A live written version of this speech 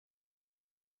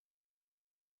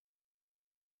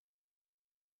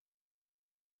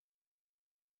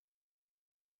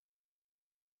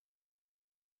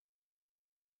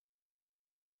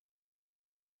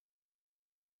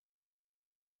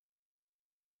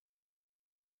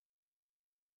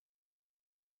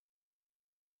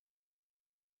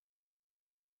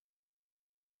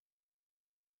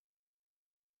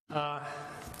The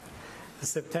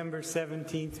September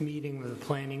 17th meeting of the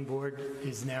Planning Board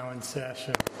is now in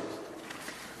session.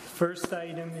 First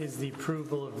item is the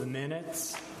approval of the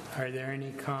minutes. Are there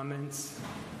any comments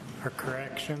or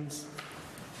corrections?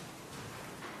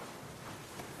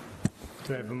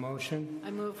 Do I have a motion?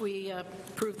 I move we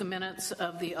approve the minutes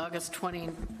of the August 20,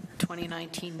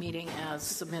 2019 meeting as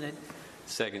submitted.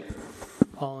 Second.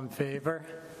 All in favor?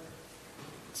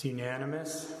 It's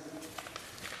unanimous.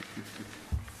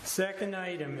 Second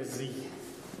item is the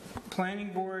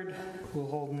Planning Board will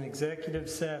hold an executive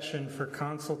session for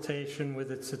consultation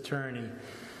with its attorney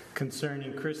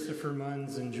concerning Christopher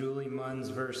Munns and Julie Munns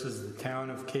versus the Town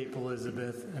of Cape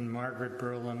Elizabeth and Margaret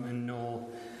Burlum and Noel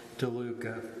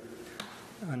DeLuca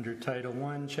under Title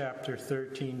I, Chapter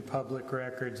 13, Public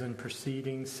Records and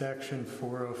Proceedings, Section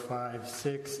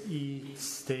 405(6)E,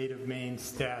 State of Maine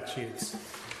Statutes.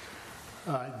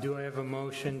 Do I have a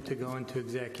motion to go into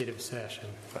executive session?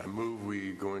 I move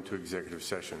we go into executive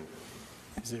session.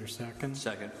 Is there a second?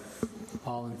 Second.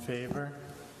 All in favor?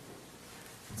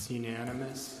 It's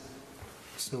unanimous.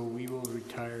 So we will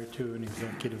retire to an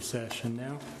executive session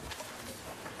now.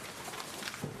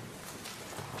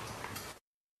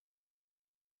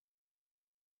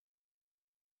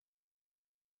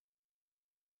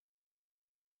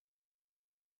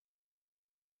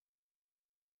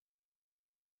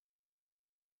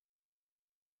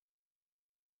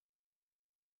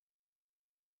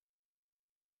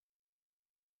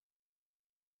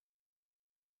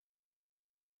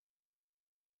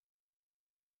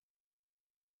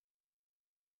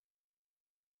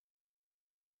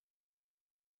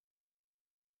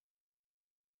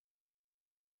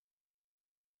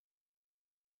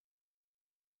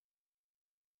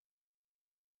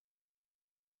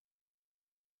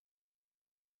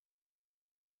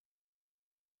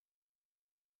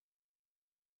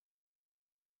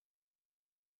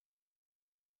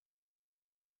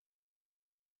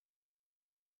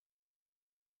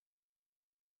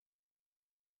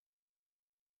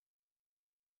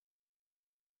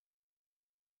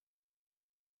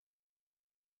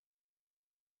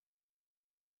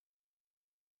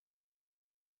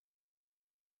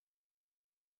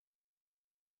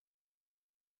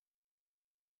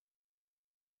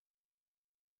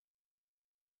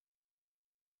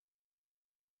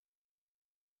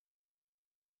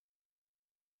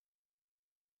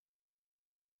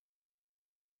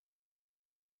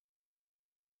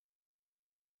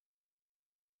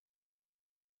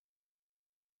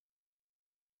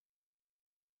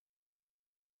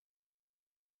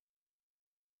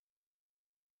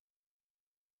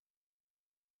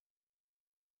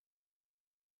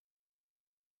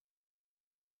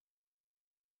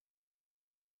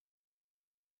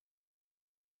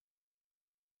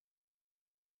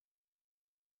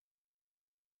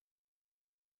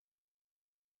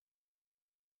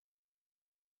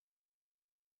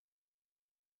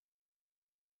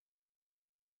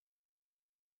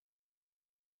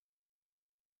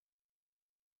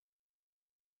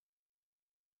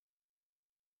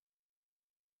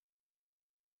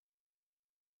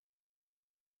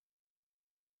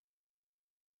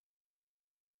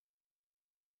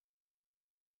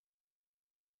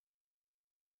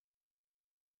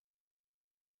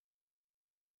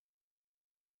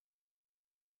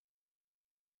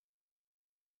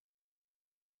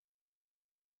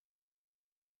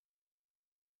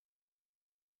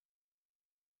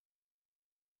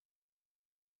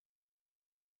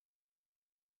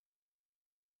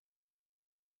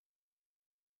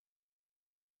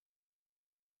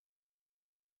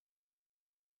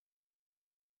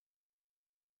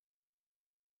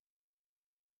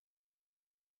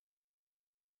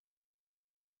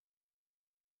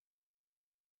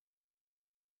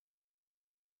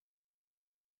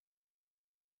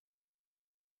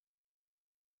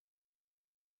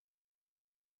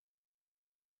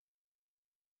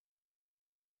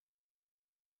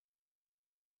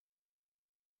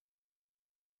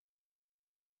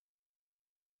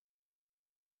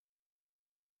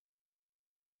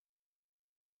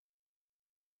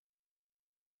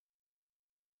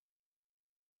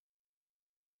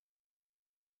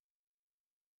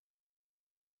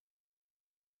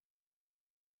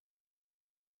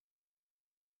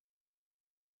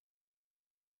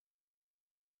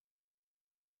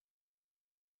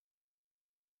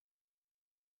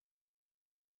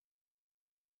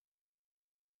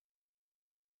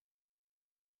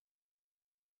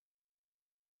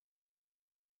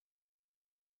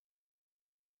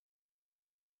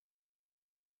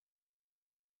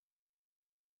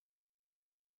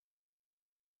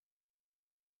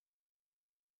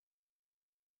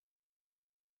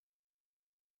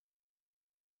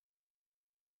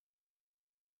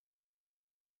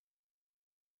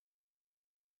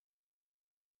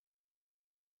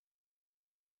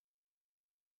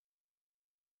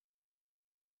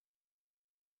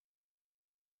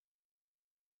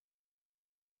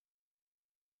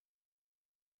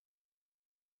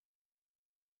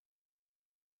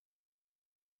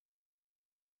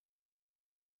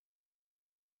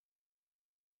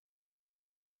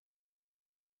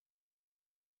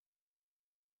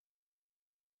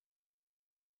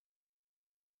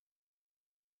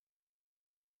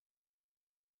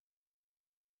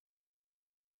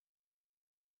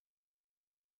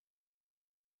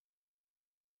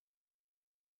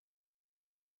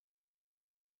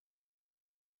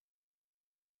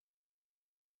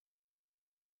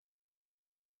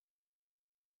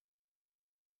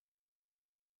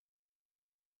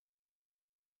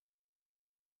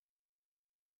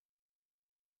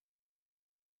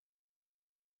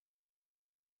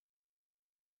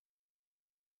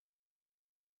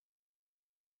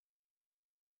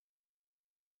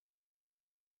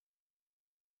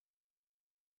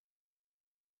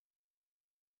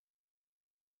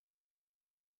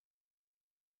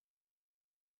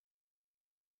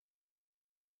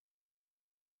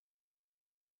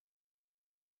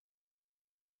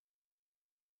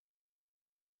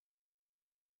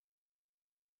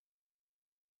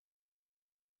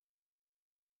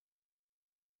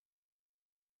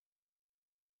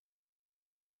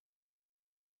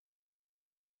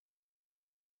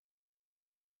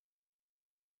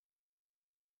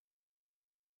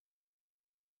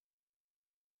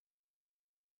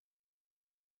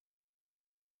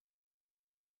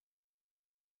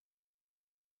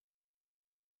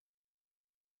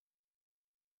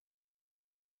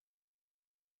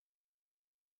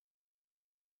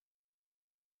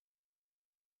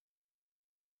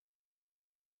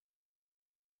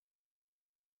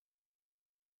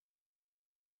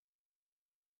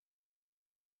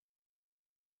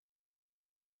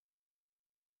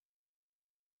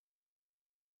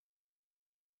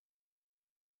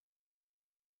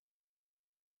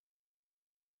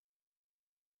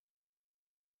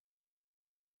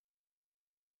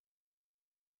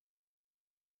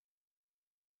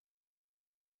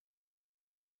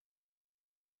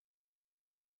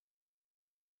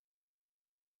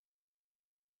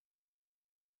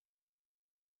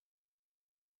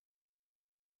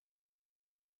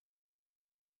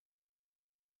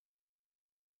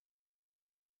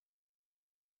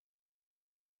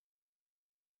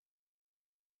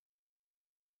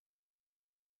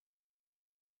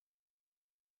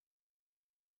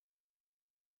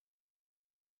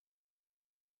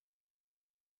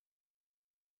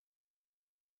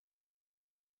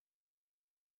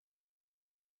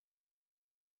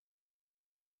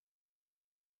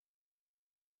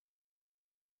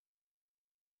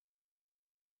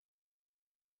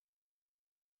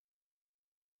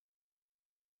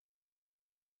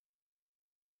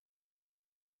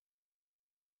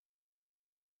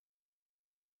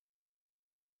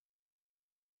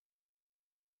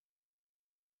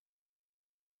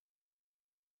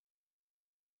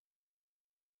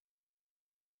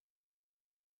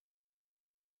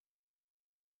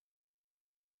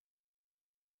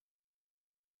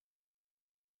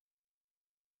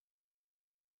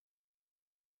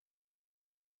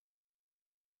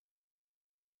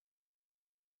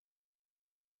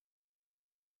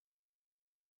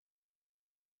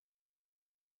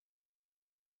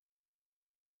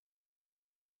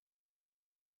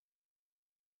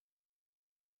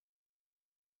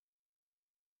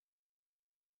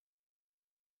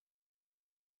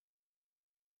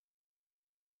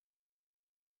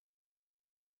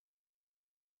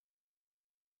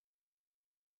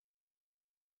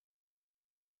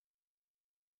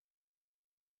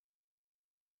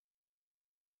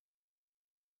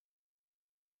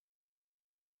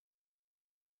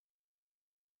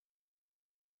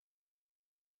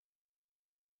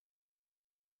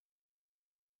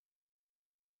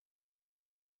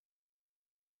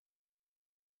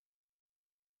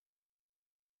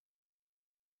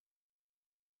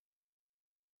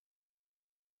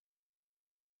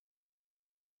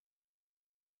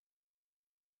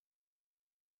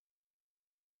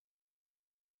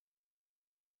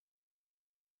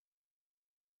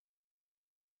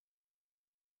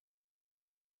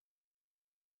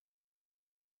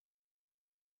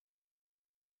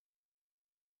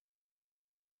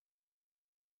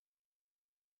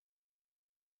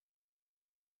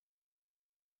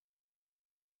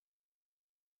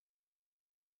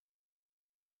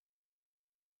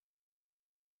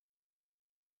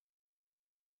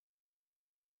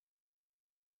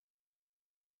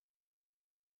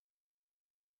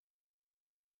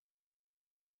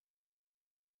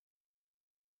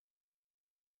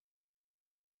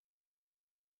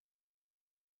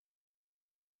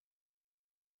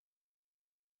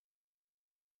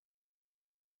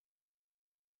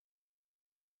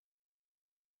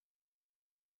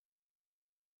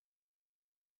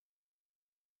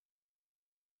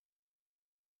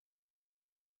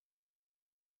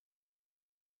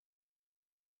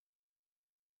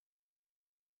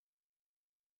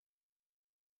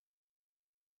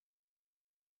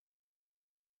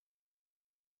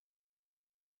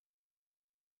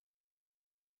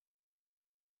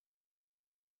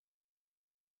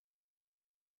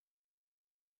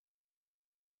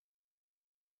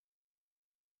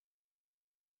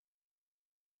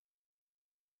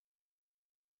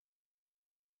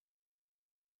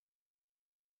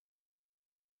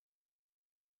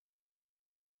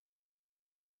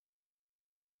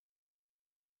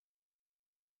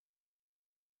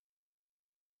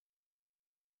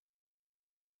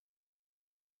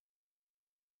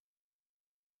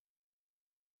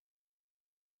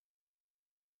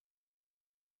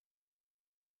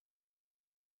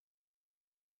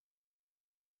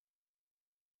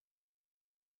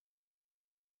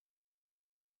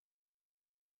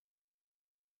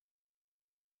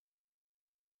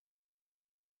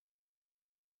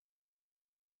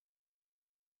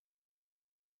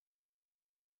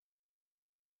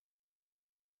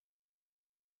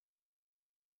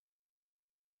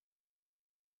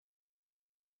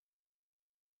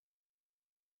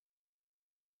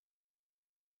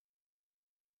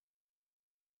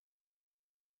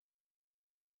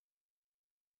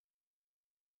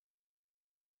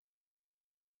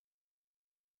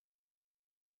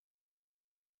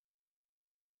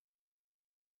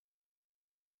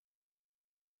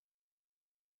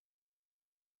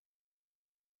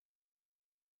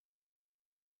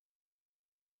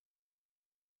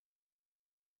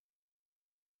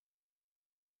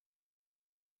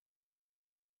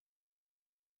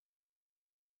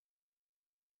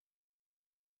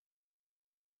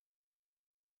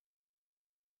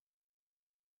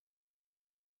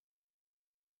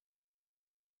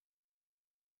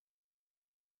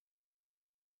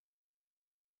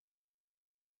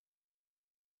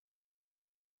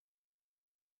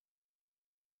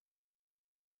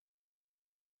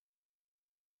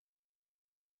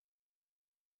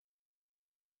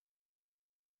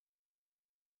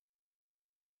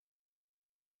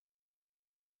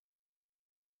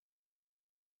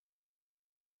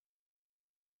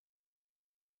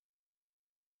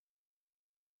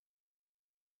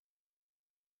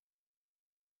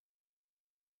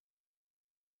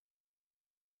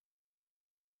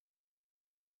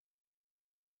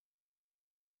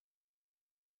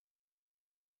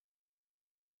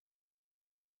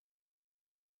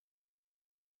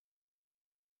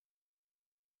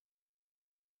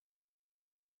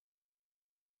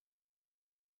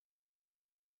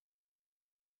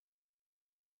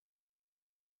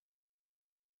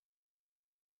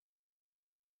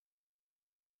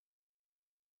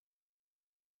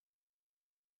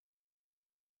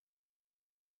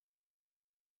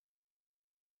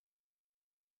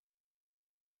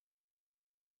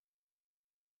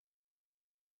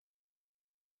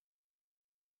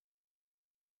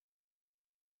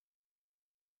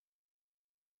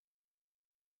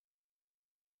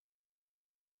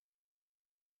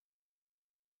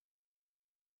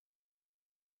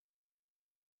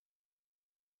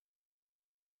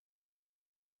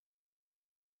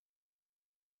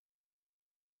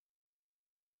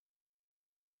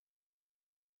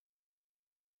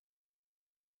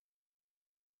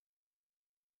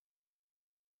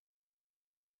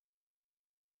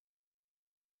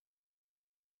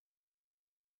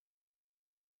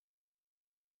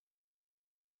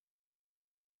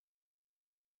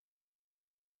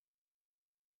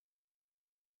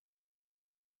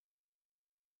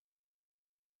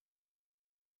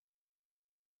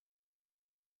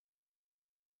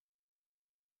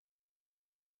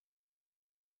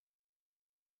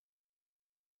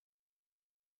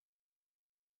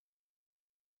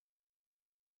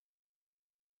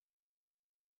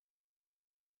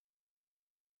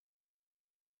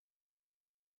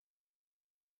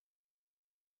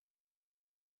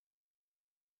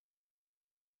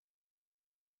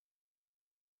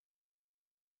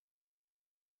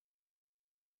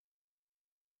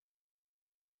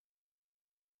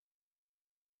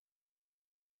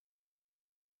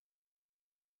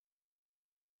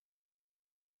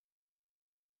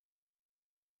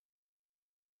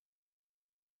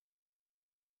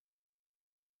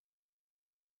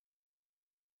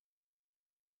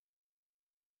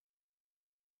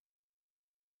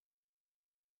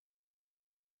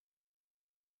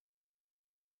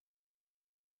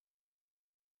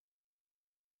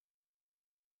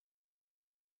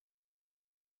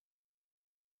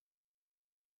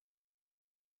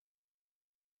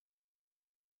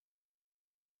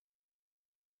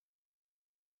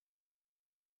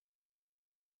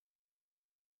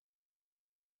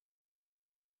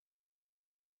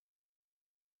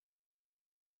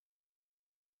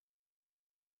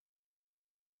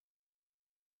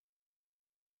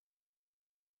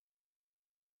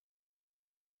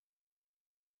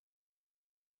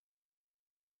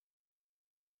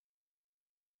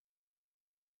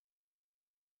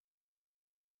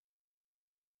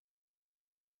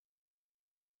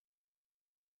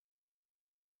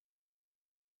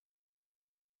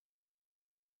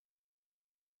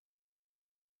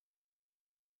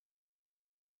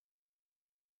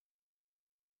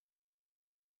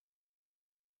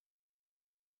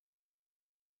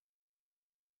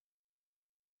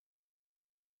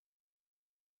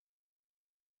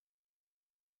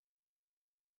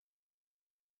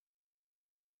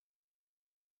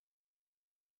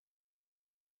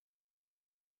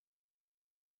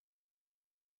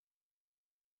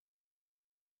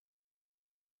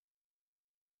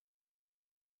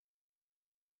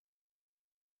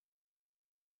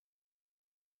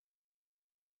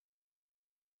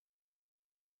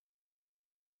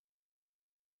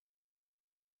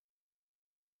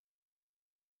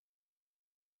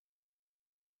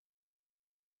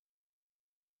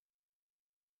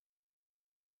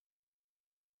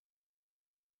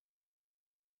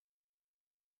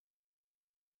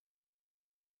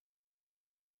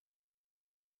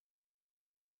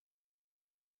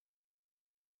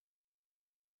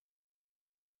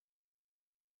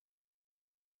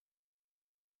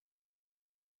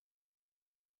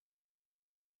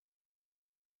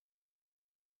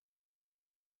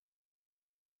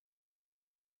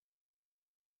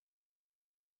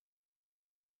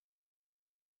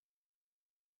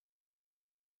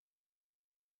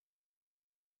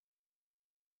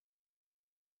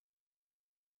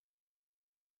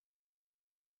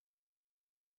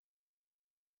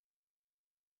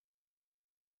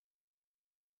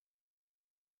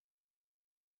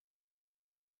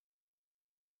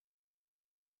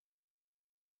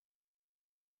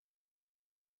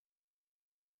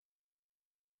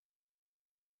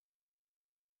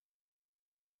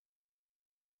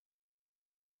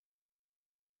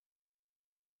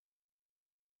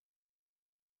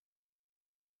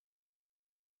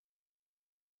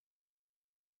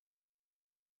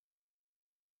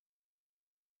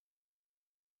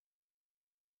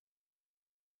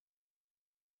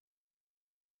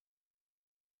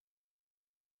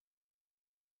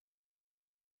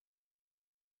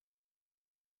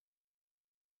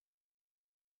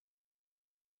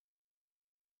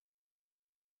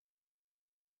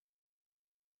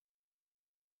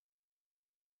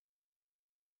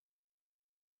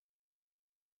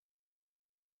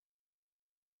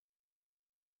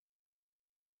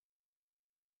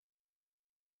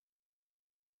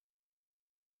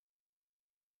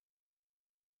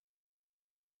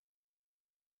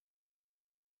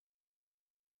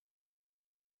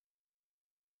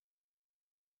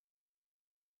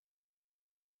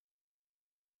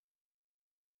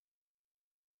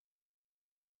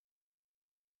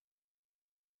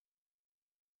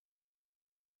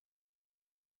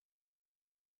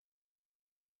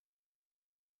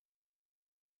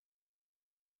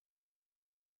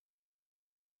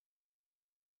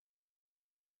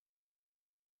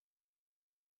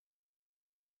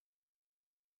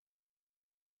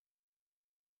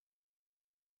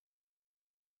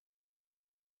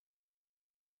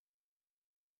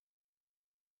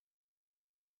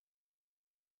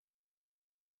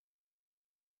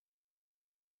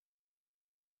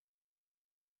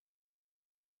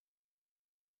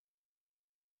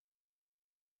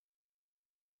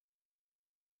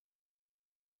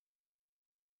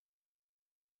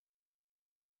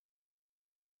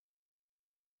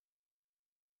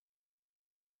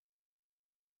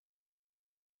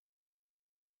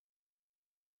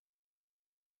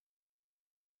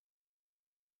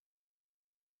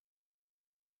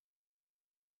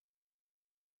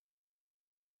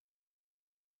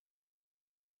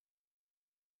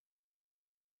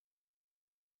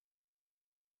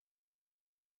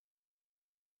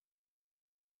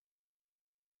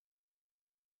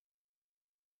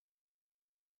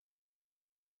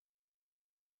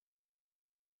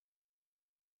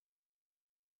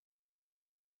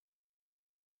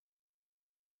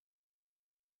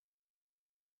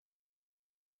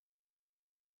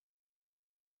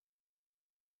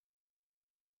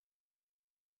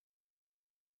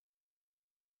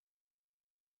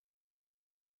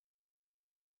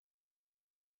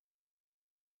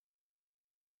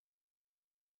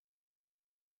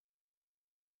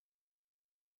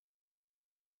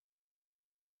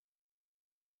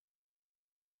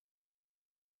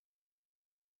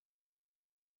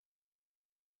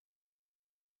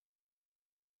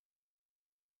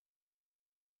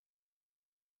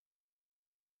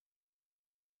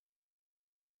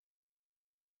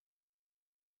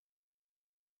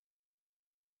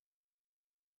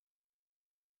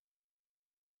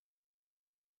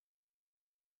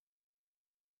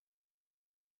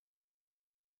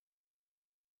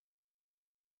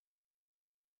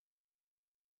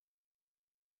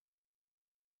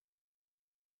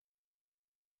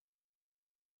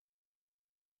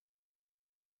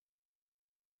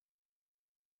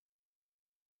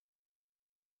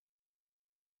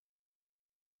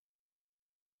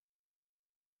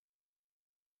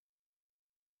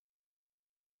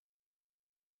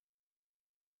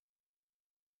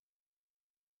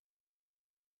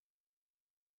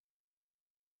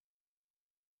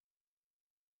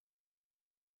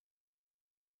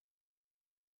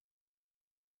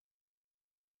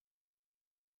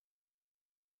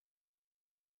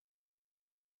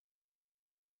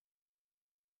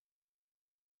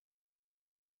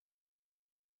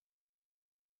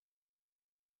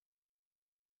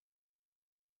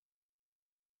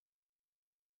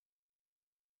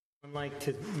 I'd like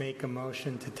to make a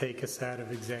motion to take us out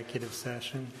of executive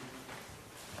session.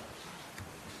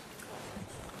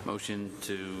 Motion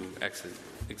to exit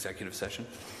executive session.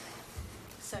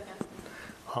 Second.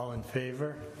 All in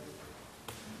favor?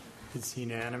 It's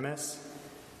unanimous.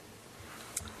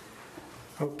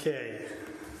 Okay,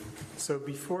 so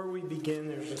before we begin,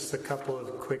 there's just a couple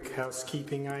of quick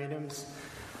housekeeping items.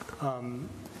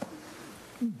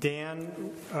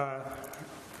 Dan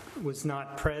was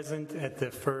not present at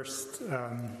the first,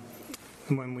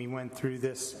 when we went through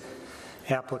this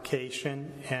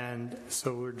application, and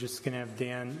so we're just going to have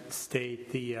Dan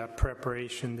state the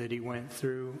preparation that he went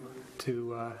through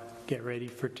to get ready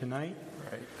for tonight.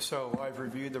 Right. So I've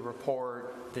reviewed the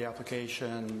report, the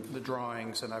application, the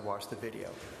drawings, and I've watched the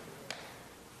video.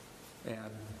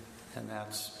 And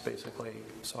that's basically,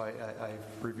 so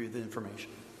I've reviewed the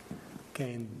information.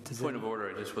 Okay. And does Point of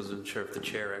order, I just wasn't sure if the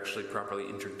chair actually properly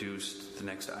introduced the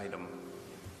next item,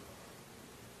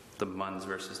 the Munns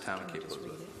versus Town of Cape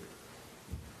Elizabeth.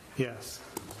 Yes.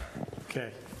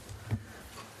 Okay.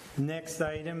 Next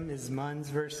item is Munns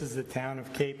versus the Town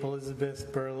of Cape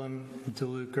Elizabeth, Berlin,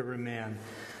 DeLuca, Remand.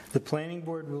 The Planning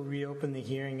Board will reopen the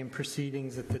hearing and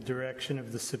proceedings at the direction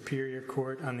of the Superior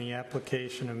Court on the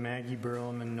application of Maggie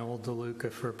Berlin and Noel DeLuca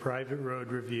for a private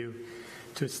road review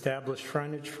to establish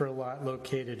frontage for a lot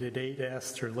located at 8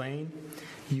 Astor Lane,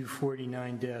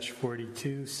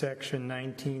 U49-42, Section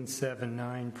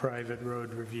 1979, private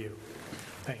road review.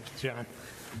 Thank you, John.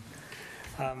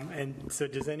 And so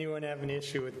does anyone have an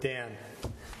issue with Dan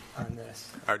on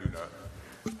this? I do not.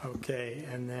 Okay,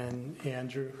 and then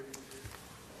Andrew?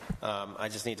 I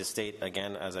just need to state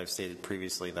again, as I've stated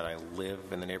previously, that I live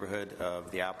in the neighborhood of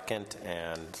the applicant,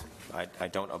 and I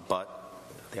don't abut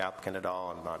the applicant at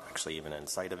all. I'm not actually even in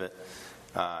sight of it.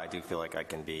 I do feel like I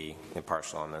can be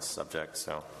impartial on this subject.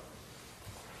 So,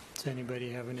 Does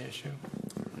anybody have an issue?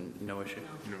 No issue.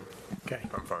 No, Okay,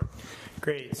 I'm fine.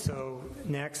 great. So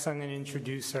next I'm going to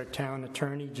introduce our town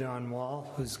attorney, John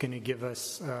Wall, who's going to give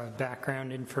us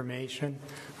background information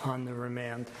on the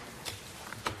remand.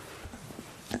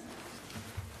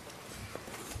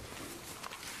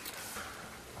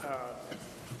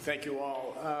 Thank you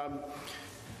all.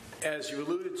 As you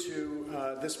alluded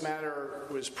to, this matter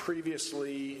was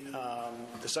previously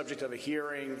the subject of a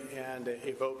hearing and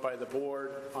a vote by the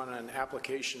board on an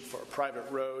application for a private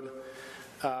road.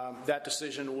 That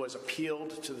decision was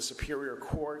appealed to the Superior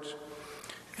Court.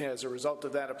 As a result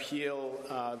of that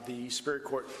appeal, the Superior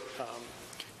Court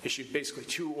issued basically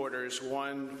two orders.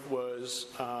 One was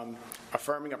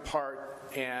affirming a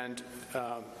part and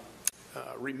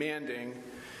remanding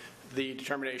the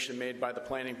determination made by the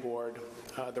Planning Board.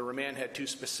 The remand had two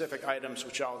specific items,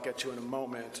 which I'll get to in a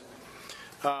moment.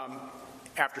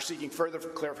 After seeking further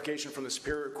clarification from the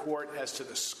Superior Court as to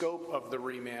the scope of the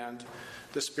remand,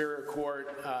 the Superior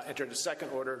Court entered a second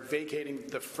order vacating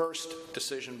the first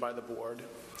decision by the board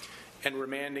and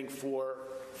remanding for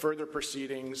further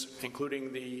proceedings,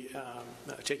 including the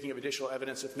taking of additional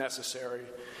evidence if necessary,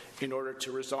 in order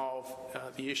to resolve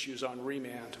the issues on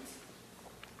remand.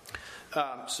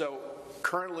 So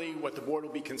currently what the board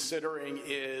will be considering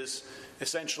is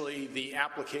essentially the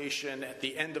application at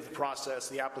the end of the process,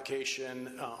 the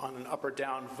application on an up or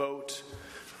down vote,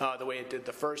 the way it did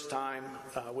the first time,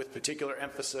 with particular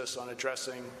emphasis on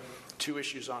addressing two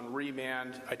issues on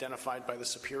remand identified by the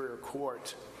Superior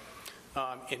Court.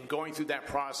 In going through that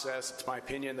process, it's my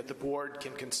opinion that the board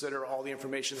can consider all the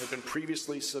information that had been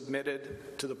previously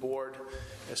submitted to the board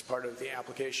as part of the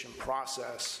application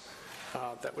process.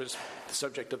 That was the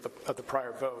subject of the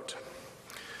prior vote.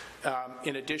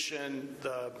 In addition,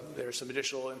 there's some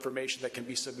additional information that can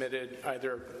be submitted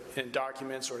either in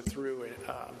documents or through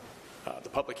the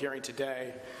public hearing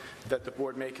today that the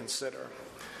board may consider.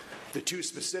 The two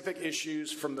specific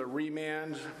issues from the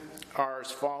remand are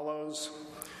as follows.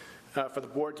 For the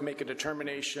board to make a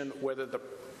determination whether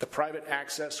the private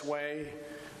access way,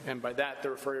 and by that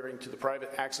they're referring to the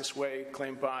private access way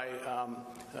claimed by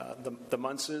the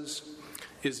Munnses,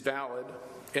 is valid,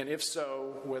 and if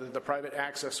so, whether the private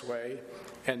access way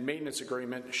and maintenance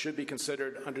agreement should be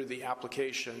considered under the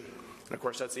application. And of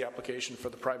course, that's the application for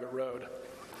the private road.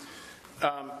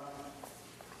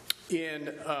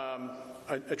 In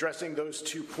addressing those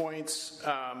 2 points,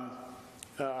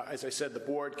 as I said, the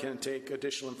board can take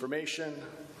additional information,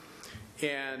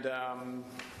 and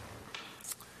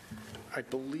I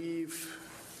believe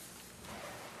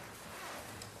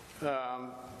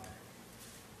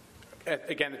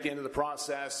again, at the end of the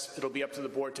process, it'll be up to the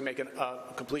board to make a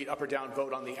complete up or down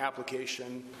vote on the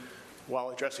application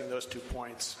while addressing those 2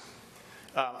 points.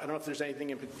 I don't know if there's anything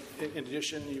in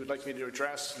addition you would like me to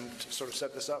address and to sort of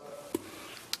set this up.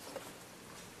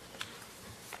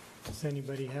 Does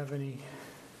anybody have any?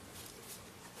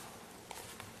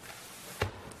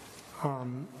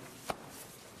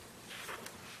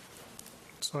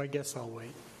 So I guess I'll wait.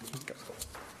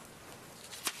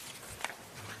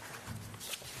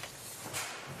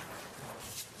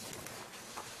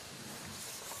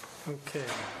 Okay.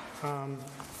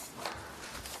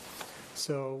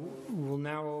 So we'll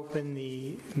now open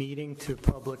the meeting to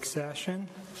public session.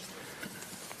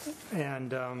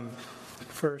 And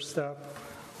first up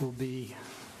will be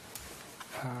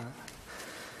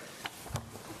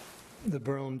the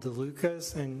Berlin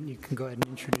DeLucas, and you can go ahead and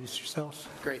introduce yourself.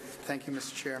 Great. Thank you,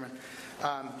 Mr. Chairman.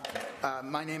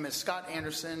 My name is Scott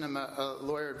Anderson. I'm a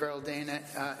lawyer at Verrill Dana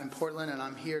in Portland, and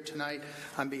I'm here tonight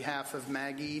on behalf of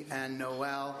Maggie and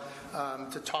Noel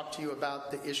to talk to you about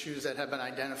the issues that have been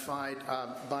identified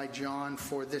by John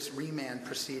for this remand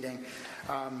proceeding.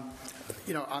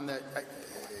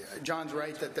 John's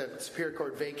right that the Superior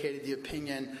Court vacated the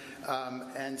opinion,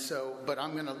 but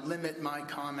I'm going to limit my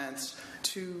comments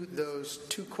to those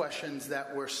two questions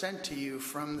that were sent to you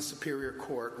from the Superior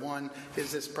Court. One,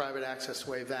 is this private access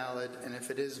way valid? And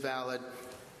if it is valid,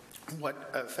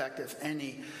 what effect, if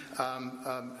any,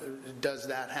 does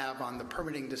that have on the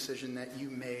permitting decision that you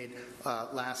made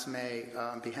last May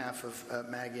on behalf of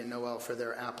Maggie and Noel for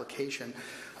their application?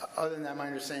 Other than that, my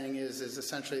understanding is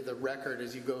essentially the record,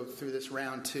 as you go through this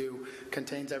round two,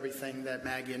 contains everything that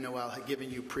Maggie and Noel had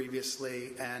given you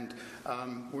previously, and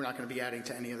we're not going to be adding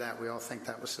to any of that. We all think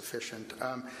that was sufficient.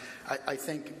 I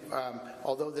think,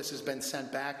 although this has been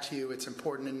sent back to you, it's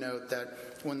important to note that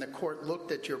when the court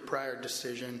looked at your prior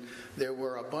decision, there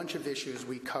were a bunch of issues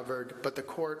we covered, but the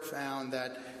court found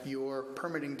that your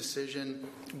permitting decision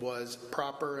was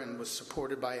proper and was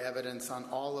supported by evidence on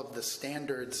all of the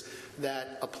standards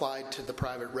that applied to the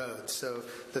private roads. So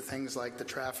the things like the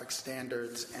traffic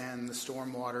standards and the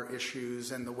stormwater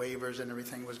issues and the waivers and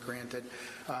everything was granted.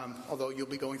 Although you'll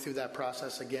be going through that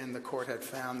process again, the court had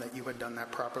found that you had done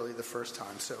that properly the first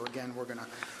time. So again, we're going to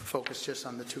focus just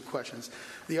on the two questions.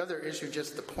 The other issue,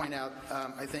 just to point out,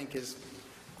 I think, is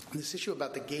this issue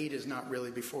about the gate is not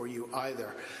really before you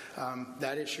either.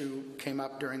 That issue came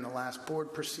up during the last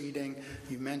board proceeding.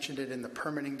 You mentioned it in the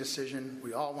permitting decision.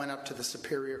 We all went up to the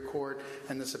Superior Court,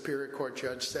 and the Superior Court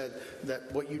judge said that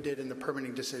what you did in the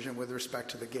permitting decision with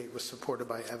respect to the gate was supported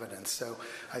by evidence. So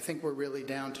I think we're really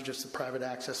down to just the private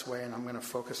access way, and I'm going to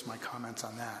focus my comments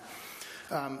on that.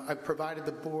 I've provided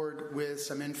the board with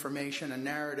some information, a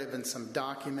narrative, and some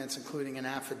documents, including an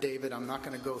affidavit. I'm not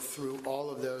going to go through all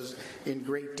of those in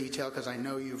great detail because I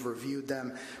know you've reviewed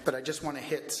them, but I just want to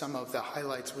hit some of the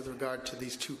highlights with regard to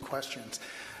these two questions.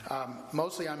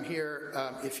 Mostly I'm here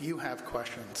if you have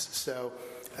questions. So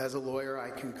as a lawyer,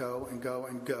 I can go and go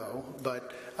and go,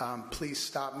 but please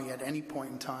stop me at any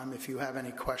point in time if you have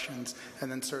any questions, and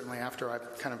then certainly after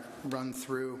I've kind of run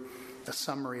through a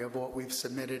summary of what we've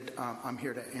submitted, I'm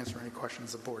here to answer any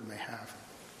questions the board may have.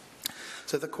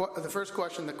 So the first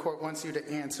question the court wants you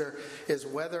to answer is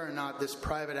whether or not this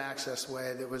private access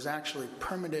way that was actually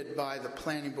permitted by the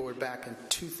planning board back in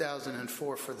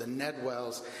 2004 for the Ned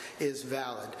wells is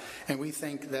valid. And we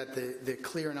think that the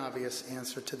clear and obvious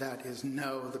answer to that is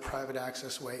no, the private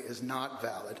access way is not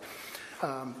valid.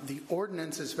 The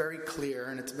ordinance is very clear,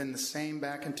 and it's been the same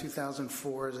back in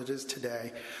 2004 as it is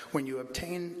today. When you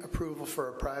obtain approval for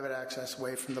a private access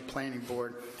way from the planning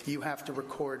board, you have to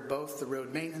record both the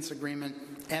road maintenance agreement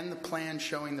and the plan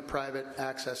showing the private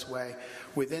access way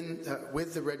with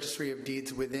the Registry of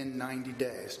Deeds within 90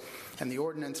 days. And the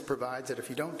ordinance provides that if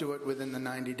you don't do it within the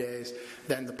 90 days,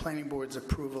 then the planning board's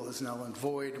approval is null and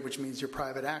void, which means your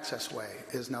private access way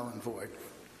is null and void.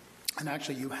 And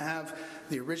actually, you have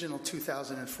the original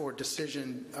 2004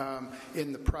 decision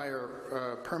in the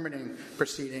prior permitting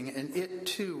proceeding, and it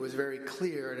too was very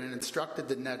clear and instructed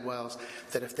the Ned wells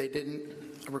that if they didn't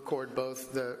record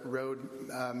both the road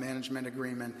management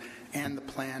agreement and the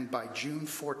plan by June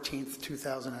 14th,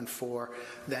 2004,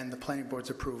 then the planning board's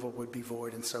approval would be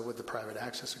void, and so would the private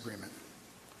access agreement.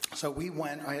 So we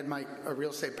went, I had my real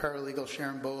estate paralegal,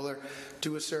 Sharon Bowler,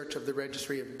 do a search of the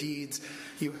Registry of Deeds.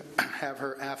 You have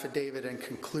her affidavit and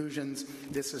conclusions.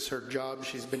 This is her job.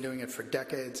 She's been doing it for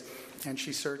decades. And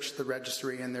she searched the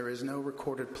registry, and there is no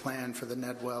recorded plan for the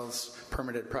Ned Wells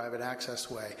permitted private access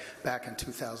way back in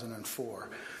 2004.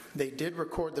 They did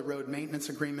record the road maintenance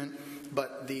agreement,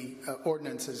 but the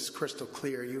ordinance is crystal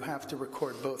clear. You have to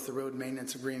record both the road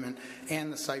maintenance agreement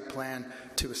and the site plan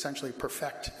to essentially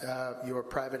perfect your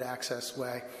private access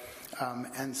way.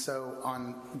 And so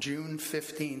on June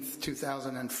 15th,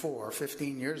 2004,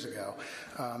 15 years ago,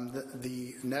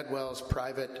 the Ned Wells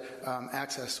private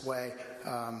access way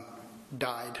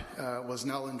died, was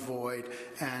null and void,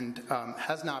 and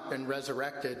has not been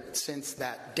resurrected since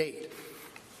that date.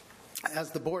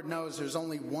 As the board knows, there's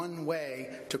only one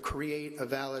way to create a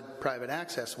valid private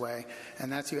access way,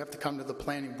 and that's you have to come to the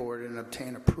planning board and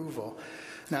obtain approval.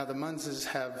 Now, the Munzes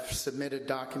have submitted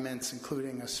documents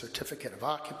including a certificate of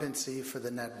occupancy for the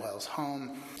Nedwells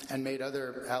home and made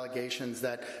other allegations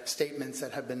that statements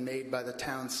that have been made by the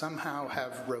town somehow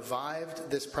have revived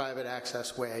this private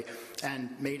access way and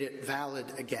made it valid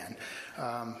again.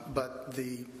 But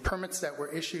the permits that were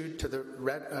issued to the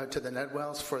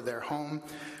Nedwells for their home,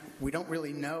 we don't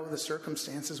really know the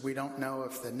circumstances. We don't know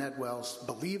if the Nedwells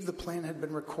believed the plan had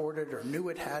been recorded or knew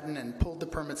it hadn't and pulled the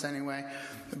permits anyway.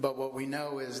 But what we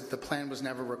know is the plan was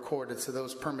never recorded, so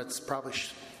those permits probably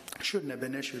shouldn't have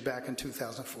been issued back in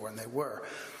 2004, and they were.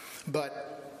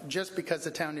 But just because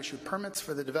the town issued permits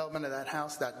for the development of that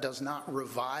house, that does not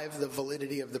revive the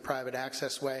validity of the private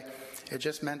access way. It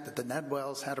just meant that the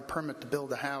Nedwells had a permit to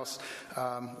build a house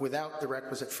without the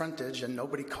requisite frontage, and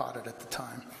nobody caught it at the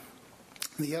time.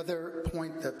 The other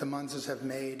point that the Munzes have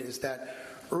made is that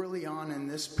early on in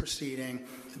this proceeding,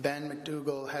 Ben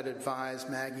McDougall had advised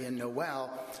Maggie and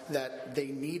Noel that they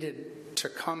needed to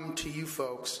come to you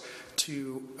folks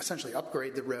to essentially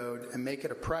upgrade the road and make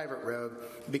it a private road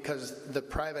because the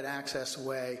private access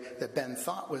way that Ben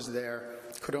thought was there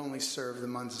could only serve the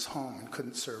Munzes' home and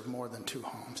couldn't serve more than 2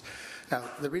 homes. Now,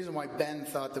 the reason why Ben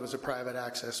thought there was a private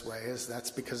access way is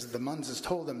that's because the Munzes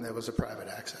told him there was a private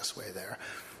access way there.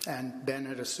 And Ben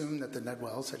had assumed that the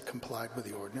Nedwells had complied with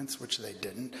the ordinance, which they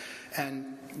didn't.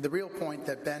 And the real point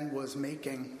that Ben was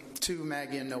making to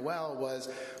Maggie and Noel was,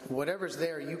 whatever's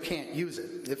there, you can't use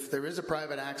it. If there is a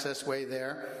private access way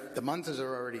there, the Munzes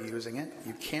are already using it.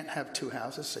 You can't have 2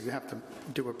 houses, so you have to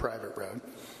do a private road.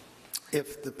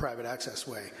 If the private access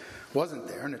way wasn't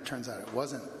there, and it turns out it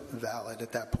wasn't valid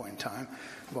at that point in time,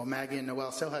 well, Maggie and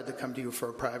Noel still had to come to you for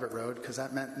a private road because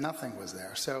that meant nothing was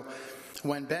there. So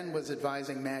when Ben was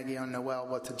advising Maggie and Noel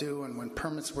what to do and when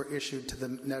permits were issued to the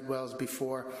Nedwells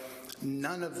before,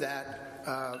 none of that...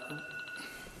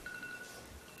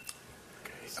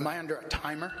 Am I under a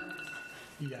timer?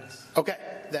 Yes. Okay,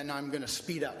 then I'm going to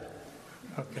speed up.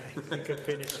 Okay, you can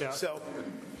finish up. So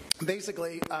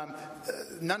basically,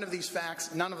 none of these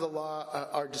facts, none of the law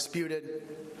are disputed.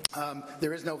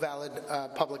 There is no valid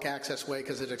public access way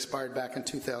because it expired back in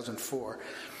 2004.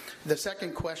 The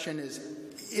second question is,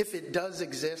 if it does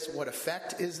exist, what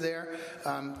effect is there?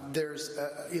 There's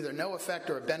either no effect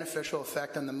or a beneficial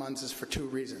effect on the Munzes for 2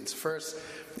 reasons. First,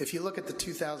 if you look at the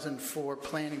 2004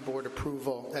 Planning Board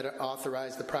approval that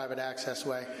authorized the private access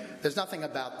way, there's nothing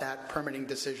about that permitting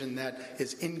decision that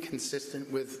is inconsistent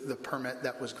with the permit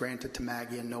that was granted to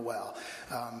Maggie and Noel.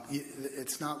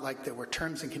 It's not like there were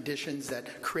terms and conditions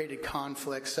that created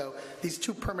conflict. So these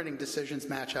 2 permitting decisions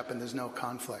match up and there's no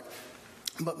conflict.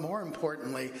 But more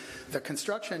importantly, the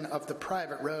construction of the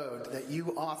private road that you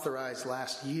authorized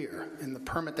last year in the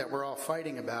permit that we're all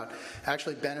fighting about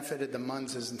actually benefited the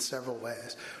Munzes in several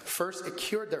ways. First, it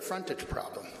cured their frontage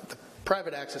problem. The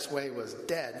private access way was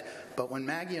dead, but when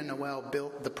Maggie and Noel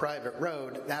built the private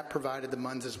road, that provided the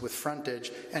Munzes with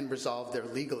frontage and resolved their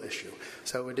legal issue.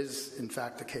 So it is, in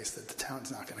fact, the case that the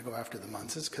town's not going to go after the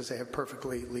Munzes because they have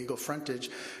perfectly legal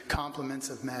frontage, compliments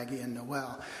of Maggie and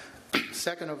Noel.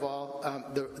 Second of all,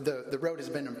 the road has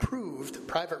been improved.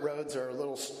 Private roads are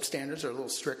standards are a little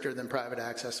stricter than private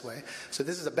access way. So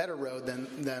this is a better road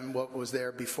than what was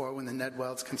there before when the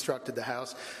Nedwells constructed the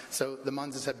house. So the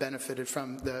Munzes have benefited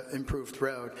from the improved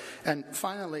road. And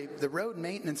finally, the road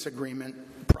maintenance agreement,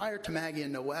 prior to Maggie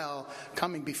and Noel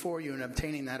coming before you and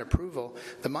obtaining that approval,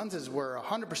 the Munzes were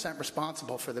 100%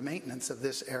 responsible for the maintenance of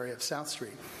this area of South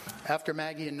Street. After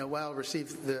Maggie and Noel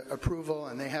received the approval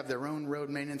and they have their own road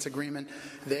maintenance agreement,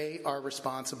 they are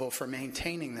responsible for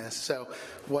maintaining this. So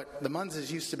what the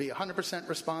Munzes used to be 100%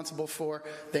 responsible for,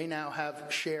 they now have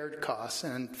shared costs.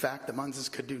 And in fact, the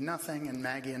Munzes could do nothing, and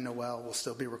Maggie and Noel will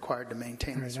still be required to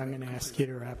maintain this. I'm going to ask you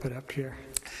to wrap it up here.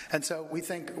 And so we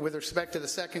think, with respect to the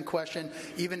second question,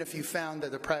 even if you found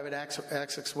that the private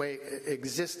access way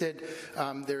existed,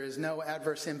 there is no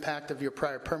adverse impact of your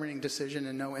prior permitting decision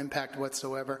and no impact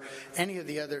whatsoever. Any of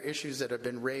the other issues that have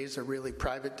been raised are really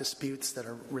private disputes that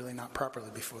are really not properly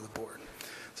before the board.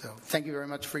 So thank you very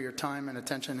much for your time and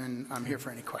attention, and I'm here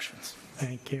for any questions.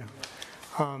 Thank you.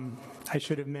 I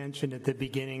should have mentioned at the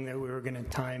beginning that we were going to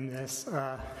time this.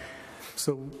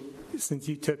 So since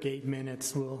you took 8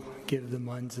 minutes, we'll give the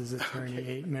Munzes attorney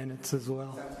 8 minutes as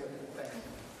well.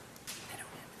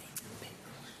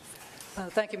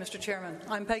 Thank you, Mr. Chairman.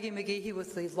 I'm Peggy McGeehee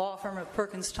with the law firm of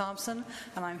Perkins Thompson,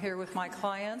 and I'm here with my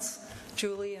clients,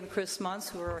 Julie and Chris Muntz,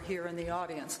 who are here in the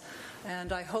audience.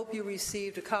 And I hope you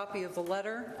received a copy of the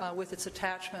letter with its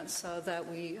attachments that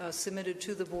we submitted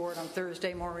to the board on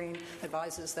Thursday. Maureen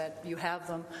advises that you have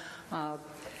them.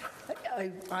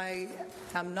 I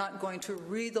am not going to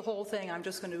read the whole thing. I'm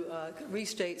just going to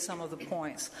restate some of the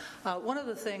points. One of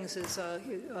the things is,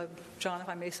 John, if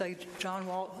I may say, John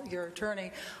Wall, your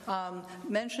attorney,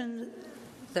 mentioned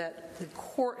that the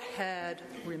court had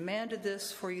remanded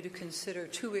this for you to consider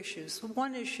two issues.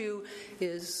 One issue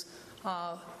is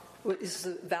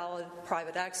the valid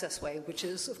private access way, which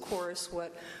is, of course,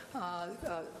 what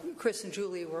Chris and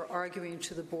Julie were arguing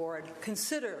to the board.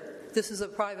 Consider this is a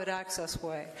private access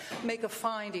way. Make a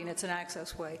finding it's an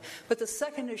access way. But the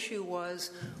second issue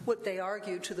was what they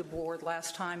argued to the board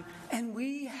last time, and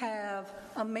we have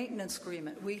a maintenance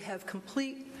agreement. We have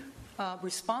complete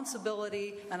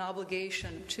responsibility and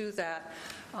obligation to that.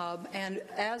 And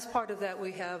as part of that,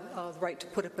 we have the right to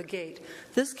put up a gate.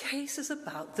 This case is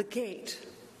about the gate.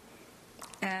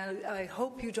 And I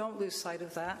hope you don't lose sight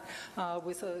of that.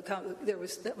 There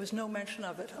was no mention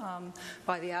of it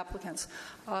by the applicants.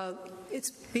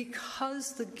 It's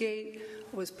because the gate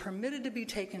was permitted to be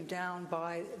taken down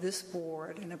by this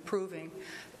board in approving,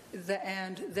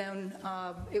 and then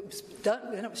it was done.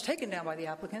 Then it was taken down by the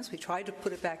applicants. We tried to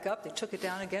put it back up. They took it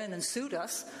down again and then sued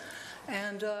us.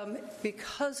 And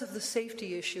because of the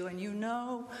safety issue, and you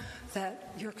know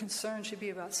that your concern should be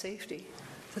about safety,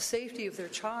 the safety of their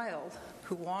child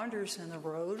who wanders in the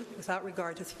road without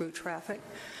regard to through traffic,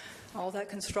 all that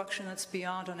construction that's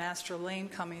beyond on Astor Lane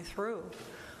coming through.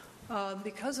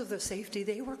 Because of the safety,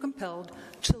 they were compelled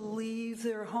to leave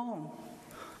their home.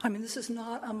 I mean, this is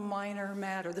not a minor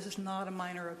matter. This is not a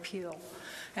minor appeal.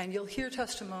 And you'll hear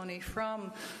testimony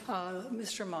from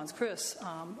Mr. Muntz, Chris,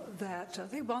 that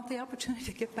they want the opportunity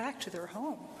to get back to their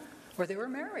home where they were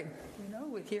married,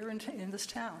 here in this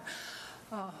town.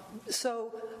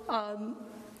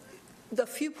 The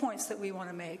few points that we want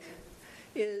to make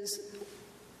is,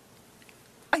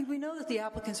 we know that the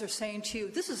applicants are saying to you,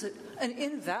 this is an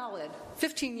invalid,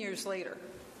 15 years later,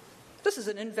 this is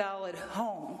an invalid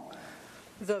home.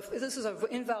 This is an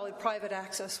invalid private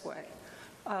access way.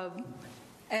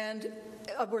 And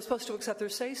we're supposed to accept their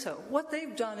say-so. What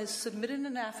they've done is submitted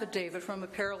an affidavit from a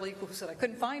paralegal who said, I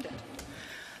couldn't find it.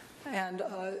 And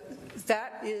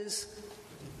that is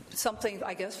something,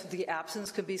 I guess, the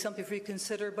absence could be something for you to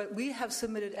consider, but we have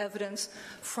submitted evidence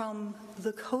from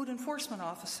the code enforcement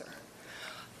officer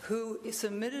who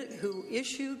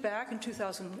issued back in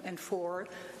 2004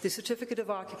 the certificate of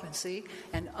occupancy,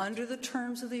 and under the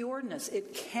terms of the ordinance,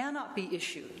 it cannot be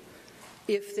issued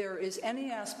if there is any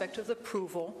aspect of the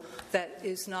approval that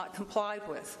is not complied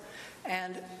with.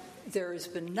 And there has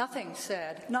been nothing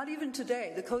said, not even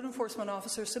today. The code enforcement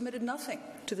officer submitted nothing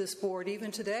to this board,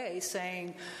 even today,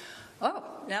 saying, oh,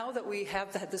 now that we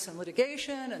have had this in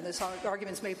litigation and this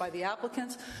argument's made by the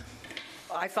applicants,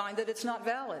 I find that it's not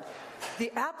valid.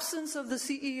 The absence of the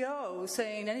CEO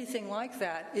saying anything like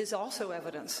that is also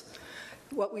evidence.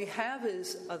 What we have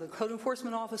is the code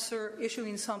enforcement officer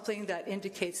issuing something that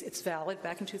indicates it's valid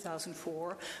back in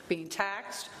 2004, being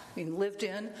taxed, being lived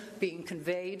in, being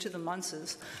conveyed to the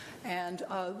Muntzes. And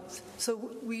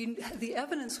so the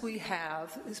evidence we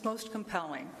have is most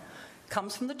compelling.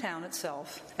 Comes from the town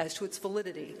itself as to its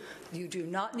validity. You do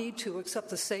not need to accept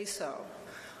the say-so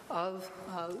of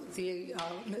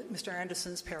Mr.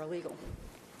 Anderson's paralegal,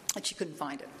 that she couldn't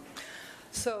find it.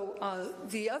 So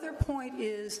the other point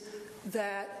is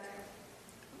that,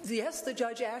 yes, the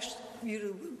judge asked you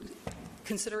to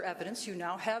consider evidence. You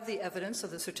now have the evidence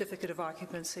of the certificate of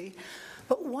occupancy.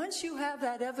 But once you have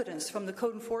that evidence from the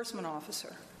code enforcement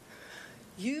officer,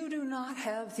 you do not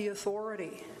have the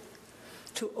authority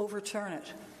to overturn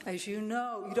it. As you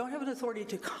know, you don't have an authority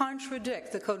to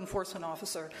contradict the code enforcement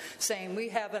officer saying we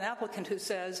have an applicant who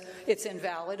says it's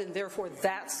invalid and therefore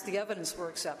that's the evidence we're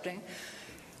accepting.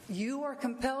 You are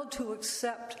compelled to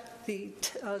accept the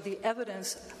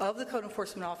evidence of the code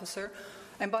enforcement officer.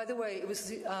 And by the way, it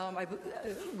was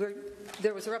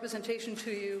there was a representation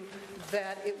to you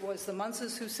that it was the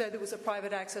Muntzes who said it was a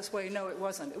private access way. No, it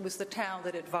wasn't. It was the town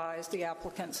that advised the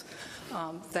applicants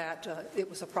that it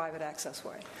was a private access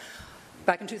way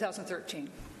back in 2013.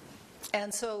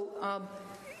 And so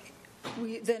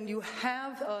then you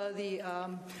have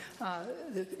I've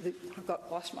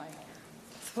lost my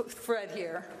thread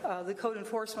here, the code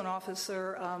enforcement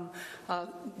officer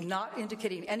not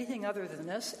indicating anything other than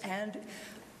this, and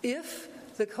if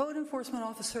the code enforcement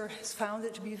officer has found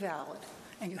it to be valid,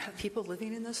 and you have people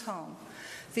living in this home,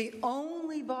 the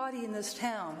only body in this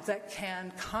town that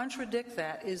can contradict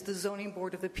that is the Zoning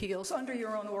Board of Appeals under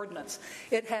your own ordinance.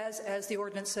 It has, as the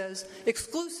ordinance says,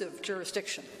 exclusive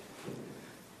jurisdiction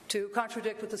to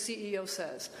contradict what the CEO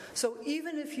says. So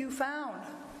even if you found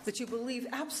that you believe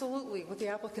absolutely what the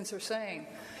applicants are saying,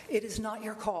 it is not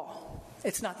your call.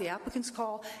 It's not the applicant's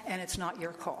call, and it's not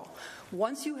your call.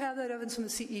 Once you have that evidence from the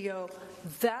CEO,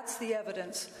 that's the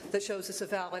evidence that shows it's a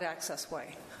valid access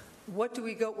way. Where do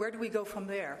we go from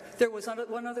there? There was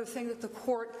one other thing that the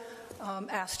court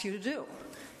asked you to do.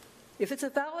 If it's a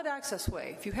valid access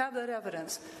way, if you have that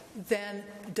evidence, then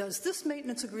does this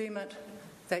maintenance agreement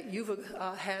that you've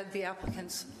had the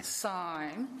applicants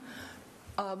sign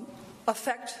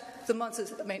affect the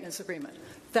month's maintenance agreement?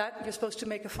 That you're supposed to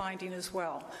make a finding as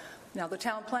well. Now, the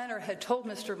town planner had told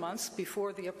Mr. Muntz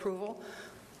before the approval,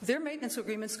 their maintenance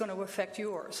agreement is going to affect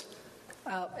yours.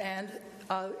 And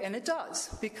it does,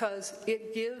 because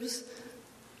it gives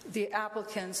the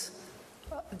applicants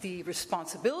the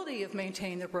responsibility of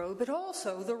maintaining the road, but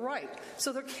also the right.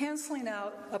 So they're canceling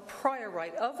out a prior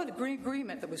right of an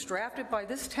agreement that was drafted by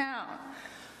this town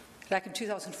back in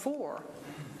 2004,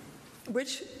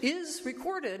 which is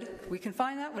recorded, we can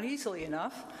find that one easily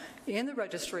enough, in the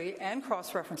registry and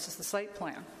cross-references the site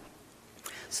plan.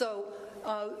 So,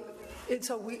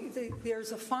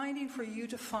 there's a finding for you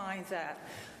to find that.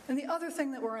 And the other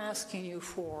thing that we're asking you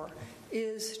for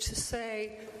is to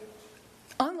say,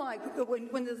 unlike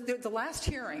when the last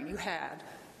hearing you had,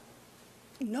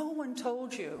 no one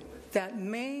told you that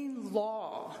Maine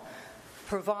law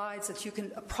provides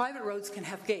that private roads can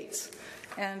have gates.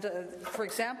 And for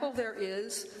example, there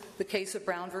is the case of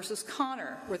Brown versus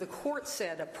Connor, where the court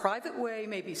said a private way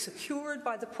may be secured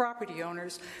by the property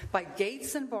owners by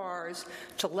gates and bars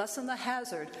to lessen the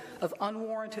hazard of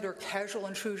unwarranted or casual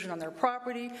intrusion on their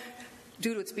property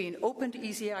due to its being open to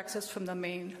easy access from the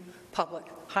main public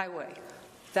highway.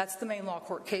 That's the Maine law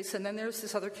court case. And then there's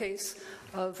this other case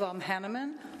of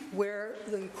Hanneman, where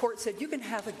the court said you can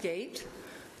have a gate,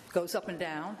 goes up and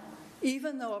down,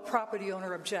 even though a property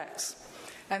owner objects.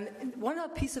 And one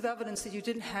piece of evidence that you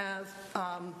didn't have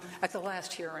at the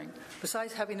last hearing,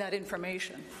 besides having that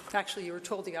information, actually you were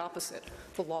told the opposite.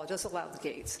 The law does allow the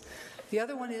gates. The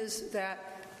other one is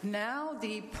that now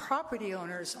the property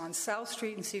owners on South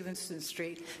Street and Stevenson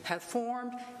Street have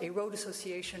formed a road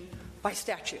association by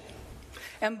statute.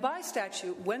 And by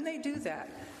statute, when they do that,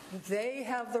 they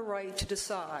have the right to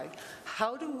decide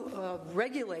how to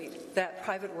regulate that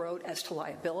private road as to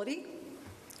liability,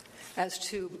 as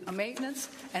to maintenance,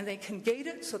 and they can gate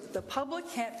it so that the public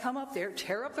can't come up there,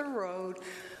 tear up the road,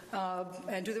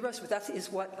 and do the rest of it. That is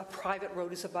what a private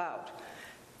road is about.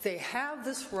 They have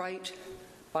this right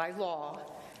by law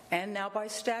and now by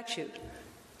statute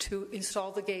to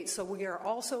install the gate. So we are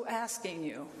also asking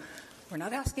you, we're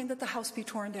not asking that the house be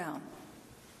torn down.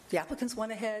 The applicants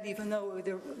went ahead even though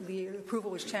the approval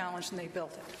was challenged and they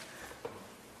built it.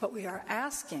 But we are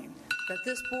asking that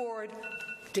this board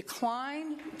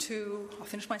decline to, I'll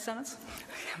finish my sentence,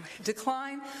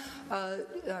 decline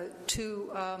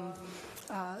to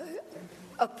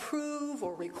approve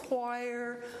or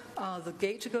require the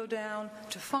gate to go down,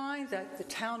 to find that the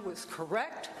town was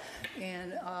correct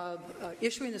in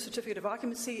issuing the certificate of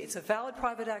occupancy. It's a valid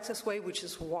private access way, which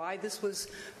is why this was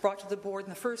brought to the board in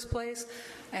the first place,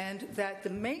 and that the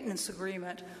maintenance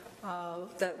agreement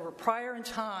that were prior in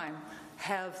time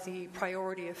have the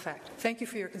priority effect. Thank you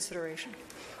for your consideration.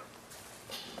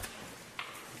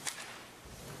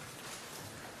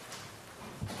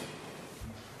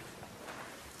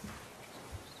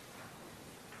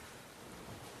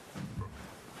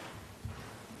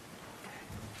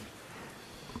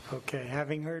 Okay,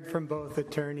 having heard from both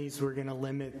attorneys, we're going to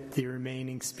limit the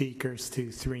remaining speakers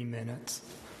to 3 minutes.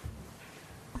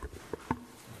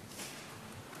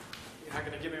 You're not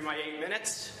going to give me my 8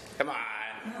 minutes? Come on.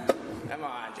 Come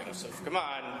on, Joseph. Come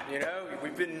on. You know,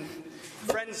 we've been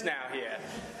friends now here.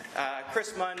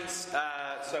 Chris Munns,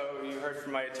 so you heard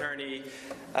from my attorney.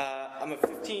 I'm a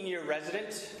 15-year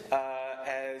resident.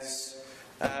 As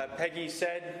Peggy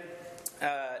said,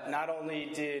 not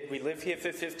only did we live here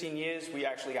for 15 years, we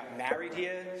actually got married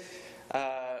here.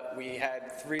 We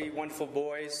had 3 wonderful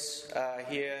boys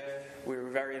here. We were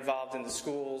very involved in the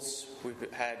schools. We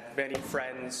had many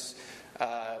friends.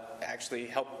 Actually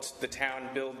helped the town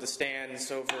build the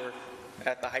stands over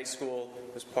at the high school,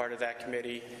 was part of that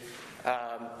committee.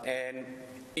 And,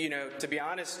 you know, to be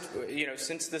honest, you know,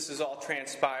 since this has all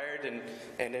transpired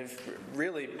and have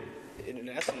really, in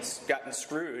essence, gotten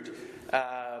screwed,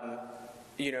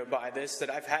 you know, by this, that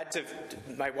I've had to,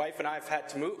 my wife and I have had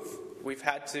to move. We've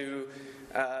had to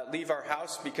leave our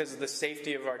house because of the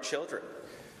safety of our children.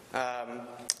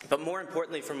 but more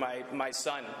importantly for my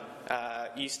son,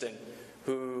 Easton,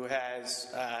 who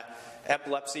has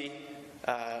epilepsy,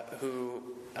 who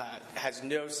has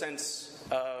no sense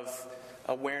of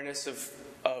awareness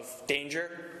of danger.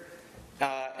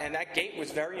 And that gate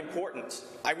was very important.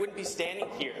 I wouldn't be standing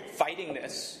here fighting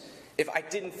this if I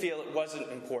didn't feel it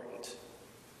wasn't important.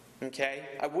 Okay?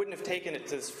 I wouldn't have taken it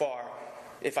this far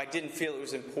if I didn't feel it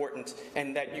was important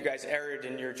and that you guys erred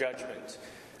in your judgment.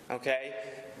 Okay?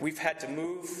 We've had to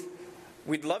move.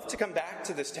 We'd love to come back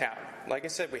to this town. Like I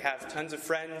said, we have tons of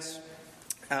friends,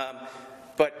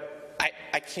 but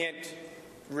I can't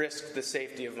risk the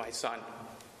safety of my son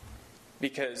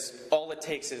because all it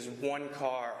takes is one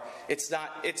car. It's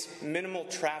minimal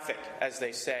traffic, as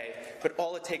they say, but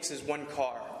all it takes is one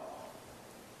car.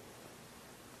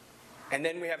 And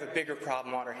then we have a bigger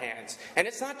problem on our hands. And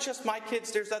it's not just my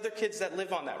kids. There's other kids that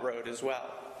live on that road as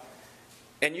well.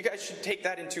 And you guys should take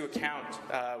that into account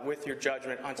with your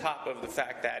judgment on top of the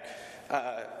fact that,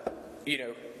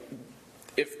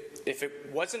 if it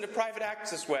wasn't a private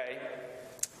access way,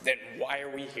 then why are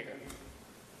we here?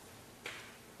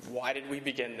 Why did we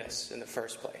begin this in the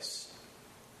first place?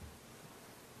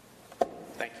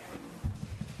 Thank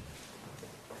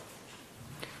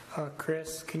you.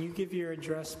 Chris, can you give your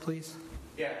address, please?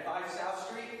 Yeah, 5 South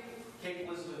Street, Cape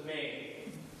Elizabeth,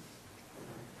 Maine.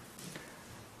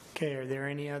 Okay, are there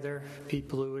any other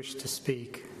people who wish to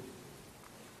speak?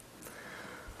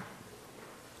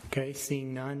 Okay,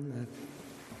 seeing none.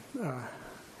 Could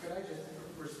I just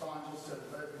respond just to,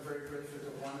 very briefly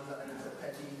to one of the items that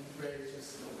Peggy raised?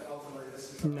 Just ultimately,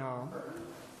 this is No,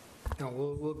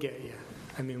 we'll get you.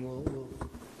 I mean, we'll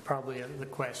probably the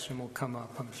question will come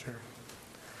up, I'm sure.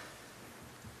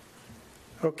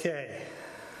 Okay,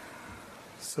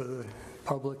 so the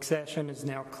public session is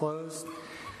now closed.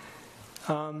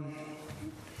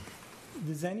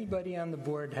 Does anybody on the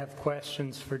board have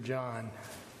questions for John?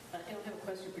 I don't have a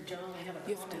question for John. I have a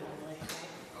comment I'd like to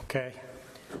make. Okay.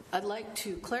 I'd like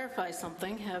to clarify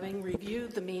something. Having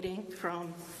reviewed the meeting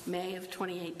from May of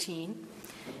 2018,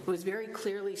 it was very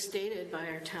clearly stated by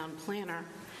our town planner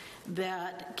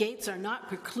that gates are not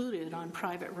precluded on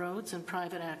private roads and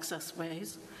private access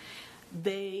ways.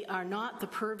 They are not the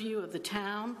purview of the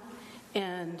town,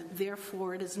 and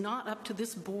therefore it is not up to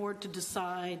this board to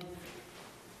decide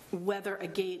whether a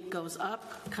gate goes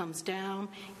up, comes down.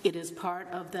 It is part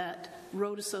of that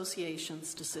road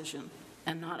association's decision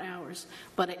and not ours.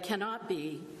 But it cannot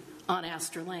be on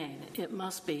Astor Lane. It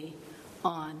must be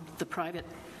on the private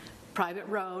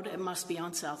road. It must be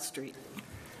on South Street.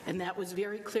 And that was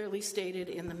very clearly stated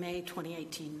in the May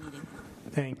 2018 meeting.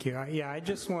 Thank you. I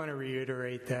just want to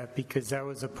reiterate that because that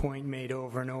was a point made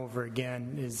over and over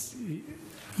again, is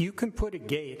you can put a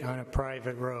gate on a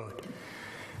private road.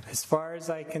 As far as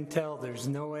I can tell, there's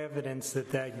no evidence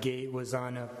that that gate was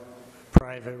on a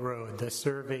private road. The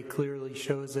survey clearly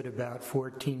shows it about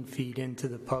 14 feet into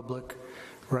the public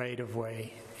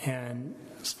right-of-way. And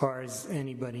as far as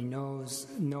anybody knows,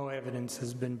 no evidence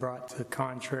has been brought to the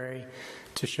contrary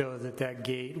to show that that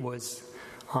gate was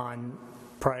on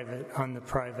the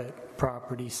private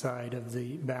property side of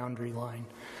the boundary line.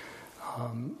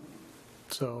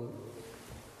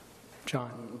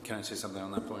 John. Can I say something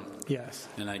on that point? Yes.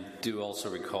 And I do also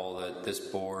recall that this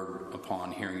board,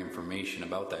 upon hearing information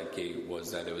about that gate,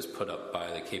 was that it was put up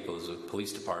by the Cape Elizabeth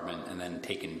Police Department and then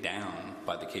taken down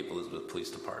by the Cape Elizabeth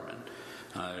Police Department,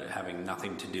 having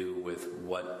nothing to do with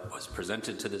what was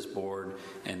presented to this board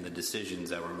and the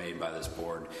decisions that were made by this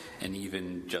board. And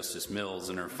even Justice Mills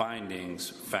in her findings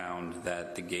found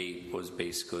that the gate was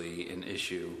basically an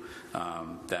issue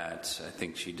that I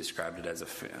think she described it as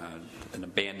an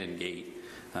abandoned gate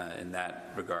in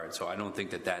that regard. So I don't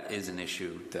think that that is an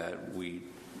issue that we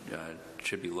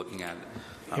should be looking at.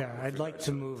 I'd like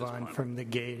to move on from the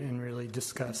gate and really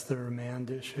discuss the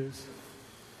remand issues.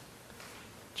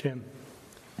 Jim.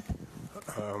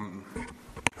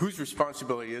 Whose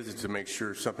responsibility is it to make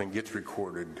sure something gets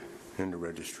recorded in the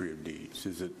Registry of Deeds?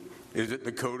 Is it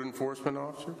the code enforcement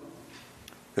officer?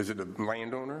 Is it the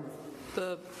landowner?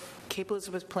 The Cape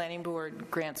Elizabeth Planning Board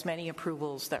grants many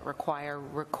approvals that require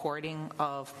recording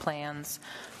of plans.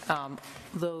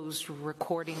 Those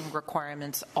recording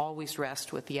requirements always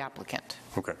rest with the applicant.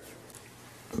 Okay.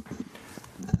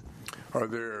 Are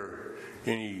there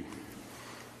any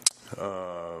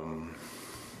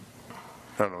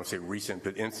I don't want to say recent,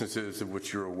 but instances of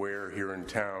which you're aware here in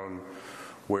town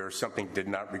where something did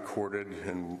not recorded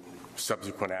and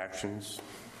subsequent actions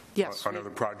Yes, on other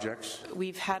projects?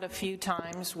 We've had a few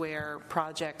times where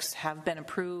projects have been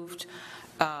approved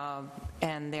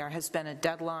and there has been a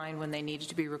deadline when they needed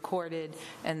to be recorded,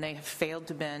 and they have failed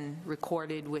to been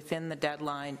recorded within the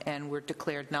deadline and were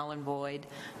declared null and void.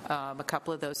 A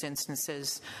couple of those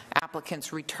instances,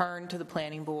 applicants returned to the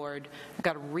planning board,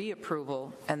 got a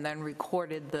reapproval, and then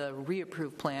recorded the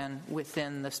reapproved plan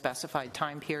within the specified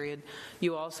time period.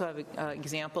 You also have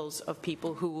examples of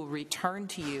people who will return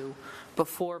to you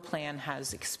before plan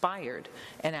has expired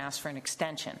and ask for an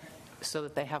extension, so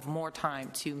that they have more time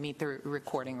to meet the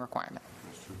recording requirement.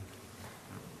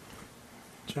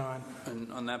 John?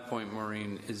 And on that point,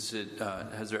 Maureen, has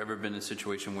there ever been a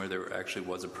situation where there actually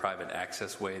was a private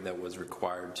access way that was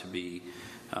required to be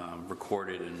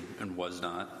recorded and was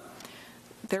not?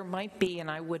 There might be, and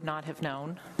I would not have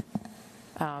known.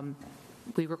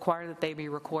 We require that they be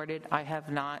recorded. I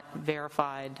have not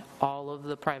verified all of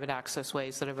the private access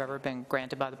ways that have ever been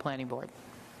granted by the planning board.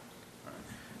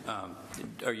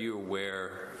 Are you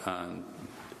aware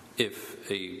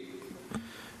if a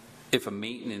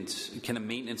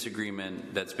maintenance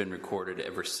agreement that's been recorded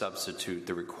ever substitute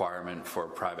the requirement for a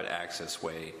private access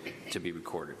way to be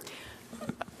recorded?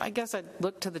 I guess I'd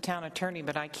look to the town attorney,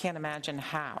 but I can't imagine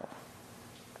how.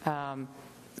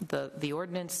 The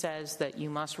ordinance says that you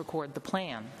must record the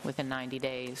plan within 90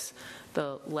 days.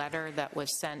 The letter that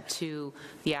was sent to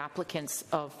the applicants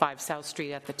of 5 South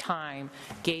Street at the time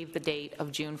gave the date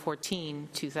of June 14,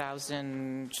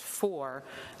 2004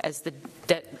 as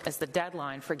the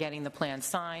deadline for getting the plan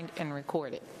signed and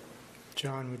recorded.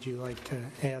 John, would you like to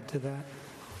add to that?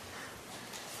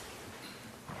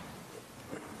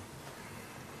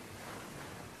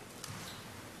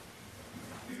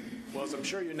 Well, as I'm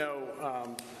sure you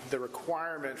know, the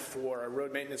requirement for a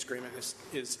road maintenance agreement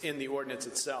is in the ordinance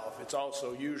itself. It's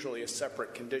also usually a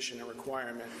separate condition and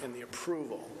requirement in the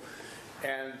approval.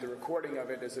 And the recording of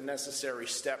it is a necessary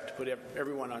step to put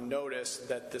everyone on notice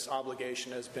that this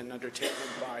obligation has been undertaken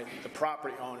by the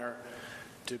property owner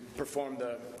to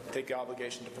take the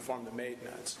obligation to perform the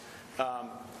maintenance.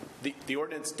 The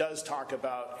ordinance does talk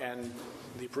about, and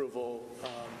the approval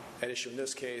at issue in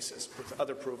this case, as with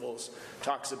other approvals,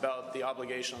 talks about the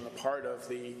obligation on the part of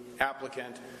the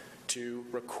applicant to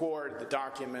record the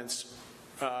documents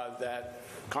that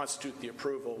constitute the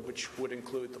approval, which would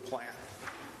include the plan.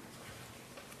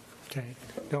 Okay,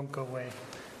 don't go away.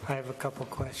 I have a couple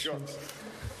questions.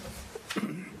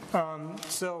 Sure.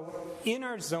 So in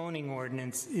our zoning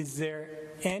ordinance, is there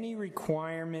any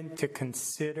requirement to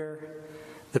consider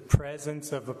the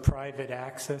presence of a private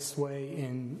access way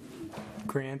in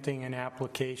granting an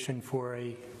application for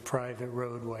a private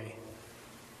roadway?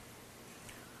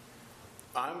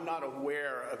 I'm not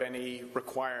aware of any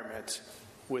requirement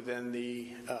within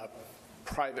the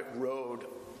private road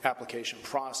application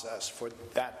process for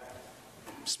that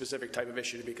specific type of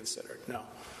issue to be considered. No.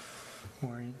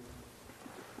 Maureen?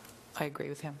 I agree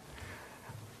with him.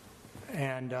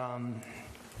 And, okay,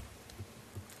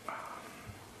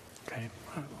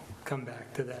 I'll come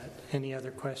back to that. Any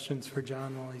other questions for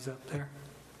John while he's up there?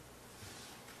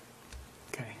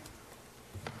 Okay.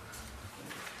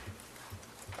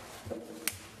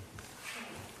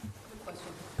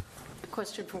 A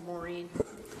question for Maureen.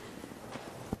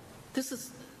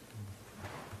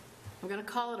 I'm going to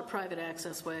call it a private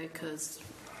access way because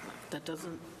that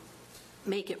doesn't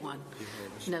make it one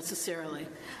necessarily.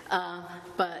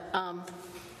 But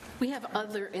we have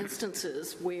other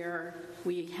instances where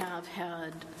we have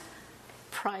had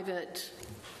private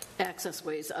access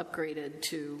ways upgraded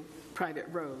to private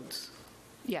roads.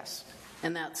 Yes.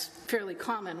 And that's fairly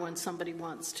common when somebody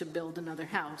wants to build another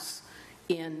house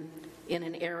in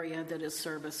an area that is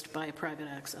serviced by a private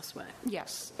access way.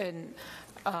 Yes, and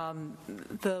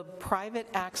the private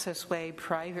access way,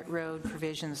 private road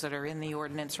provisions that are in the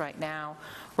ordinance right now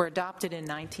were adopted in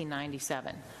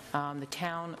 1997. The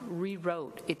town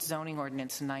rewrote its zoning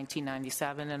ordinance in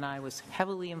 1997, and I was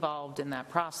heavily involved in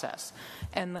that process.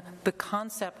 And the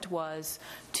concept was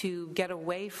to get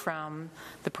away from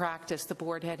the practice the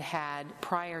board had had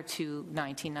prior to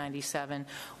 1997,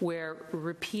 where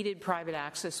repeated private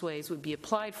access ways would be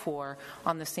applied for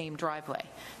on the same driveway.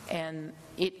 And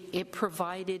it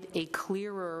provided a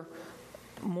clearer,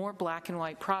 more black and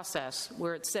white process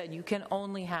where it said you can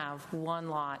only have one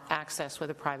lot access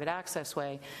with a private access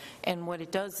way, and what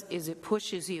it does is it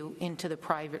pushes you into the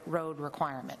private road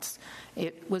requirements.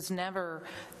 It was never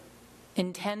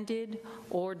intended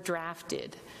or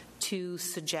drafted to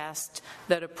suggest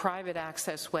that a private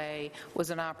access way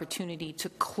was an opportunity to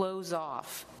close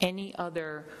off any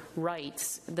other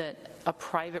rights that a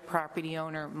private property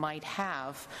owner might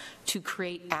have to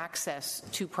create access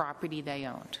to property they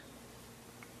owned.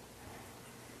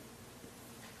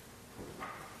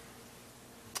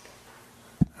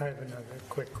 I have another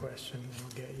quick question I'll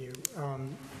get you.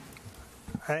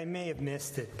 I may have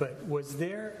missed it, but was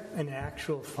there an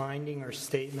actual finding or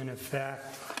statement of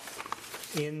fact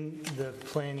in the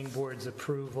planning board's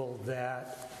approval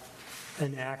that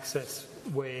an access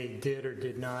way did or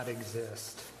did not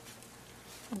exist?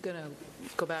 I'm going to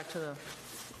go back to the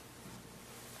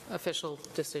official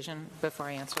decision before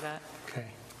I answer that. Okay.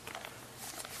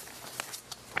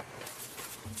 I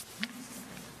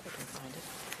can find it.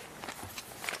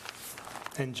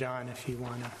 And John, if you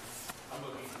want to. I'm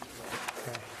looking.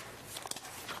 Okay.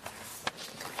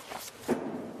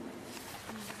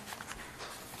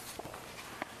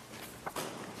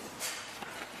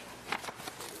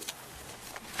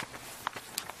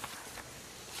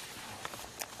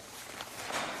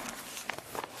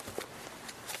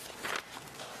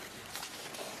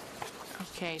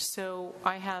 Okay, so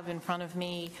I have in front of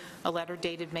me a letter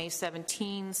dated May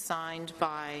 17, signed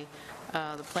by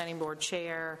the Planning Board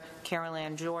Chair, Carol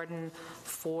Ann Jordan,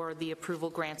 for the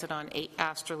approval granted on 8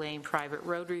 Astor Lane private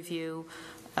road review.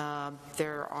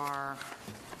 There are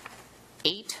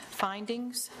 8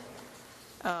 findings.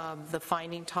 The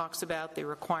finding talks about the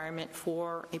requirement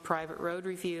for a private road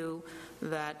review,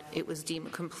 that it was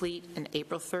deemed complete on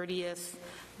April 30th,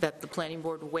 that the planning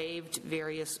board waived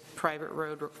various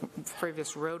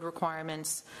previous road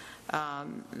requirements.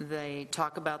 They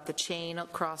talk about the chain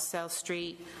across South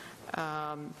Street.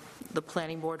 The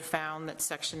planning board found that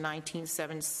section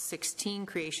 19.716,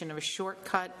 creation of a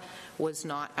shortcut, was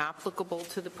not applicable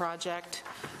to the project.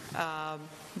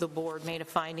 The board made a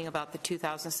finding about the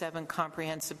 2007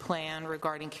 comprehensive plan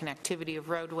regarding connectivity of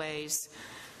roadways.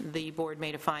 The board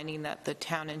made a finding that the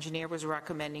town engineer was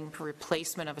recommending for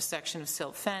replacement of a section of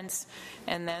silt fence,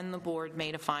 and then the board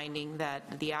made a finding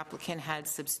that the applicant had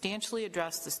substantially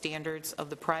addressed the standards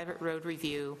of the private road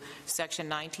review, section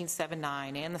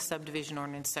 1979, and the subdivision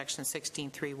ordinance, section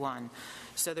 1631.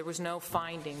 So there was no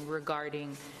finding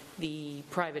regarding the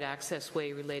private access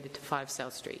way related to 5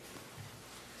 South Street.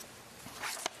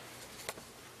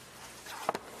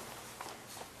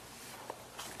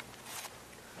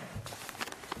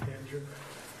 Andrew?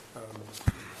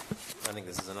 I think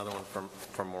this is another one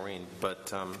from Maureen,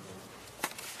 but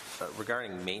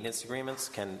regarding maintenance agreements,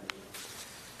 can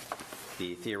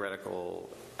the theoretical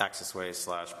accessway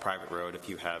 / private road, if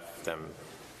you have them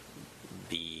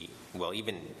be, well,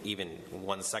 even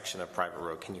one section of private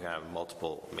road, can you have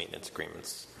multiple maintenance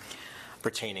agreements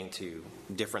pertaining to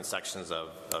different sections of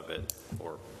it,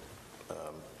 or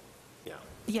yeah?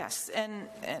 Yes, and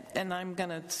I'm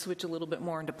going to switch a little bit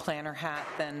more into planner hat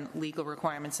than legal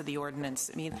requirements of the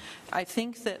ordinance. I mean, I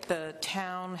think that the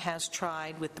town has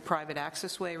tried with the private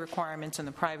accessway requirements and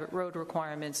the private road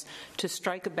requirements to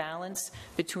strike a balance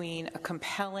between a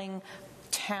compelling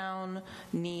town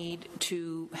need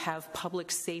to have public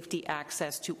safety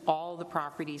access to all the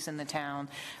properties in the town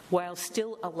while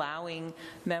still allowing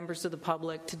members of the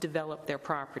public to develop their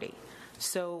property.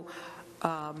 So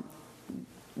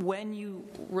when you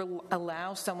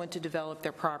allow someone to develop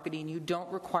their property and you don't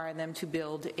require them to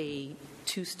build a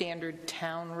 2-standard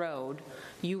town road,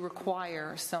 you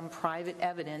require some private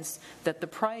evidence that the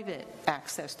private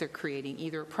access they're creating,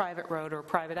 either a private road or a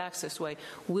private access way,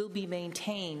 will be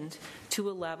maintained to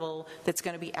a level that's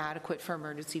going to be adequate for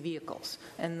emergency vehicles.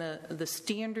 And the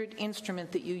standard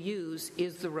instrument that you use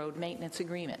is the road maintenance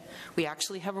agreement. We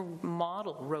actually have a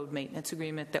model road maintenance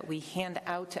agreement that we hand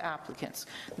out to applicants.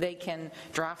 They can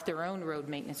draft their own road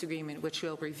maintenance agreement, which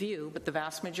we'll review, but the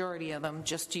vast majority of them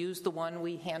just use the one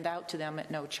we hand out to them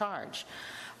at no charge.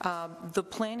 The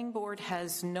planning board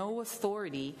has no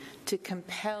authority to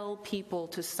compel people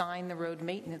to sign the road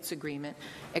maintenance agreement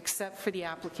except for the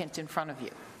applicant in front of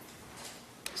you.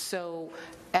 So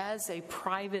as a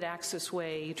private access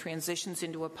way transitions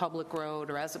into a public road,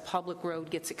 or as a public road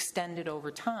gets extended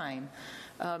over time,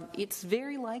 it's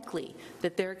very likely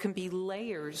that there can be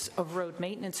layers of road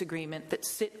maintenance agreement that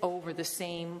sit over the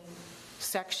same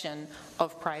section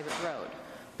of private road.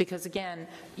 Because again,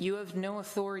 you have no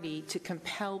authority to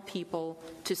compel people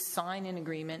to sign an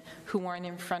agreement who aren't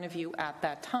in front of you at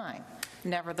that time.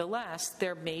 Nevertheless,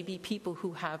 there may be people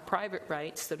who have private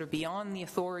rights that are beyond the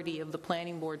authority of the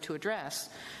planning board to address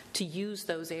to use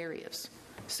those areas.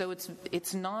 So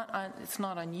it's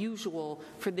not unusual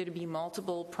for there to be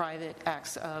multiple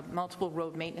multiple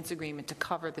road maintenance agreement to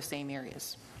cover the same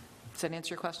areas. Does that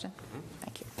answer your question? Mm-hmm.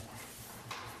 Thank you.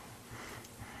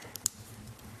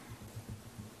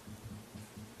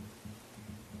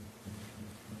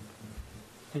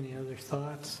 Any other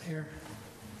thoughts here?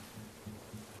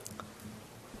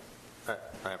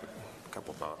 I have a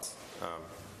couple thoughts.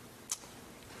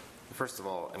 First of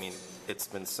all, I mean, it's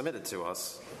been submitted to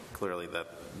us clearly that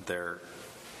there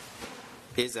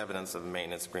is evidence of a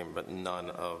maintenance agreement, but none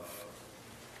of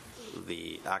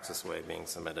the access way being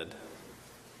submitted.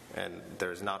 And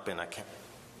there's not been a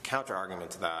counter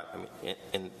argument to that. I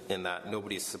mean, in that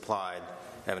nobody's supplied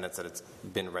evidence that it's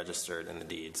been registered in the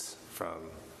deeds from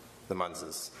the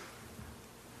Munses.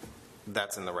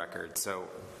 That's in the record. So,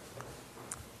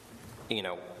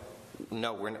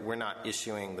 no, we're not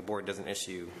issuing, the board doesn't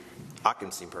issue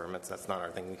occupancy permits. That's not our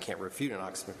thing. We can't refute an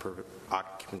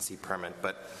occupancy permit.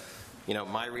 But,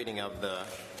 my reading of the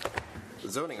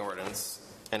zoning ordinance,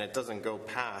 and it doesn't go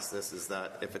past this, is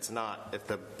that if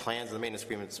the plans and the maintenance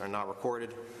agreements are not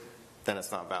recorded, then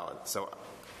it's not valid. So,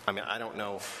 I don't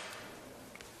know.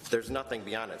 There's nothing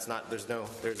beyond it.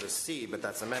 There's a C, but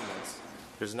that's amendments.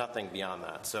 There's nothing beyond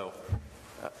that. So,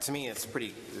 to me, it's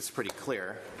pretty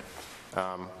clear.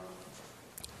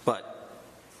 But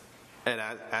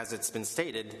as it's been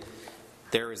stated,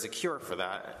 there is a cure for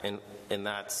that, and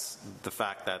that's the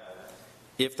fact that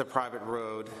if the private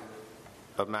road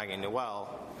of Maggie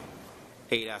Noel,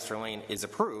 8 Astor Lane, is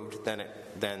approved,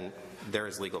 then there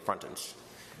is legal frontage.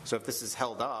 So if this is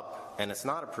held up and it's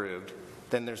not approved,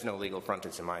 then there's no legal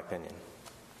frontage, in my opinion.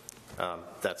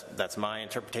 That's my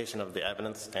interpretation of the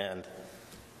evidence and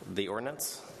the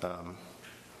ordinance.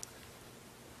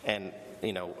 And,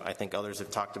 I think others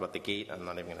have talked about the gate. I'm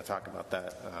not even going to talk about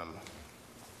that.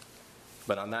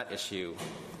 But on that issue,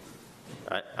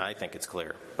 I think it's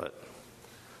clear. But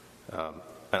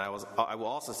and I will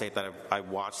also state that I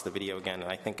watched the video again,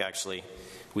 and I think actually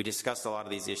we discussed a lot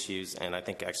of these issues, and I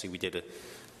think actually we did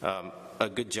a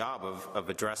good job of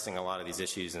addressing a lot of these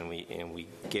issues, and we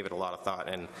gave it a lot of thought.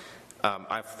 And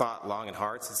I've thought long and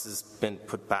hard since this has been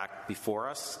put back before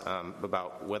us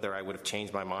about whether I would have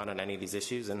changed my mind on any of these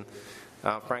issues, and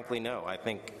frankly, no. I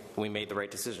think we made the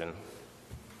right decision.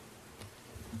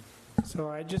 So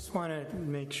I just want to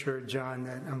make sure, John,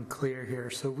 that I'm clear here.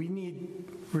 So we need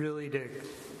really to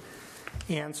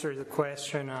answer the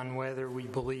question on whether we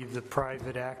believe the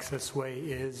private access way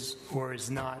is or is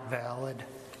not valid.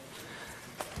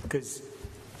 Because,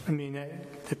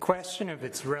 the question of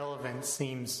its relevance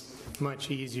seems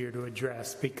much easier to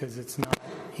address because it's not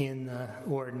in the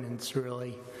ordinance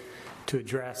really to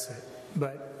address it.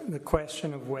 But the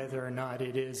question of whether or not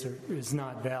it is or is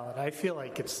not valid, I feel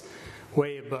like it's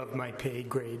way above my pay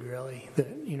grade, really. That,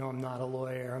 I'm not a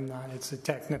lawyer. It's a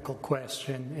technical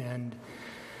question, and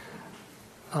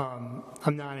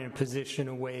I'm not in a position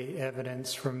to weigh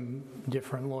evidence from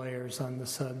different lawyers on the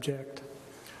subject.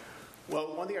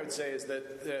 Well, one thing I would say is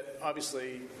that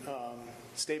obviously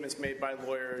statements made by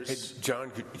lawyers... Hey,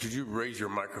 John, could you raise your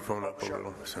microphone up a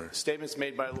little? Sorry. Statements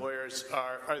made by lawyers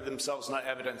are themselves not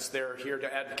evidence. They're here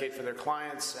to advocate for their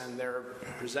clients, and they're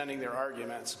presenting their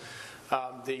arguments.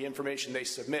 The information they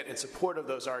submit in support of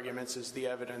those arguments is the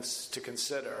evidence to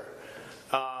consider.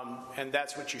 And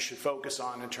that's what you should focus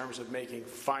on in terms of making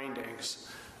findings.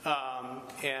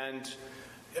 And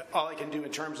all I can do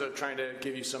in terms of trying to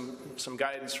give you some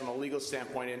guidance from a legal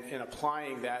standpoint in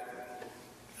applying that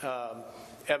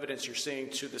evidence you're seeing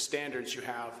to the standards you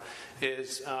have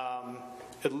is,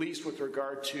 at least with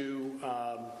regard to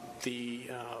the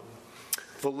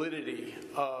validity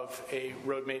of a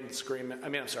road maintenance agreement,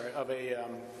 of a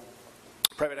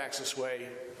private access way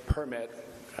permit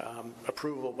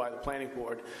approval by the planning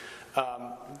board.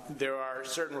 There are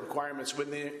certain requirements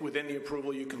within the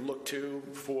approval you can look to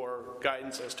for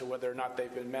guidance as to whether or not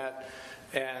they've been met,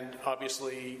 and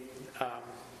obviously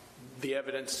the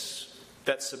evidence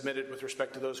that's submitted with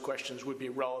respect to those questions would be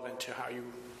relevant to how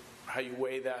you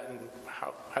weigh that and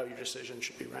how your decision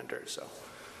should be rendered. So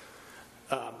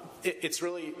it's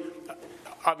really,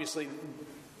 obviously,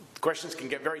 questions can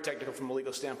get very technical from a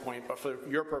legal standpoint, but for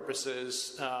your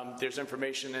purposes, there's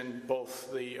information in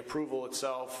both the approval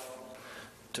itself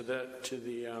to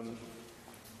the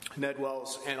Ned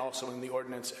Wells and also in the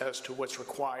ordinance as to what's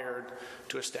required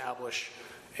to establish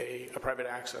a private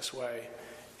access way.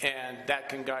 And that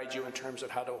can guide you in terms of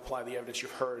how to apply the evidence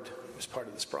you've heard as part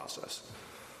of this process.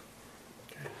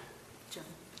 Okay. John.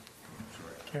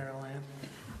 Carol Ann.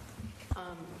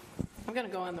 I'm going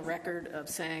to go on the record of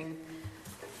saying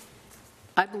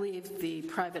I believe the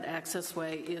private access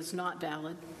way is not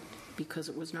valid because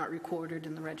it was not recorded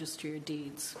in the Registry of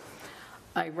Deeds.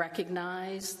 I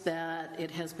recognize that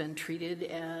it has been treated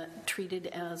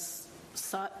as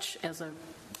such, as a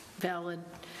valid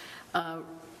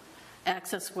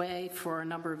access way for a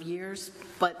number of years,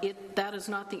 but that is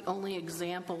not the only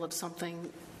example of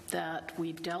something that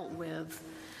we've dealt with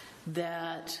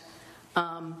that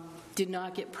did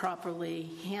not get properly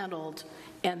handled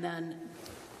and then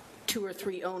 2 or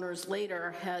 3 owners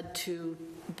later had to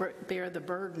bear the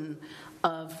burden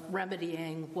of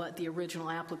remedying what the original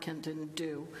applicant didn't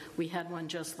do. We had one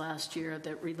just last year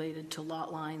that related to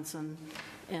lot lines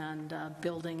and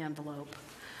building envelope.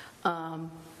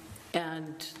 And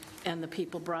the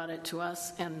people brought it to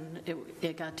us, and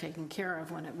it got taken care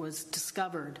of when it was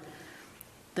discovered.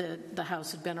 The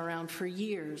house had been around for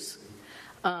years,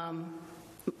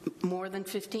 more than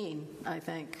 15, I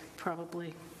think,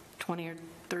 probably 20 or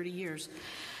 30 years.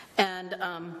 And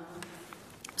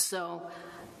so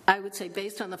I would say,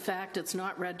 based on the fact it's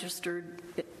not registered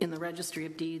in the Registry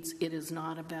of Deeds, it is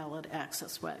not a valid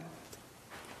access way.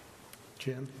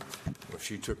 Jim? Well,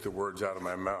 she took the words out of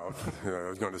my mouth. I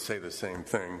was going to say the same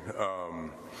thing.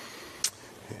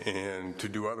 And to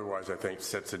do otherwise, I think,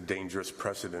 sets a dangerous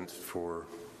precedent for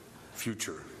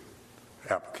future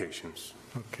applications.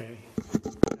 Okay.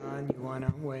 John, you want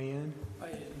to weigh in?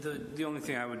 The only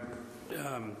thing I would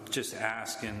just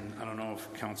ask, and I don't know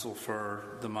if counsel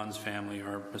for the Munns family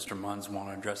or Mr. Munns want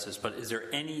to address this, but is there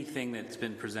anything that's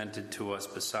been presented to us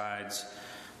besides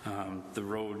the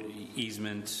road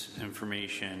easement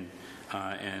information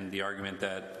and the argument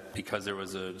that because there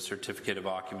was a certificate of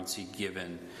occupancy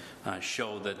given,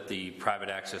 show that the private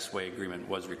access way agreement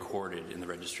was recorded in the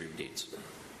Registry of Deeds?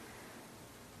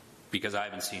 Because I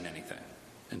haven't seen anything.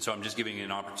 And so I'm just giving you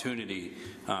an opportunity,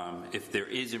 if there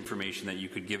is information that you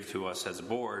could give to us as a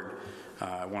board,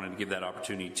 I wanted to give that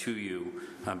opportunity to you,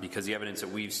 because the evidence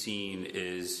that we've seen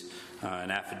is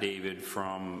an affidavit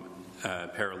from a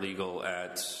paralegal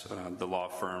at the law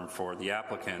firm for the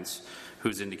applicants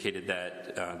who's indicated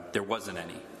that there wasn't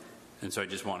any. And so I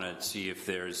just want to see if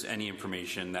there's any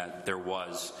information that there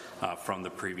was from the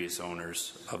previous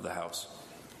owners of the house.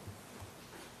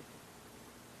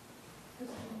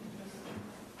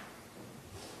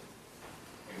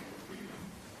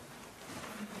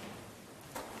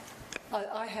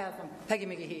 I have, Peggy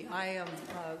McGehee, I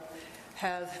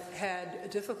have had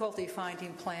difficulty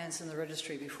finding plans in the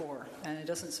registry before, and it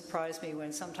doesn't surprise me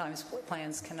when sometimes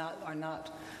plans are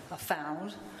not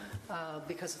found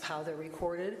because of how they're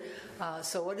recorded.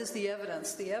 So what is the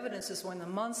evidence? The evidence is when the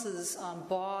Munsses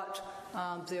bought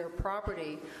their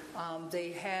property,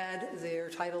 they had their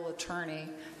title attorney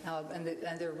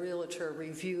and their realtor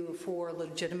review for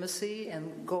legitimacy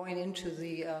and going into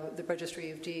the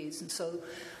Registry of Deeds. And so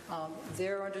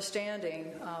their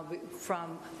understanding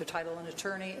from the title and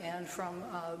attorney and from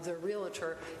the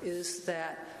realtor is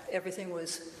that everything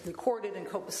was recorded and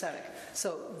copacetic.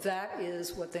 So that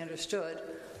is what they understood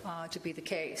to be the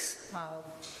case.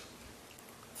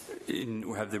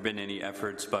 Have there been any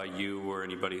efforts by you or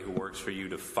anybody who works for you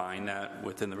to find that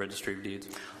within the Registry of Deeds?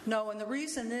 No, and the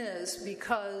reason is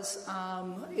because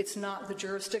it's not the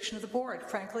jurisdiction of the board.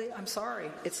 Frankly, I'm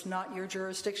sorry. It's not your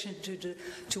jurisdiction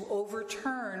to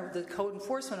overturn the code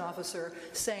enforcement officer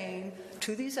saying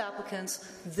to these applicants,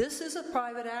 this is a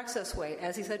private access way,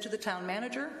 as he said to the town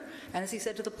manager and as he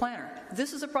said to the planner.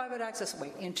 This is a private access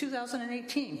way. In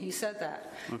 2018, he said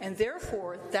that. Okay. And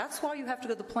therefore, that's why you have to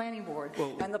go to the planning board.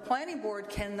 Well, and the planning board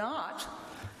cannot,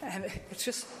 and it's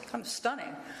just kind of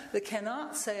stunning, they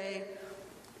cannot say,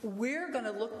 we're going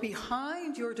to look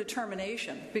behind your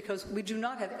determination because we do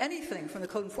not have anything from the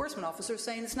code enforcement officer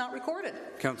saying it's not recorded.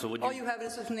 Counsel, all you have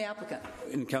is from the applicant.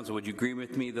 And Counsel, would you agree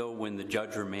with me, though, when the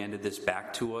judge remanded this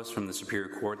back to us from the Superior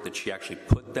Court, that she actually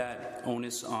put that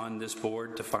onus on this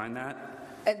board to find that?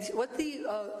 And what the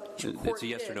court it's a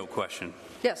yes or no question.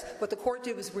 Yes, what the court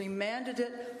did was remanded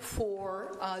it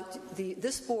for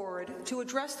this board to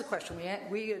address the question.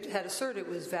 We had asserted it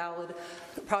was valid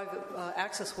private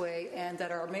access way and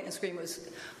that our maintenance agreement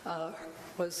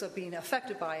was being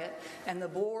affected by it, and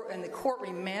the court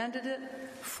remanded it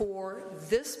for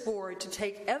this board to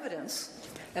take evidence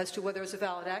as to whether it's a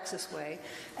valid access way.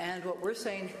 And what we're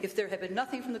saying, if there had been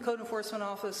nothing from the code enforcement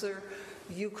officer,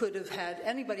 you could have had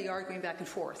anybody arguing back and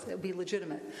forth. It would be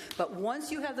legitimate. But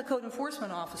once you have the code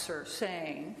enforcement officer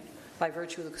saying, by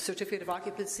virtue of the certificate of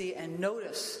occupancy and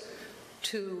notice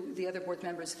to the other board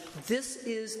members, this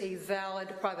is a valid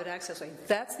private access way,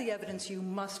 that's the evidence you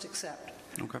must accept.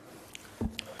 Okay.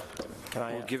 Can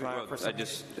I, I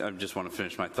just want to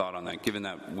finish my thought on that. Given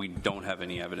that we don't have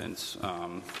any evidence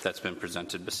that's been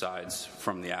presented besides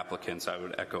from the applicants, I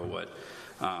would echo what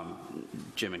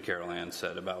Jim and Carol Ann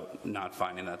said about not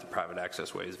finding that the private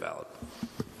access way is valid.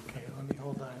 Okay, let me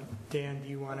hold on. Dan, do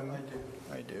you want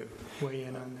to I do. weigh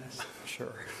in on this?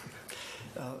 Sure.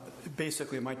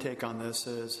 Basically, my take on this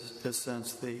is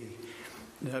since the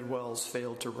Nedwells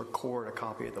failed to record a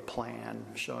copy of the plan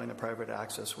showing the private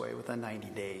access way within 90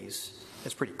 days,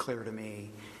 it's pretty clear to me,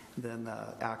 then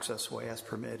the access way as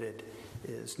permitted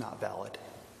is not valid.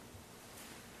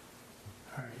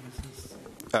 All right, is this...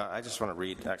 I just want to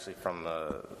read actually from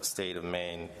the State of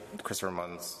Maine, Christopher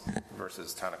Munns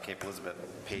versus Town of Cape Elizabeth,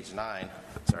 page 9.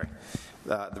 Sorry.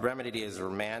 The remedy is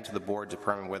remand to the board to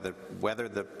determine whether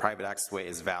the private access way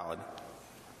is valid,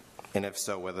 and if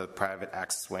so, whether the private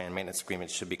access way and maintenance agreement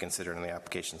should be considered in the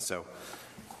application. So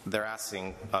they're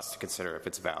asking us to consider if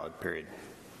it's valid, period.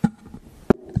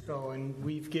 So, and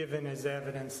we've given as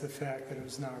evidence the fact that it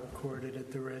was not recorded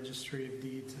at the Registry of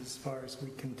Deeds as far as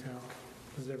we can tell.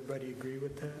 Does everybody agree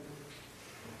with that?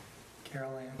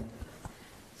 Carol Ann?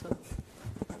 So,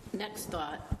 next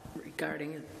thought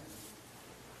regarding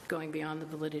going beyond the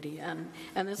validity, and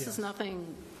this is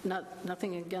nothing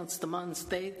against the Munns.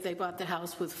 They bought the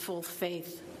house with full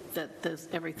faith that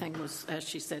everything was, as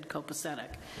she said, copacetic.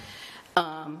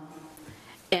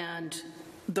 And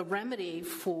the remedy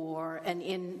for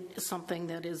something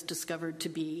that is discovered to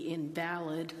be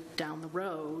invalid down the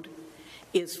road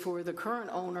is for the current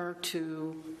owner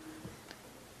to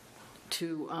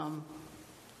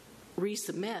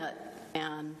resubmit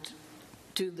and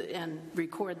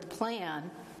record the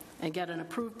plan and get an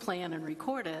approved plan and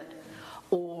record it,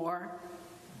 or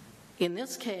in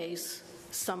this case,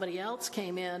 somebody else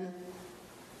came in,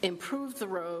 improved the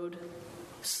road,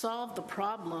 solved the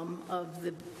problem of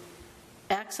the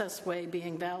access way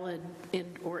being valid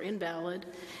or invalid,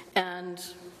 and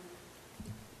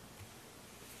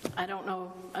I don't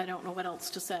know what else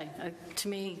to say. To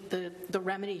me, the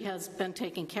remedy has been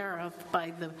taken care of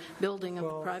by the building of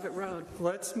a private road.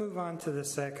 Let's move on to the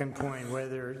second point,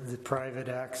 whether the private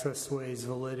access way's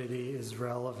validity is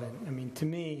relevant. I mean, to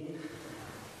me,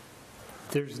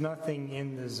 there's nothing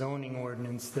in the zoning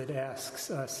ordinance that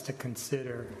asks us to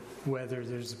consider whether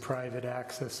there's a private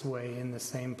access way in the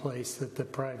same place that the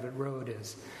private road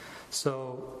is.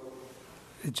 So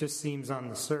it just seems on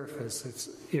the surface it's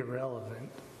irrelevant.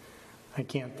 I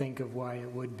can't think of why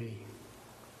it would be.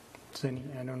 I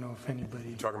don't know if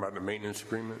anybody... Talking about the maintenance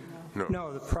agreement?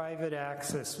 No, the private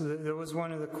access. There was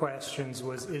one of the questions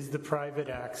was, is the private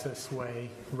access way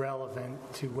relevant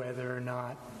to whether or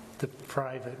not the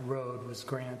private road was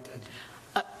granted?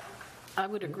 I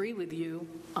would agree with you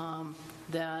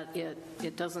that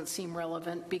it doesn't seem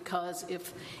relevant, because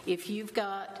if you've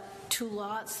got two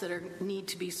lots that need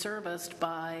to be serviced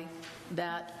by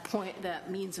that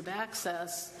means of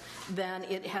access, then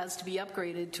it has to be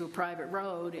upgraded to a private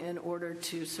road in order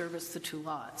to service the two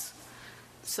lots.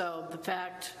 So the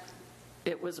fact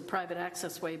it was a private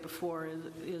access way before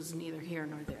is neither here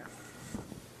nor there.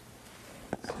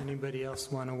 Does anybody else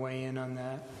want to weigh in on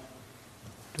that?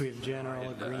 Do we have general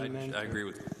agreement? I agree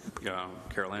with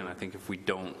Carol Ann. I think if we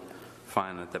don't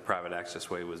find that the private access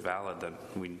way was valid, then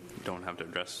we don't have to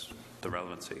address the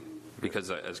relevancy.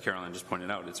 Because as Carol Ann just pointed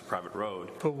out, it's a private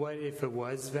road. But what if it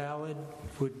was valid?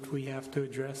 Would we have to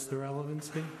address the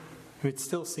relevancy? It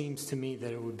still seems to me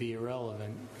that it would be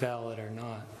irrelevant, valid or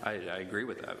not. I agree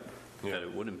with that, that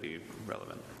it wouldn't be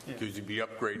relevant. Because you'd be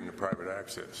upgrading to private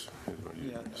access.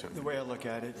 The way I look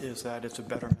at it is that it's a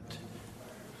betterment,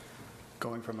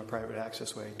 going from a private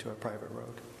access way to a private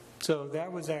road. So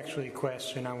that was actually a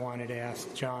question I wanted to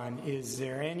ask John. Is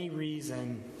there any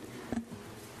reason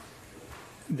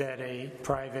that a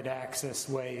private access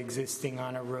way existing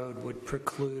on a road would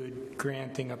preclude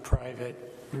granting a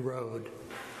private road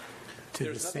to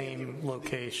the same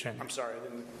location? I'm sorry,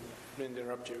 I didn't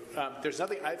interrupt you. There's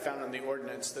nothing I found in the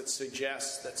ordinance that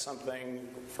suggests that something,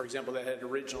 for example, that had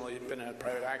originally been a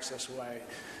private access way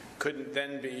couldn't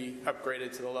then be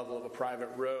upgraded to the level of a private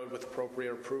road with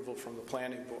appropriate approval from the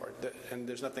planning board. And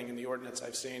there's nothing in the ordinance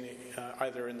I've seen,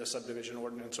 either in the subdivision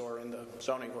ordinance or in the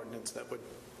zoning ordinance, that would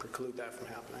preclude that from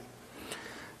happening.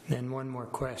 Then one more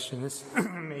question. This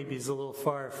maybe is a little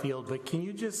far afield, but can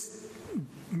you just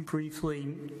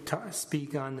briefly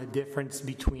speak on the difference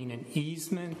between an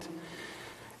easement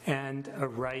and a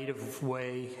right of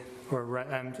way, or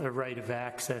a right of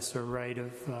access, or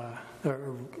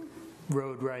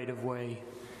road right of way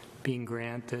being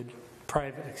granted? A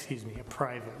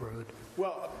private road.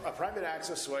 Well, a private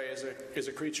access way is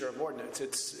a creature of ordinance.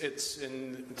 It's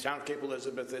in the town of Cape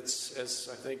Elizabeth. It's, as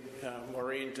I think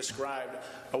Maureen described,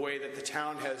 a way that the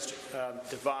town has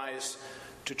devised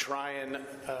to try and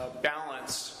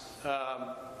balance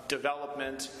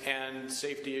development and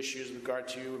safety issues with regard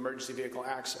to emergency vehicle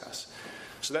access.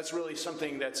 So that's really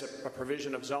something that's a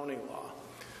provision of zoning law.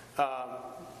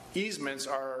 Easements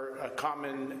are a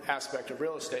common aspect of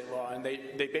real estate law, and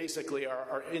they basically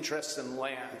are interests in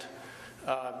land,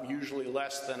 usually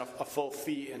less than a full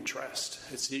fee interest.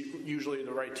 It's usually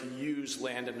the right to use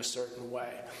land in a certain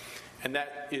way. And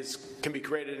that can be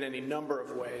created in any number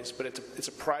of ways, but it's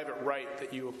a private right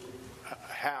that you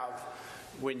have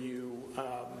when you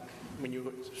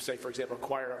say, for example,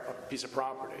 acquire a piece of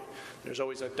property. There's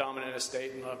always a dominant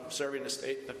estate and a serving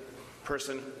estate. The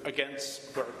person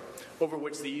against or over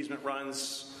which the easement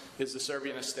runs is the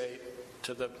serving estate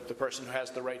to the person who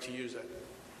has the right to use it.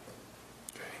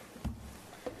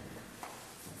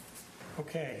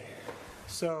 Okay,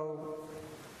 so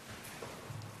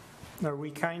are we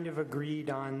kind of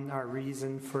agreed on our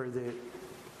reason for the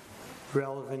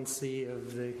relevancy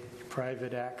of the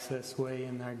private access way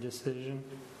in our decision?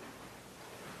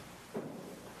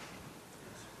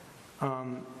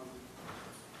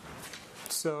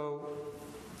 So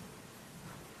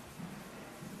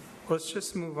let's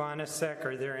just move on a sec.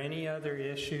 Are there any other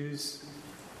issues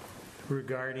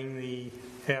regarding the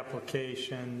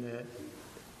application that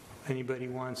anybody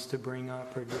wants to bring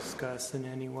up or discuss in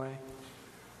any way?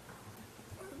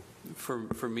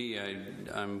 For me,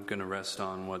 I'm going to rest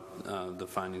on what the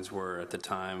findings were at the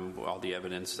time, all the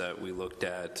evidence that we looked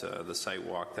at, the site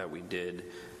walk that we did,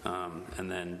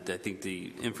 and then I think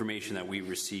the information that we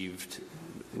received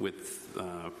with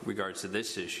regards to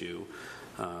this issue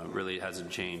really hasn't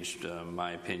changed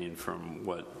my opinion from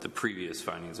what the previous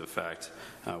findings of fact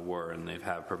were, and they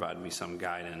have provided me some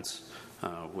guidance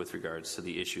with regards to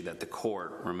the issue that the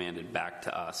court remanded back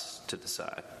to us to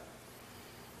decide.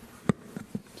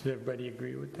 Does everybody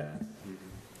agree with that?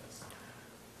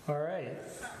 All right.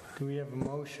 Do we have a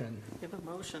motion? We have a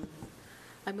motion.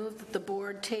 I move that the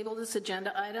board table this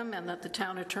agenda item and that the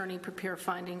town attorney prepare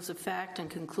findings of fact and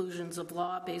conclusions of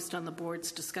law based on the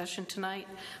board's discussion tonight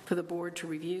for the board to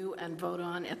review and vote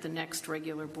on at the next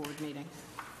regular board meeting.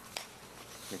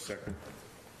 A second.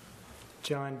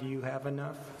 John, do you have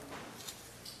enough?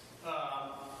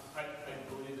 I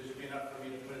believe there should be enough for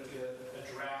me to put together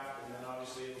a draft, and then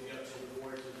obviously it will get up to the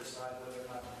board to decide whether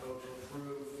or not to vote to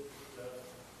approve the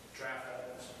draft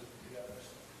items together.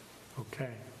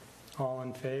 Okay. All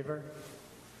in favor?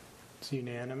 It's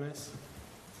unanimous.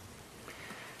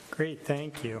 Great,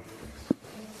 thank you.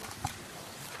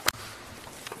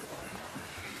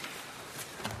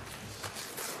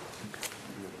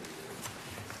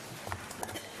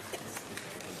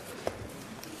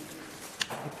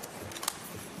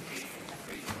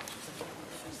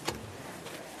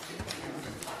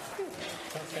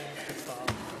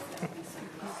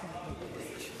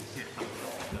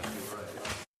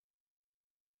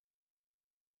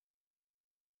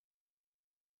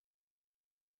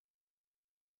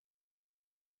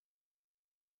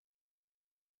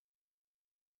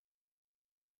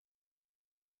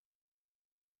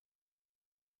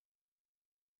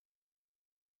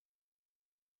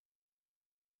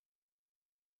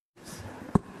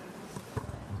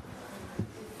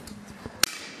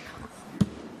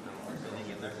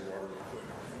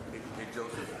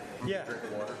 Yeah.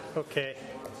 Okay.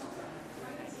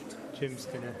 Jim's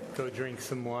going to go drink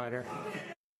some water.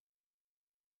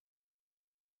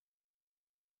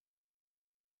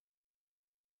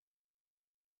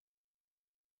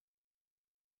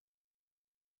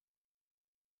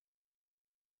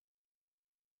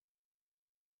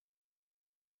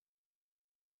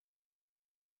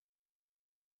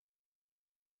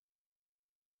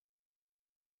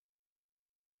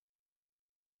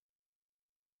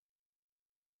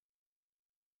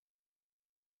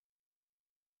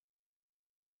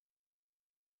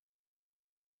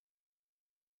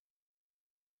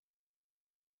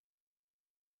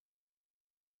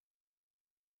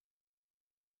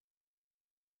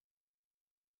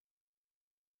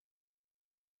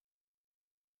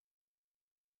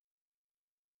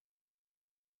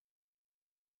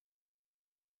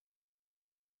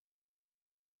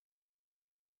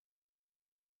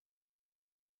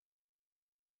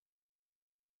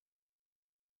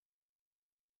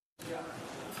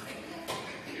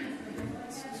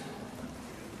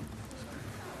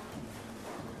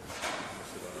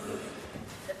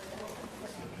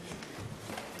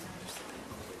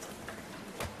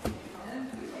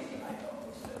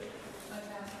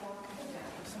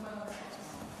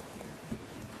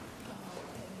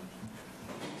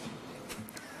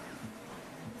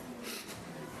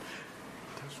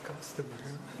 Customer.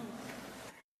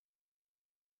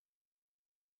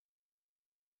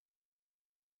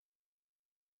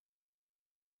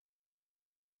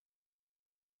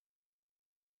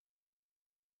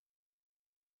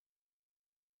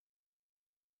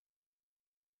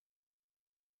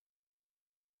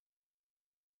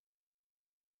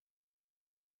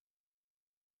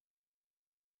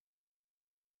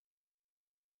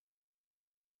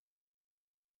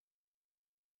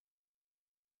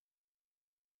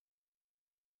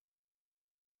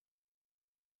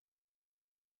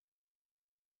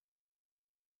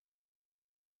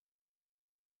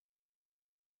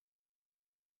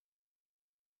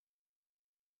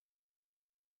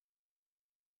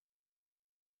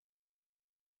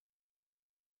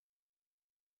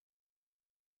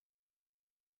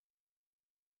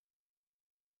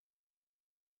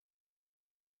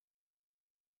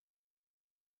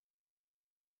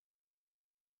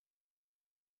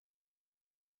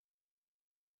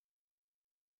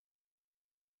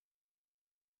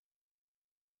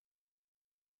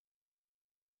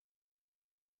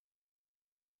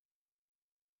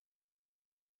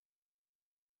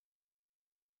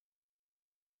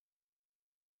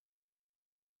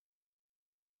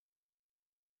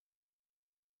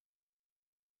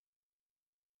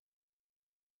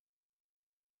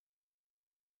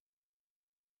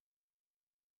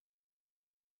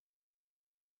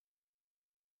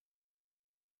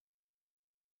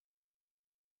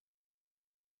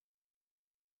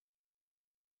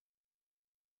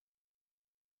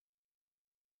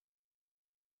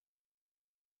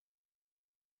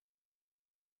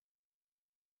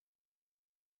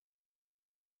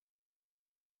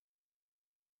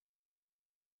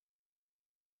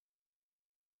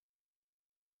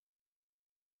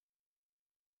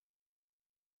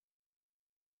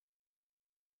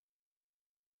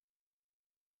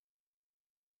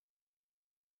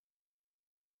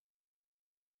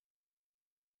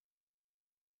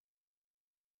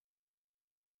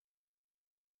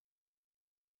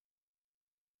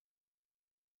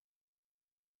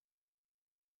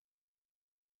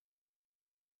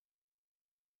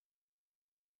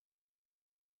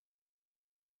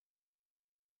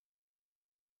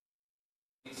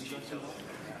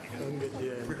 I'm good,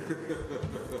 yeah.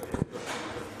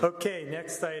 Okay,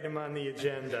 next item on the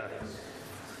agenda.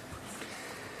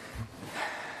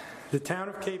 The town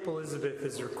of Cape Elizabeth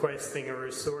is requesting a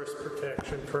resource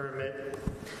protection permit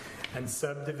and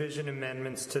subdivision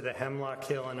amendments to the Hemlock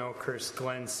Hill and Oakhurst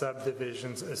Glen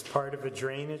subdivisions as part of a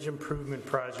drainage improvement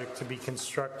project to be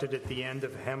constructed at the end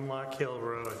of Hemlock Hill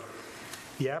Road.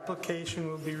 The application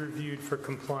will be reviewed for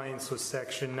compliance with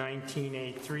Section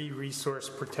 19A3 Resource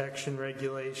Protection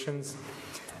Regulations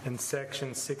and Section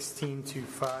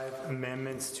 1625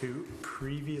 amendments to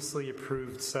previously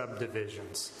approved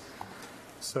subdivisions.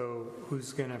 So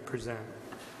who's going to present?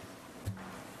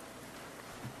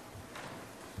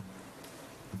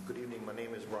 Good evening. My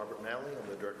name is Robert Nally. I'm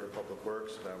the Director of Public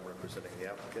Works, and I'm representing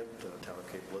the applicant, the town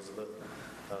of Cape Elizabeth.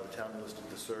 The town listed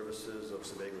the services of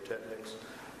Sebago Technics,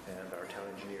 and our town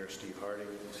engineer, Steve Harding,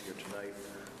 is here tonight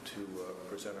to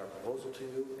present our proposal to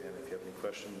you. And if you have any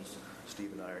questions,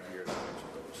 Steve and I are here to answer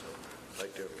those. So I'd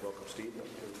like to welcome Steve up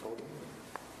to the podium.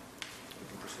 You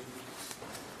can proceed.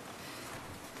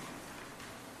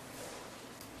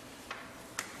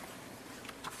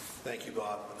 Thank you,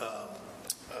 Bob.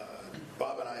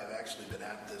 Bob and I have actually been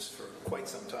at this for quite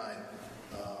some time.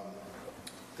 I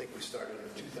think we started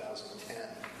in 2010,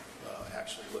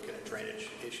 actually looking at drainage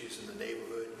issues in the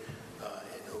neighborhood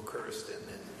in Oakhurst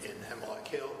and in Hemlock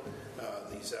Hill.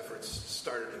 These efforts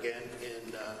started again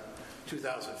in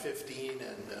 2015, and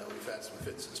we've had some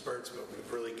fits and spurts, but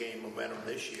we've really gained momentum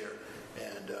this year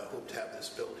and hope to have this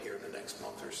built here in the next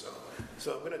month or so.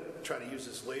 So I'm going to try to use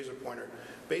this laser pointer.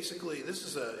 Basically, this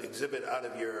is an exhibit out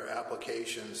of your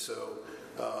application. So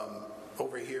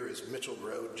over here is Mitchell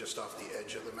Road, just off the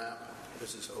edge of the map.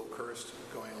 This is Oakhurst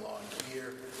going along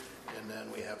here, and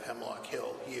then we have Hemlock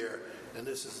Hill here, and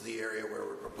this is the area where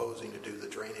we're proposing to do the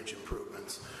drainage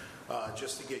improvements.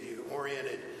 Just to get you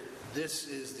oriented, this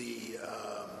is the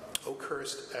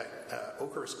Oakhurst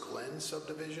Glen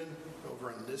subdivision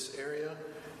over in this area,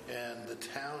 and the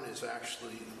town has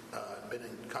actually been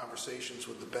in conversations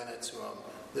with the Bennetts who own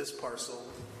this parcel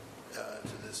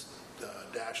to this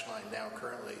dash line now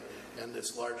currently, and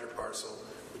this larger parcel,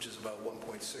 which is about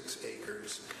 1.6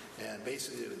 acres. And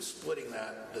basically in splitting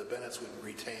that, the Bennetts would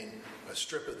retain a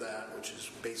strip of that, which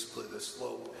is basically the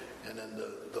slope, and then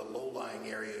the low-lying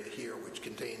area here, which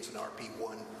contains an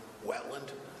RP1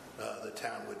 wetland, the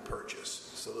town would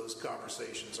purchase. So those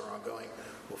conversations are ongoing.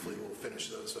 Hopefully we'll finish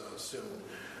those soon.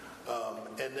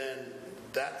 And then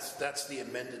that's the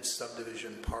amended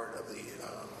subdivision part of the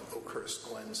Oakhurst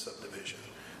Glen subdivision.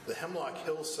 The Hemlock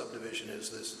Hill subdivision is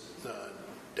this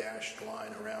dashed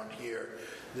line around here.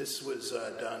 This was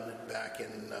done back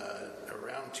in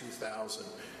around 2000,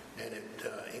 and it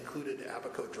included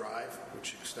Abaco Drive,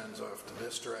 which extends off to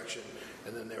this direction,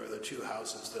 and then there were the two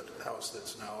houses, the house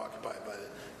that's now occupied by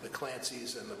the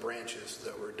Clancy's and the Branches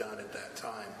that were done at that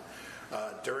time.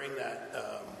 During that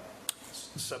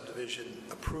subdivision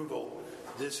approval,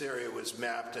 this area was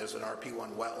mapped as an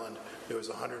RP1 wetland. There was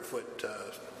a 100-foot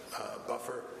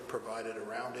buffer provided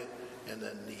around it, and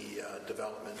then the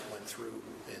development went through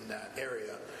in that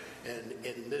area. And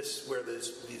in this, where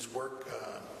these work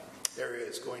area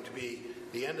is going to be,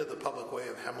 the end of the public way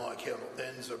of Hemlock Hill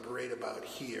ends up right about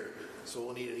here. So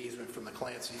we'll need an easement from the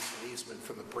Clancy's, an easement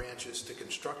from the Branches to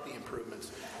construct the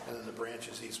improvements, and then the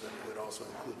Branches easement would also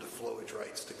include the flowage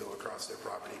rights to go across their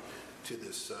property to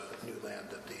this new land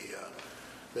that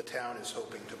the town is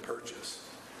hoping to purchase.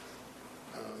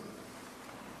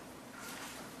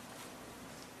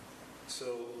 So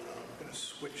I'm going to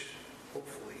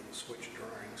hopefully switch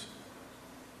drawings.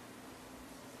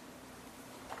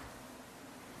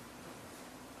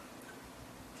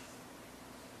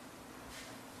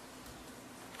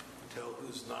 Tell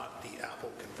who's not the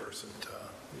Apple conversant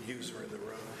user in the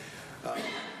room.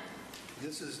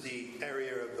 This is the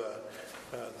area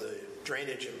of the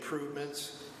drainage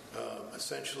improvements.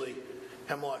 Essentially,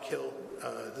 Hemlock Hill,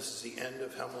 this is the end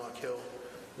of Hemlock Hill.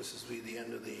 This is the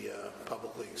end of the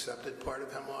publicly accepted part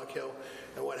of Hemlock Hill.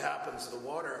 And what happens, the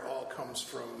water all comes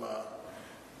from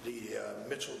the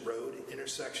Mitchell Road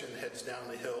intersection, heads down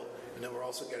the hill, and then we're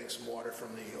also getting some water from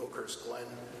the Oakhurst Glen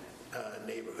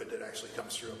neighborhood that actually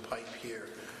comes through a pipe here.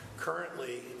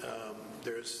 Currently,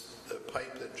 there's a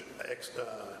pipe that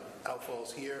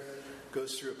outfalls here,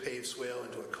 goes through a paved swale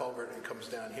into a culvert and comes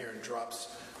down here and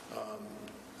drops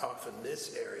off in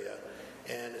this area.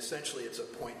 And essentially it's a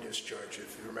point discharge.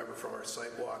 If you remember from our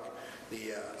sidewalk,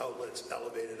 the outlet's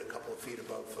elevated a couple of feet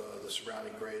above the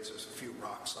surrounding grades. There's a few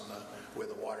rocks on where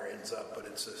the water ends up, but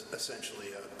it's essentially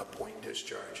a point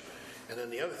discharge. And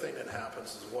then the other thing that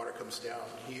happens is water comes down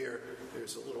here.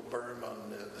 There's a little berm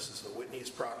on this is the Whitney's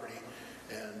property,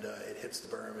 and it hits the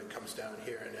berm and comes down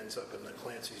here and ends up in the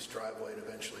Clancy's driveway and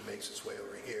eventually makes its way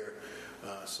over here.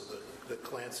 So the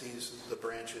Clancy's, the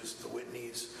Branches, the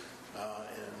Whitneys,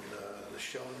 and the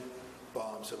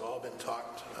Schoenbaums have all been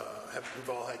talked, we've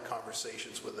all had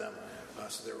conversations with them,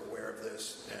 so they're aware of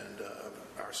this and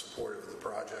are supportive of the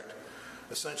project.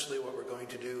 Essentially what we're going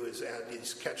to do is add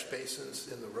these catch basins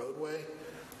in the roadway.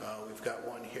 We've got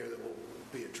one here that will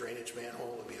be a drainage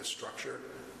manhole, it'll be a structure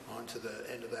onto the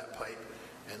end of that pipe,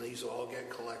 and these will all get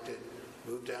collected,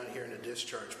 moved down here in a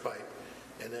discharge pipe,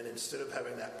 and then instead of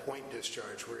having that point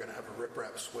discharge, we're going to have a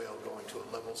riprap swale going to a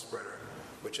level spreader,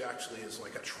 which actually is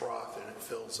like a trough, and it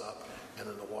fills up, and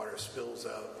then the water spills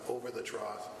out over the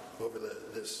trough, over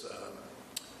this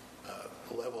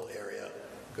level area,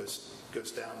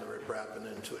 goes down the riprap and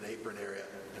into an apron area,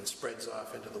 and spreads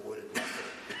off into the wooded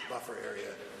buffer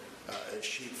area as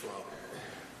sheet flow.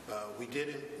 We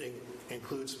did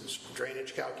include some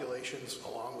drainage calculations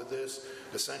along with this.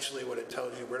 Essentially what it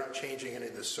tells you, we're not changing any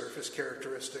of the surface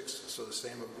characteristics, so the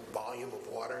same volume of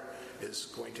water is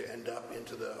going to end up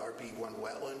into the RP1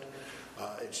 wetland.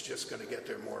 It's just going to get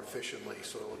there more efficiently,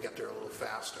 so it will get there a little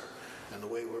faster. And the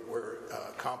way we're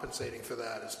compensating for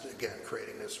that is, again,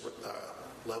 creating this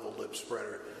level lip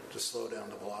spreader to slow down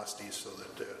the velocities so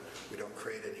that we don't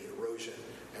create any erosion,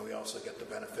 and we also get the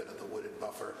benefit of the wooded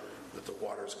buffer that the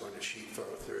water is going to sheet flow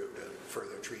through to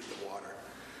further treat the water.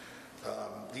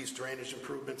 These drainage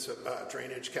improvements,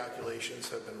 drainage calculations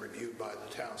have been reviewed by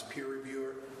the town's peer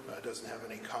reviewer. Doesn't have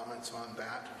any comments on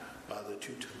that. The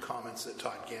two comments that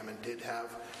Todd Gammon did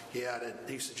have,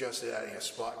 he suggested adding a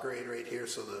spot grade right here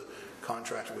so the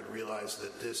contractor would realize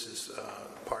that this is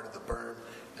part of the berm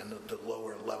and the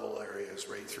lower level area is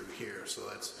right through here. So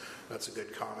that's a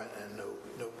good comment and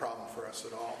no problem for us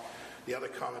at all. The other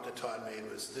comment that Todd made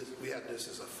was this, we had this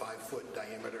as a 5-foot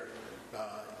diameter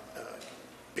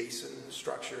basin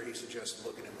structure. He suggested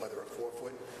looking at whether a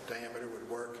 4-foot diameter would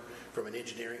work. From an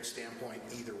engineering standpoint,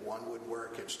 either one would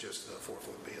work. It's just the 4-foot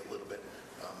would be a little bit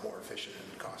more efficient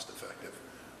and cost effective.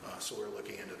 So we're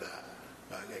looking into that.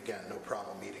 Again, no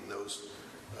problem meeting those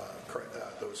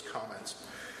comments.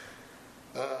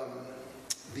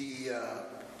 The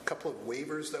couple of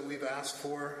waivers that we've asked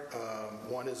for.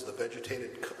 One is the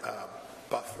vegetated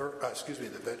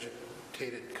the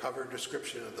vegetated cover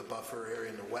description of the buffer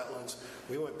area in the wetlands.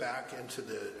 We went back into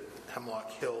the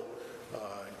Hemlock Hill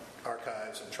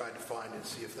archives and tried to find and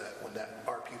see if that, when that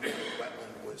RP1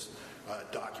 wetland was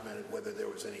documented, whether there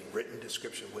was any written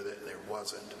description with it, and there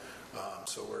wasn't.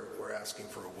 So we're asking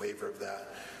for a waiver of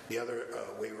that. The other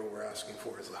waiver we're asking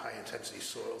for is the high-intensity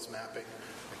soils mapping.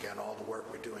 Again, all the work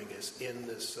we're doing is in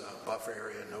this buffer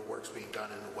area. No work's being done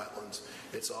in the wetlands.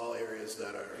 It's all areas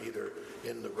that are either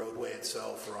in the roadway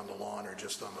itself or on the lawn or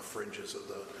just on the fringes of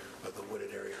the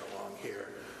wooded area along here.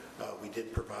 We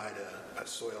did provide a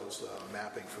soils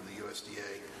mapping from the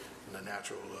USDA and the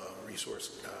natural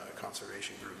resource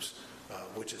conservation groups,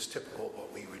 which is typical of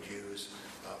what we would use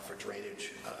for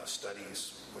drainage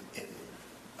studies in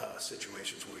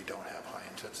situations where we don't have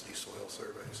high-intensity soil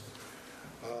surveys.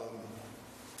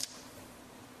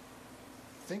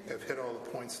 I think I've hit all the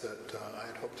points that I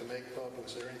had hoped to make, Bob.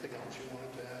 Was there anything else you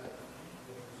wanted to add?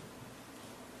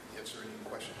 Answer any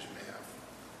questions you may have.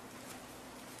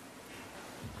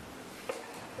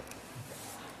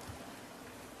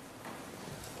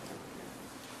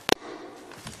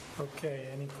 Okay,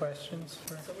 any questions?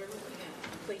 So we're looking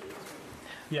at complete.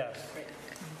 Yes. Right.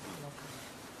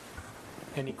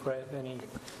 Any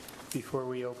before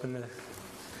we open the?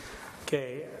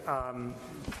 Okay.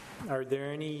 Are there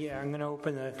any? I'm going to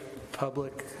open the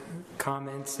public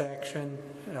comment section.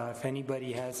 If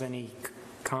anybody has any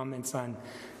comments on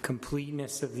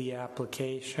completeness of the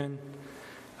application,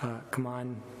 come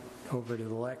on over to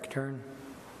the lectern.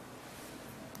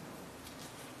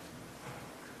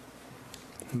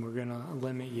 And we're going to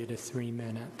limit you to 3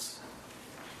 minutes.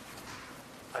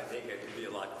 I think it could be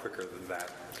a lot quicker than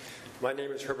that. My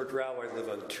name is Herbert Rao. I live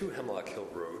on 2 Hemlock Hill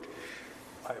Road.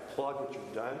 I applaud what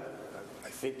you've done. I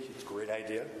think it's a great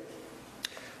idea.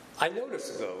 I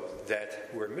noticed, though, that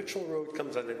where Mitchell Road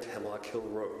comes out into Hemlock Hill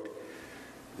Road,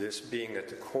 this being at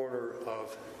the corner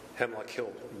of Hemlock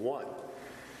Hill 1,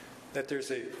 that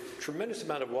there's a tremendous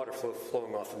amount of water flow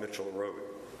flowing off of Mitchell Road.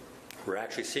 We're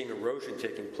actually seeing erosion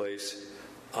taking place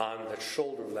on the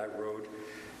shoulder of that road,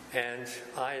 and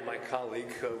I and my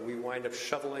colleague, we wind up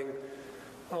shoveling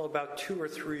about 2 or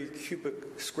 3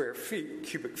 cubic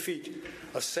feet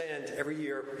of sand every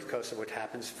year because of what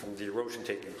happens from the erosion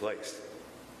taking place.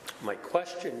 My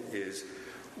question is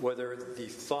whether the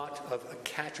thought of a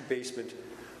catch basement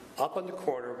up on the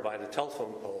corner by the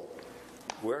telephone pole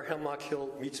where Hemlock Hill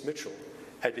meets Mitchell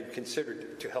had been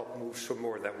considered to help move some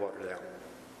more of that water down.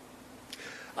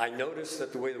 I noticed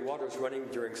that the way the water is running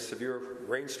during severe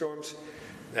rainstorms,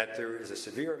 that there is a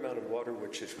severe amount of water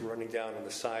which is running down on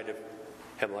the side of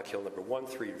Hemlock Hill number 1,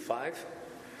 3, and 5.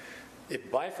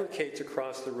 It bifurcates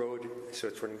across the road, so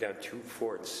it's running down 2,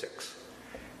 4, and 6.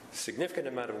 Significant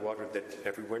amount of water that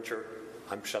every winter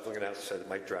I'm shoveling it out so that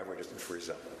my driveway doesn't freeze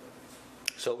up.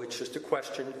 So it's just a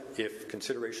question if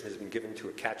consideration has been given to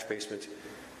a catch basement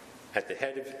at the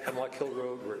head of Hemlock Hill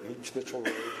Road where it meets Mitchell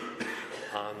Road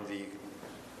on the,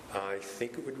 I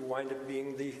think it would wind up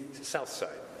being the south side.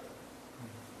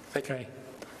 Thank you. Okay.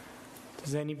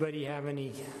 Does anybody have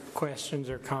any questions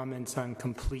or comments on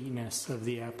completeness of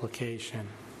the application?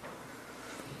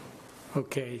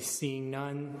 Okay, seeing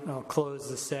none, I'll close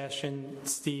the session.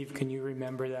 Steve, can you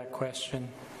remember that question?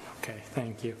 Okay,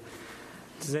 thank you.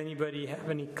 Does anybody have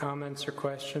any comments or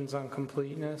questions on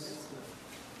completeness?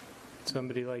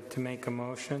 Somebody like to make a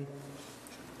motion?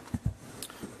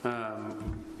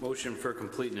 Motion for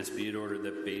completeness be it ordered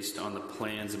that based on the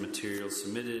plans and materials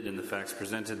submitted and the facts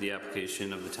presented, the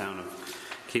application of the town of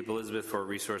Cape Elizabeth for a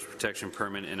resource protection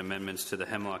permit and amendments to the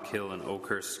Hemlock Hill and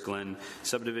Oakhurst Glen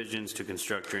subdivisions to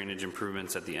construct drainage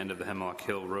improvements at the end of the Hemlock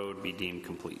Hill Road be deemed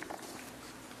complete.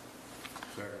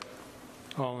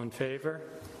 All in favor?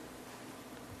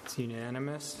 It's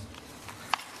unanimous.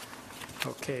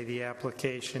 Okay, the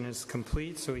application is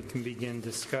complete, so we can begin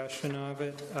discussion of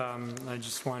it. I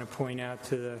just want to point out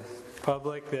to the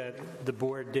public that the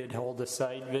board did hold a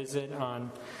site visit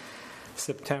on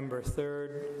September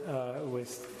 3rd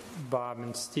with Bob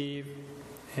and Steve,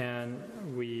 and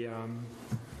we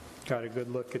got a good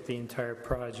look at the entire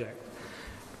project.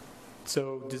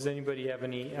 So does anybody have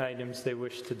any items they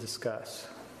wish to discuss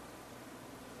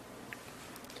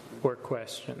or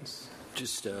questions?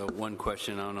 Just one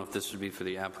question. I don't know if this would be for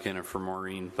the applicant or for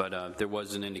Maureen, but there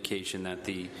was an indication that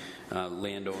the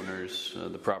landowners,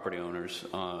 the property owners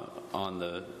on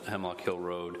the Hemlock Hill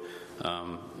Road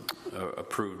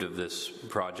approved of this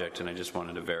project, and I just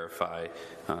wanted to verify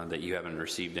that you haven't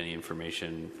received any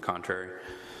information contrary.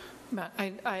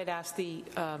 I had asked the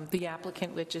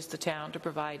applicant, which is the town, to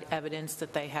provide evidence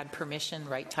that they had permission,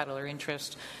 right, title, or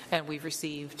interest, and we've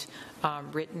received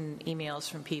written emails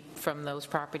from those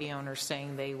property owners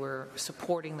saying they were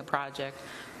supporting the project.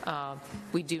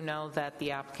 We do know that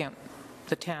the applicant,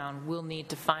 the town, will need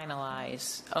to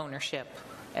finalize ownership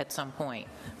at some point,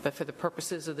 but for the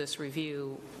purposes of this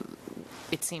review,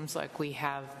 it seems like we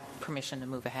have permission to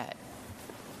move ahead.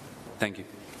 Thank you.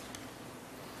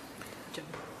 Joe.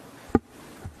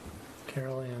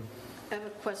 Carol Ann. I have a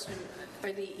question.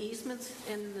 Are the easements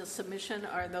in the submission,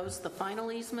 are those the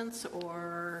final easements,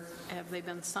 or have they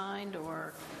been signed,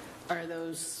 or are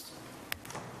those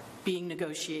being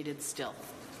negotiated still?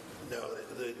 No,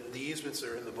 the easements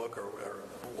that are in the book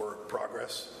were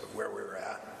progress of where we were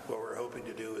at. What we're hoping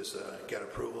to do is get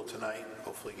approval tonight,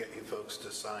 hopefully get you folks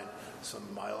to sign some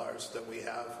Mylars that we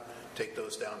have, take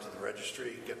those down to the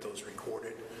registry, get those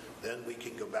recorded. Then we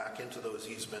can go back into those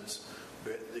easements.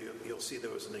 You'll see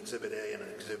there was an Exhibit A and an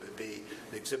Exhibit B.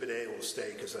 The Exhibit A will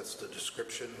stay because that's the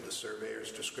description, the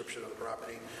surveyor's description of the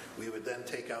property. We would then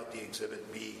take out the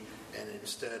Exhibit B, and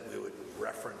instead we would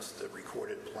reference the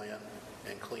recorded plan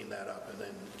and clean that up and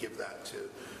then give that to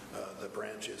the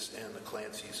Branches and the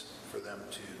Clancy's for them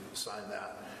to sign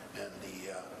that. And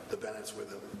the Bennett's, where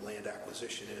the land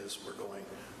acquisition is, we're going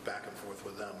back and forth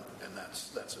with them, and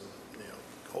that's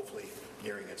hopefully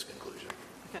nearing its conclusion.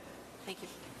 Okay, thank you.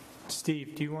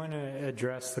 Steve, do you want to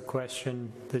address the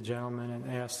question the gentleman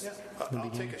asked? Yeah, I'll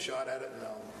take a shot at it and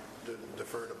I'll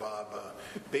defer to Bob.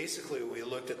 Basically, we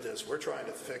looked at this. We're trying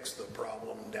to fix the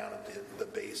problem down at the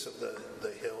base of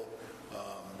the hill,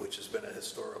 which has been a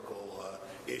historical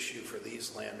issue for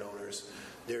these landowners.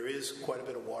 There is quite a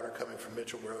bit of water coming from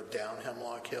Mitchell Road down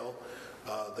Hemlock Hill.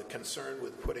 The concern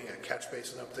with putting a catch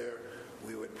basin up there,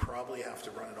 we would probably have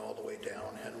to run it all the way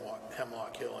down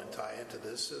Hemlock Hill and tie into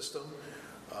this system,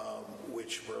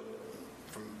 which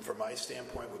from my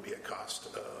standpoint would be a cost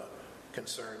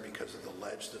concern because of the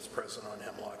ledge that's present on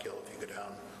Hemlock Hill. If you go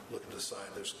down, look at the side,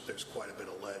 there's quite a bit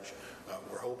of ledge.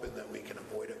 We're hoping that we can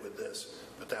avoid it with this,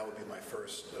 but that would be my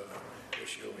first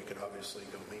issue. We could obviously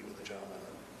go meet with the gentleman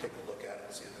and take a look at it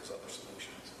and see if there's other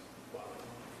solutions. Wow.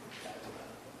 Add to that.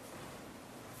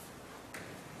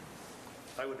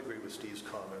 I would agree with Steve's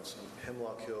comments.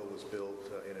 Hemlock Hill was built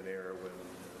in an era when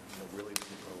really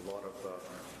a lot of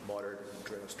modern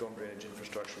storm drainage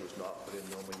infrastructure was not put in.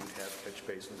 Normally you'd have catch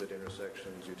basins at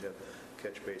intersections, you'd have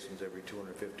catch basins every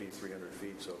 250, 300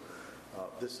 feet. So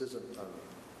this isn't an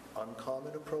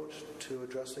uncommon approach to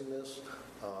addressing this.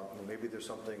 Maybe there's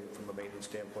something from a maintenance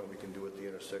standpoint we can do at the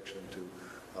intersection to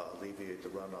alleviate the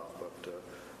runoff. But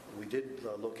we did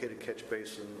locate a catch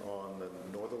basin on the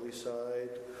northerly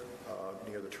side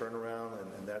near the turnaround,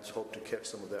 and that's hoped to catch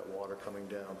some of that water coming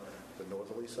down the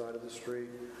northerly side of the street.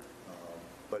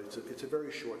 But it's a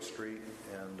very short street,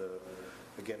 and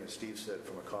again, as Steve said,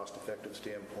 from a cost-effective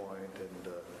standpoint,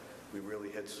 and we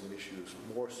really had some issues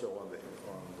more so on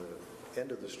the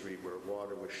end of the street where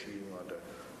water was sheeting onto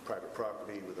private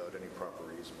property without any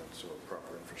proper easements or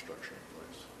proper infrastructure in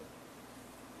place.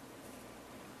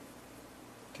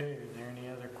 Okay, are there any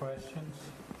other questions?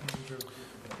 Andrew?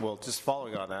 Well, just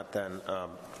following on that then,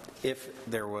 if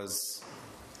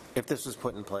this was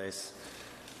put in place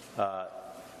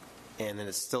and then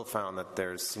it's still found that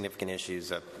there's significant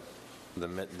issues at the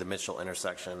Mitchell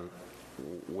intersection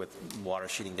with water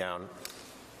sheeting down,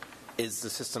 is the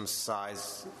system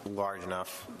size large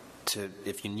enough to,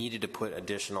 if you needed to put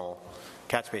additional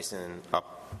catch basin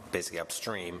basically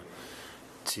upstream,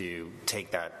 to take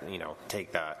that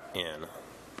in?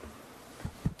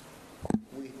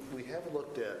 We have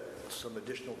looked at some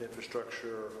additional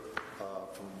infrastructure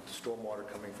from stormwater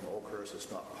coming from Oakhurst. It's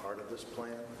not part of this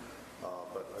plan,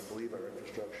 but I believe our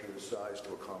infrastructure is sized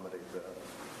to accommodate that.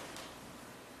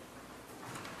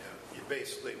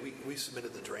 Basically, we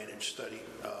submitted the drainage study,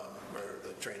 or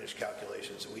the drainage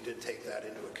calculations, and we did take that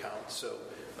into account. So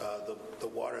the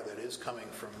water that is coming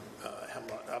from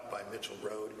Hemlock up by Mitchell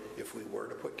Road, if we were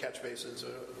to put catch basins,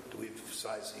 we've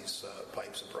sized these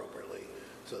pipes appropriately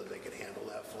so that they could handle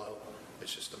that flow.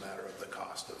 It's just a matter of the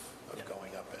cost of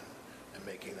going up and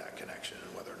making that connection,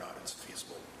 and whether or not it's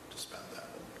feasible to spend that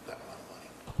amount of money.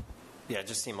 Yeah, it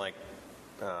just seemed like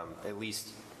at least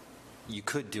you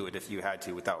could do it if you had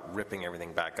to without ripping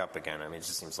everything back up again. I mean, it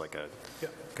just seems like a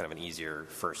kind of an easier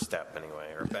first step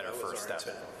anyway, or a better first step.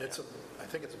 I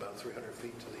think it's about 300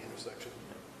 feet to the intersection,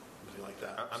 something like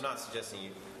that. I'm not suggesting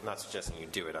you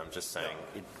do it. I'm just saying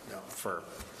for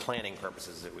planning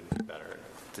purposes, it would be better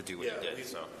to do what you did.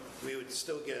 We would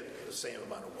still get the same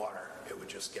amount of water. It would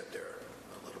just get there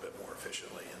a little bit more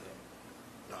efficiently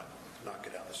and not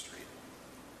get down the street.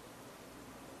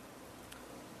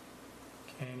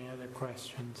 Okay, any other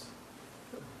questions?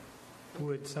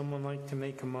 Would someone like to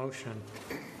make a motion?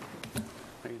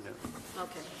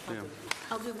 Okay,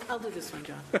 I'll do this one,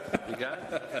 John. You got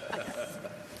it?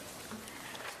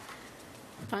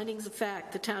 Findings of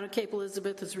fact, the town of Cape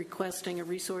Elizabeth is requesting a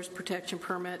resource protection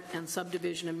permit and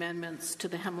subdivision amendments to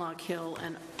the Hemlock Hill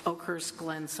and Oakhurst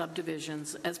Glen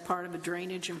subdivisions as part of a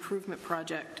drainage improvement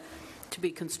project to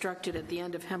be constructed at the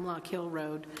end of Hemlock Hill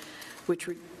Road, which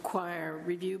require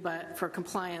review for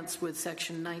compliance with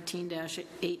Section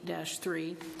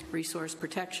 19-8-3 Resource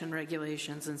Protection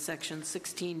Regulations and Section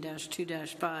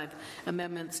 16-2-5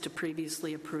 amendments to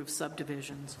previously approved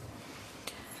subdivisions.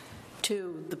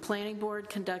 2, the Planning Board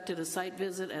conducted a site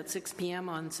visit at 6 p.m.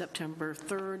 on September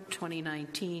 3rd,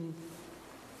 2019,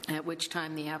 at which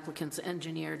time the applicant's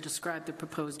engineer described the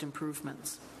proposed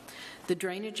improvements. The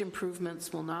drainage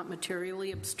improvements will not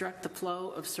materially obstruct the flow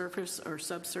of surface or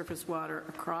subsurface water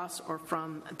across or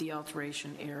from the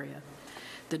alteration area.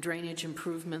 The drainage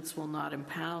improvements will not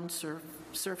impound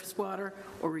surface water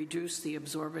or reduce the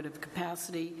absorptive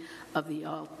capacity of the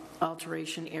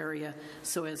alteration area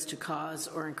so as to cause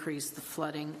or increase the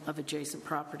flooding of adjacent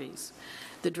properties.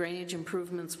 The drainage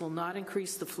improvements will not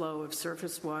increase the flow of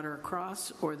surface water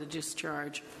across or the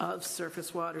discharge of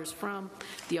surface waters from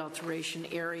the alteration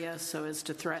area so as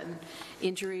to threaten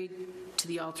injury to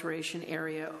the alteration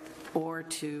area or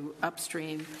to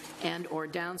upstream and or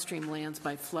downstream lands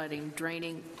by flooding,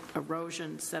 draining,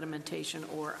 erosion, sedimentation,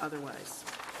 or otherwise.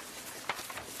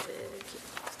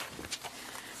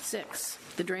 6,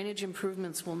 the drainage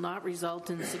improvements will not result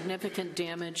in significant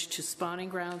damage to spawning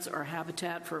grounds or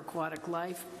habitat for aquatic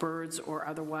life, birds, or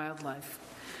other wildlife.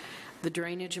 The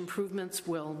drainage improvements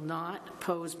will not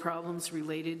pose problems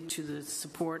related to the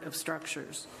support of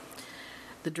structures.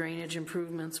 The drainage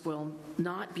improvements will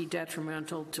not be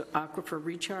detrimental to aquifer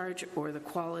recharge or the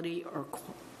quality or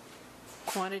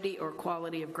quantity or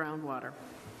quality of groundwater.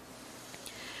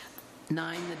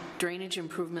 9, the drainage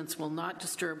improvements will not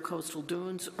disturb coastal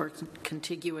dunes or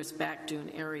contiguous back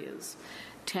dune areas.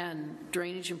 10,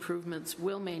 drainage improvements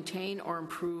will maintain or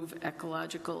improve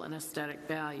ecological and aesthetic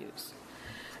values.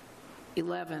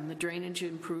 11, the drainage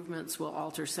improvements will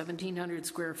alter 1,700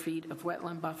 square feet of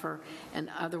wetland buffer and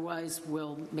otherwise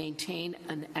will maintain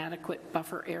an adequate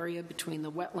buffer area between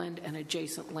the wetland and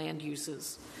adjacent land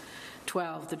uses.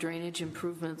 12, the drainage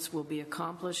improvements will be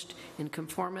accomplished in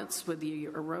conformance with the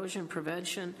erosion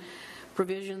prevention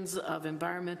Provisions of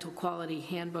Environmental Quality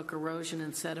Handbook Erosion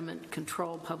and Sediment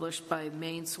Control published by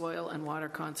Maine Soil and Water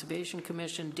Conservation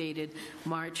Commission dated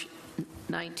March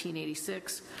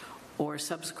 1986 or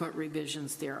subsequent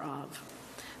revisions thereof.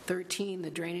 13, the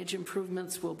drainage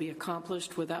improvements will be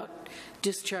accomplished without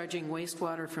discharging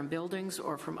wastewater from buildings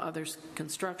or from other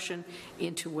construction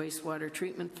into wastewater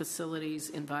treatment facilities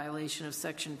in violation of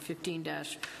Section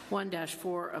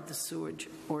 15-1-4 of the Sewage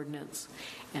Ordinance.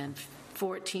 And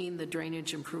 14, the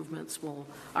drainage improvements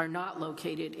are not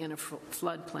located in a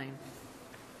floodplain.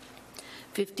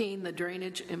 15, the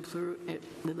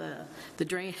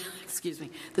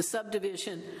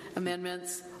subdivision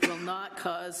amendments will not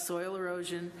cause soil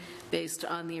erosion based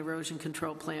on the erosion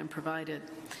control plan provided.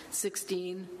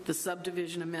 16, the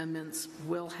subdivision amendments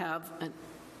will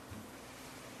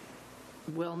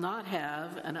not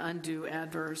have an undue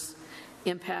adverse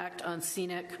impact on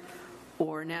scenic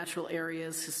or natural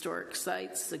areas, historic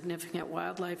sites, significant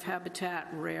wildlife habitat,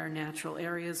 rare natural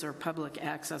areas, or public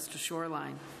access to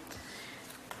shoreline.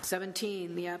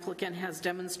 17, the applicant has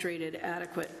demonstrated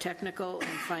adequate technical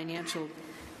and financial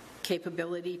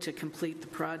capability to complete the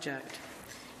project.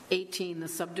 18, the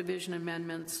subdivision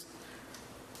amendments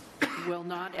will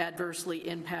not adversely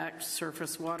impact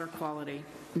surface water quality.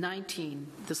 19,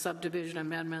 the subdivision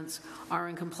amendments are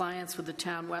in compliance with the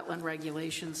town wetland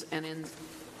regulations and in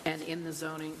the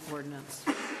zoning ordinance.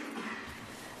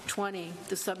 20,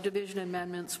 the subdivision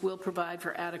amendments will provide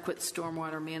for adequate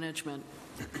stormwater management.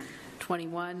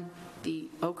 21, the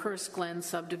Oakhurst Glen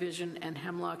subdivision and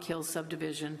Hemlock Hill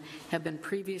subdivision have been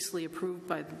previously approved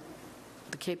by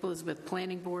the Cape Elizabeth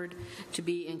Planning Board to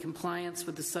be in compliance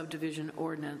with the subdivision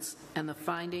ordinance, and the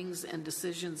findings and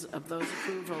decisions of those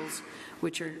approvals,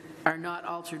 which are not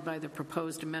altered by the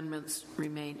proposed amendments,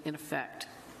 remain in effect.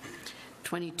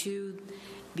 22,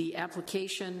 the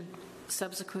application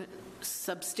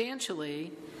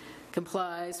substantially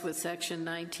complies with Section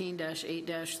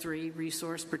 19-8-3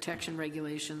 Resource Protection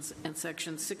Regulations and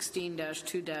Section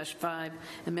 16-2-5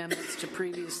 amendments to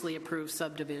previously approved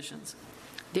subdivisions.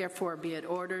 Therefore, be it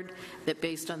ordered that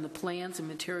based on the plans and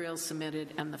materials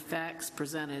submitted and the facts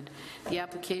presented, the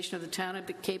application of the Town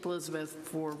of Cape Elizabeth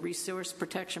for resource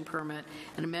protection permit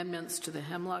and amendments to the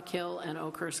Hemlock Hill and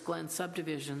Oakhurst Glen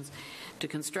subdivisions to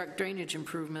construct drainage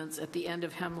improvements at the end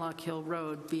of Hemlock Hill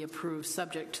Road be approved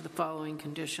subject to the following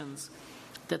conditions: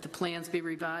 that the plans be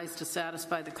revised to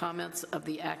satisfy the comments of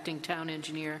the acting town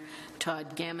engineer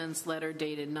Todd Gammon's letter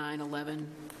dated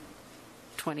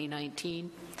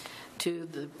 9/11/2019, to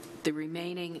the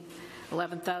remaining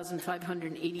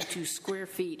 11,582 square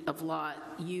feet of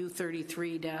lot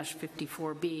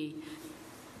U33-54B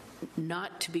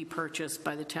not to be purchased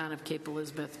by the town of Cape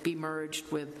Elizabeth be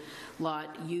merged with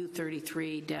lot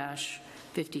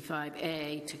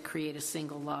U33-55A to create a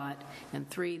single lot. And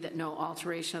 3, that no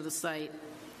alteration of the site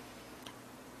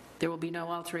There will be no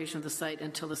alteration of the site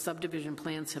until the subdivision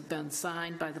plans have been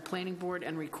signed by the planning board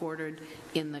and recorded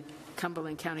in the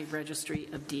Cumberland County Registry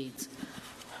of Deeds.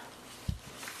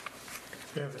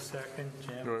 Do you have a second,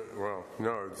 Jim? Well,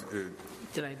 no.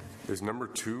 Did I? Is number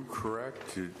 2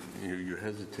 correct? You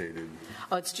hesitated.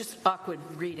 Oh, it's just awkward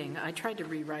reading. I tried to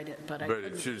rewrite it, but I couldn't.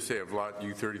 But it should say of lot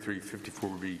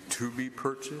U3354B to be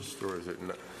purchased, or is it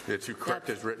not? It's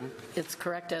correct as written? It's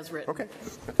correct as written. Okay.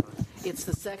 It's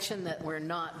the section that we're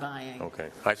not buying.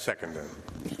 Okay. I second that.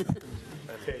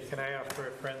 Okay, can I offer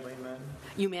a friendly amendment?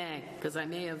 You may, because I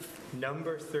may have.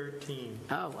 Number 13.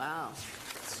 Oh, wow.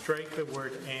 Strike the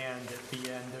word "and" at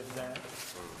the end of that.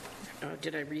 Oh,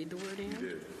 did I read the word "and"? You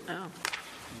did. Oh.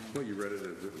 Well, you read it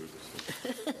as it was.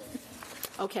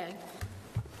 Okay.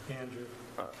 Andrew.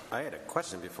 I had a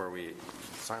question before we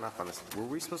sign off on this. Were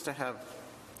we supposed to have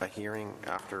a hearing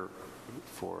after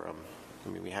for, I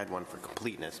mean, we had one for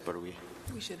completeness, but are we?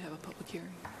 We should have a public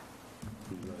hearing.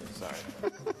 Sorry. Yeah,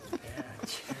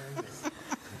 chairman.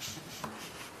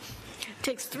 It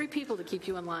takes 3 people to keep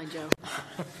you in line, Joe.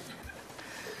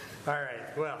 All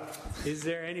right, well, is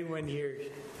there anyone here?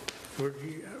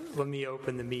 Let me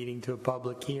open the meeting to a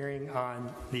public hearing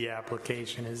on the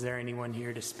application. Is there anyone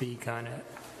here to speak on it?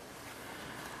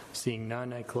 Seeing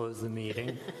none, I close the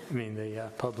meeting.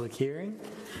 The public hearing.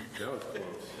 That was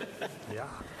close. Yeah.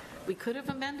 We could have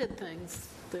amended things.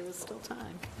 There was still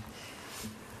time.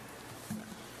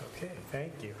 Okay,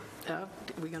 thank you. Are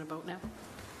we going to vote now?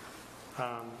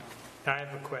 I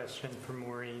have a question for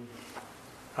Maureen.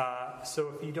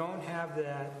 So if you don't have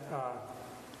that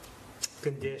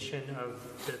condition of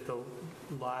that the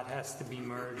lot has to be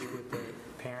merged with the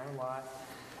parent lot,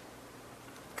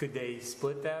 could they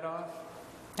split that off?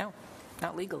 No,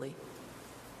 not legally.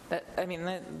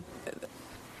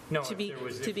 No, To if be, there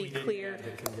was- to if be we didn't clear, add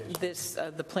the condition. this,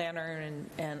 the planner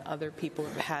and other people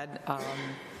have had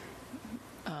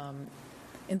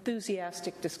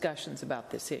enthusiastic discussions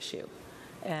about this issue.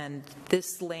 And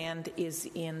this land is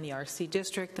in the RC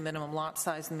district. The minimum lot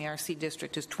size in the RC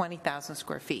district is 20,000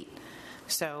 square feet.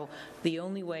 So the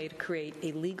only way to create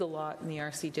a legal lot in the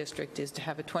RC district is to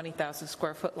have a 20,000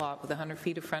 square foot lot with 100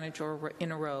 feet of frontage or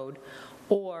in a road,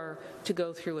 or to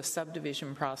go through a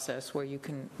subdivision process where you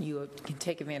can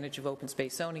take advantage of open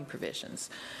space zoning provisions.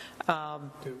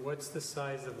 What's the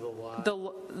size of the lot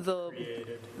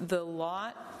created? The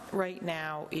lot right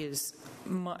now is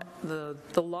the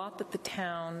lot that the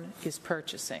town is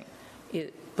purchasing.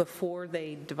 Before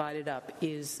they divide it up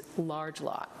is large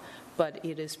lot, but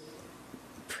it is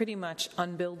pretty much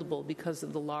unbuildable because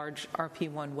of the large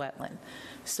RP1 wetland.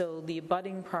 So the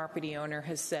abutting property owner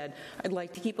has said, I'd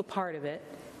like to keep a part of it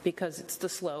because it's the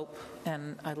slope,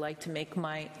 and I'd like to make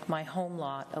my home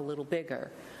lot a little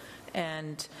bigger.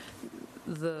 And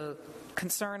the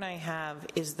concern I have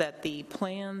is that the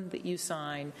plan that you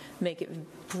sign make it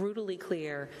brutally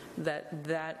clear that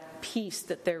that piece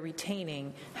that they're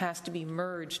retaining has to be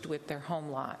merged with their home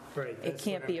lot. Right. It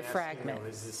can't be a fragment.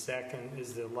 Is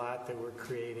the lot that we're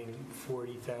creating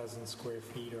 40,000 square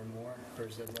feet or more, or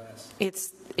is it less?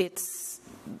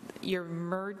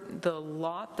 The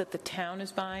lot that the town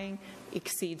is buying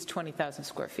exceeds 20,000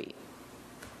 square feet.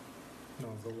 No,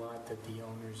 the lot that the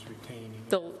owner's retaining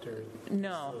No,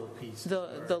 little piece.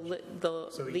 the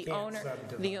So he can't owner,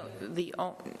 subdivide.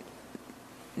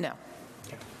 no.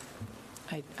 Okay.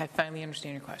 I finally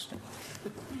understand your question.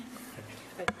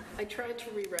 I tried to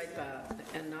rewrite that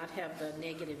and not have the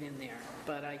negative in there,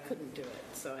 but I couldn't do it,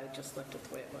 so I just left it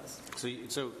the way it was.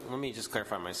 So let me just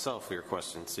clarify myself for your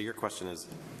question. So your question is,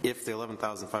 if the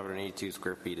 11,582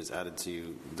 square feet is added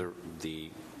to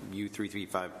the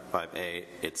U3355A,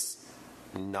 it's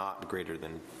not greater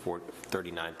than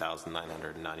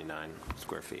 39,999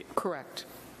 square feet. Correct.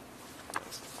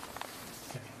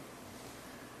 Okay.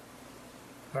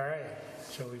 All right.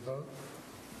 Shall we vote?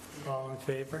 All in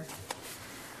favor?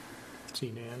 It's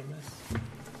unanimous.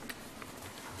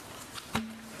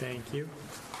 Thank you.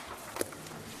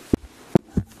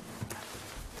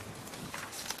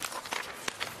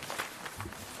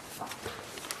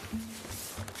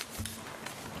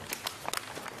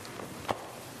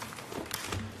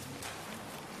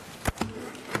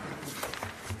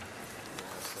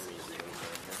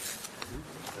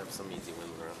 Some easy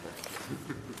ones around there.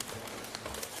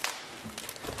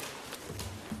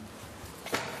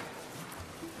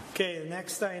 Okay, the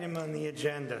next item on the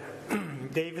agenda.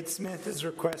 David Smith is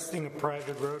requesting a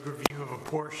private road review of a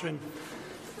portion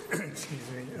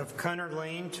of Cunner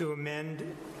Lane to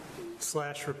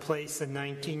amend/replace a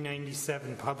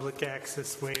 1997 public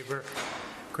access waiver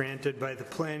granted by the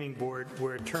Planning Board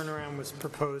where a turnaround was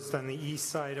proposed on the east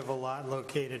side of a lot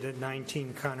located at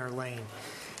 19 Cunner Lane.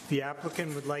 The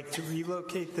applicant would like to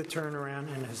relocate the turnaround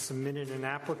and has submitted an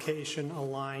application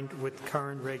aligned with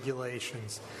current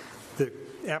regulations. The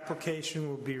application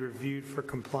will be reviewed for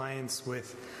compliance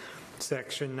with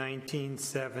Section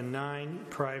 1979,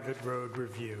 Private Road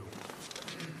Review.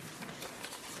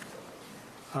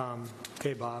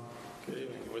 Okay, Bob. Good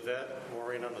evening. With that,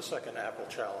 Maureen, I'm the second Apple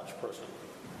Challenge person.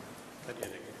 Good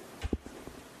evening.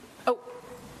 Oh,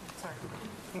 sorry.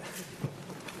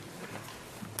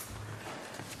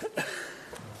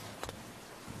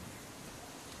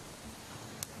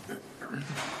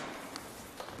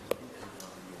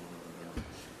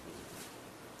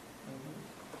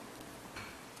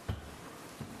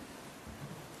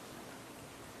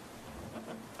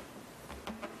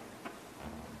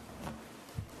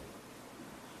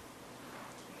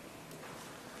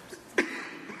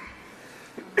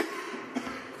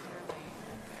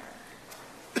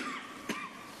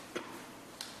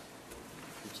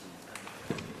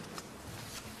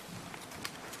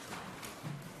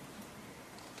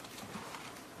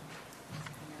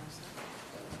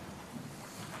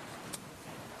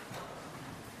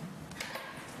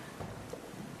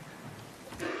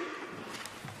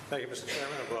 Thank you, Mr.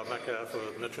 Chairman. I'm Bob Metcalf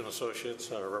with Mitch & Associates,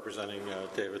 representing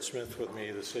David Smith. With me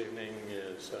this evening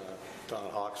is Don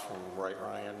Hawks from Wright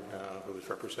Ryan, who's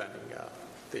representing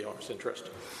the owner's interest.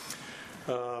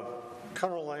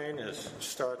 Cunner Lane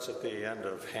starts at the end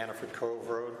of Hannaford Cove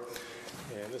Road,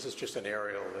 and this is just an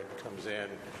aerial that comes in.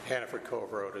 Hannaford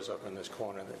Cove Road is up in this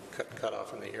corner that cut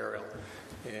off in the aerial,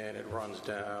 and it runs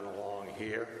down along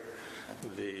here.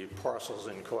 The parcels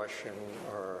in question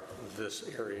are this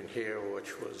area in here,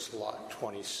 which was Lot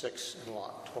 26 and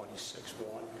Lot 26-1.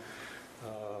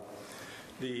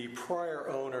 The prior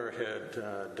owner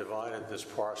had divided this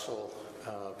parcel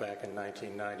back in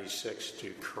 1996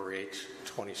 to create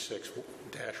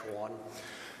 26-1,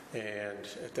 and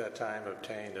at that time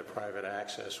obtained a private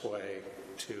access way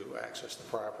to access the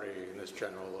property in this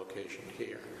general location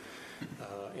here.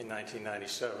 In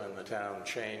 1997, the town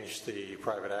changed the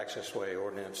private access way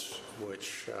ordinance,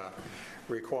 which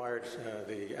required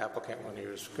the applicant, when he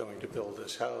was going to build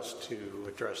this house, to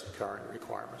address the current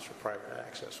requirements for private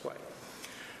access way.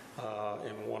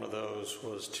 And one of those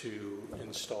was to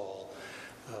install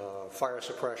fire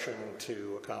suppression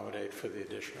to accommodate for the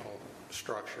additional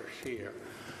structure here.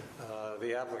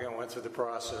 The applicant went through the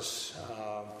process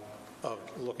of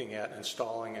looking at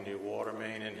installing a new water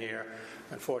main in here.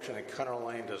 Unfortunately, Cunner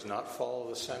Lane does not follow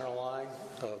the center line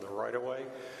of the right-of-way,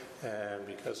 and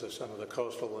because of some of the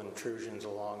coastal intrusions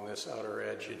along this outer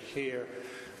edge in here,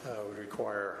 would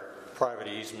require private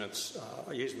easements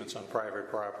on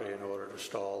private property in order to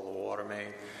install the water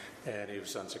main, and he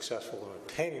was unsuccessful in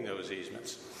obtaining those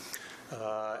easements.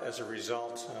 As a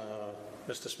result,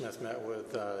 Mr. Smith met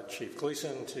with Chief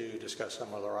Gleason to discuss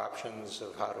some other options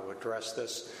of how to address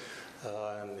this,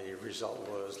 and the result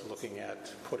was looking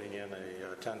at putting in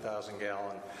a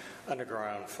 10,000-gallon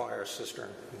underground fire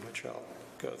cistern, which I'll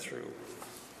go through.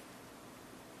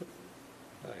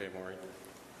 Hey, Maureen.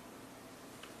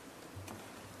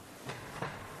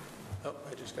 Oh,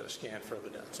 I just got to scan further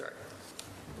down, sorry.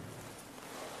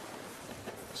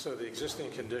 So the existing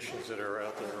conditions that are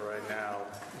out there right now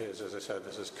is, as I said,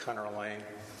 this is Cunner Lane,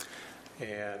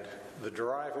 and the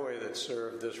driveway that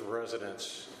served this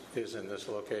residence is in this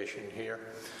location here,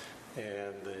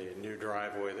 and the new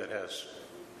driveway that has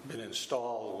been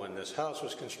installed when this house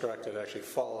was constructed actually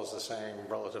follows the same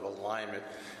relative alignment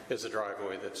as the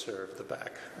driveway that served the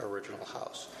back original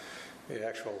house. The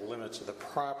actual limits of the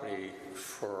property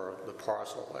for the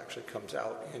parcel actually comes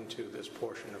out into this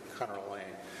portion of Cunner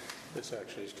Lane. This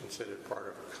actually is considered part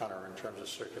of Cunner in terms of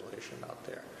circulation out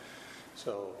there.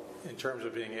 So in terms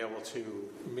of being able to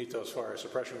meet those fire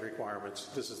suppression requirements,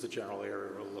 this is the general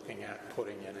area we're looking at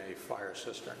putting in a fire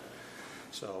cistern.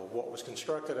 So what was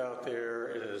constructed out there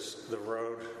is the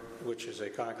road, which is a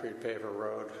concrete paver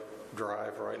road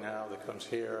drive right now that comes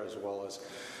here, as well as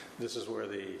this is where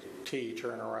the T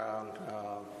turnaround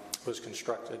was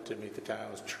constructed to meet the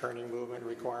town's churning movement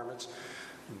requirements.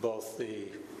 Both the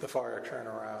fire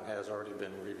turnaround has already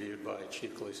been reviewed by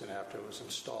Chief Gleason after it was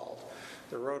installed.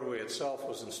 The roadway itself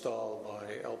was installed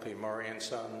by L.P. Murray &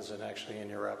 Sons, and actually in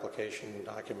your application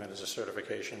document is a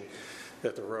certification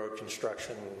that the road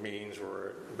construction means where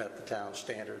it met the town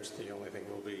standards. The only thing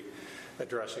we'll be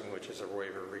addressing, which is a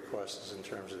waiver request, is in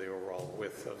terms of the overall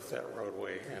width of that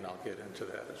roadway, and I'll get into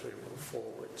that as we move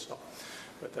forward. So,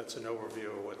 but that's an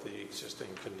overview of what the existing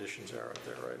conditions are out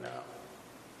there right now.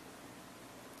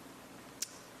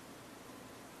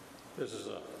 This is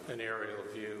an aerial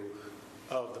view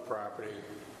of the property.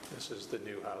 This is the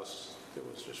new house that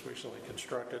was just recently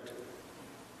constructed.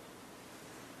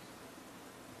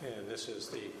 And this is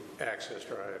the access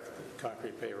drive, the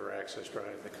concrete paver access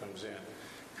drive that comes in.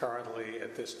 Currently,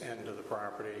 at this end of the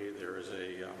property, there is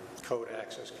a code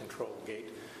access control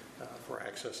gate for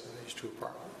accessing these two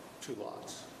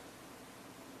lots.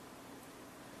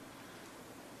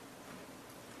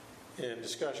 In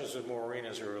discussions with Maureen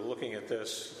as we were looking at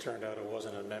this, it turned out it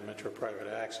wasn't an amendment to a private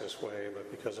access way, but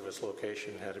because of its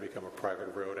location, it had to become a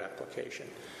private road application.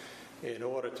 In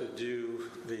order to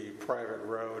do the private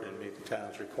road and meet the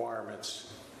town's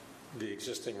requirements, the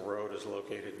existing road is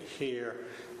located here.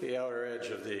 The outer edge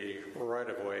of the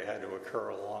right-of-way had to occur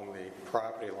along the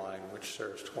property line, which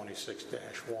serves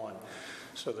 26-1.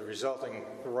 So the resulting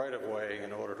right-of-way,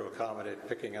 in order to accommodate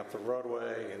picking up the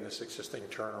roadway and this existing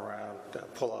turnaround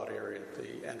pull-out area at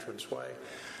the entranceway,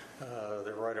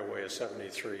 the right-of-way is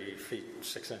 73 feet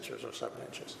 6 inches or 7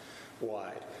 inches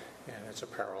wide, and it's a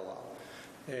parallel.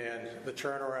 And the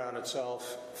turnaround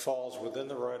itself falls within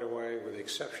the right-of-way with the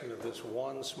exception of this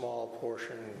one small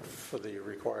portion for the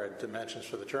required dimensions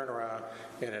for the turnaround,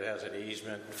 and it has an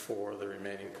easement for the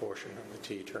remaining portion of the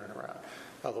T turnaround.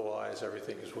 Otherwise,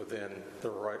 everything is within the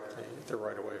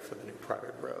right-of-way for the new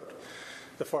private road.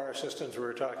 The fire systems we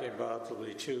were talking about will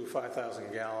be two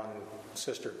 5,000-gallon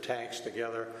cistern tanks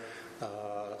together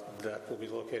that will be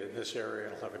located in this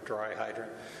area. It'll have a dry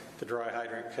hydrant. The dry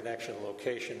hydrant connection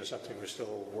location is something we're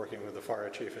still working with the fire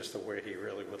chief as to where he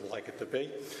really would like it to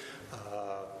be.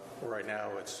 Right now,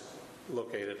 it's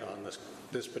located on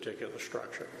this particular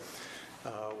structure.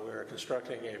 We're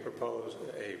constructing proposing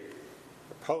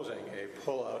a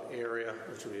pull-out area,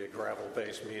 which will be a gravel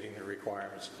base meeting the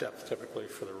requirements depth typically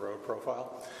for the road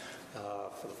profile.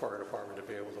 for the fire department to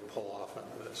be able to pull off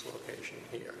into this location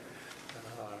here.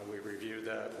 We reviewed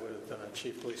that with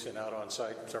Chief Gleason out on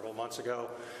site several months ago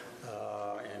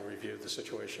and reviewed the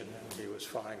situation, and he was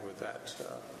fine with that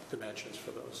dimensions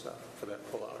for those for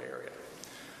that pull-out area.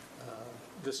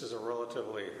 This is a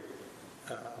relatively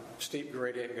steep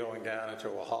gradient going down into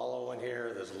a hollow in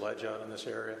here. There's ledge out in this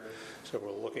area, so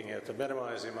we're looking at to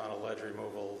minimize the amount of ledge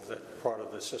removal. That part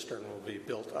of the cistern will be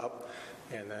built up,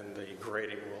 and then the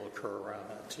grading will occur around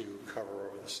that to cover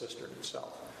over the cistern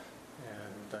itself.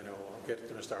 And I know I'll get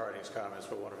to Mr. Harding's comments,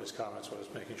 but one of his comments was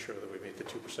making sure that we meet the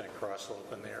 2% cross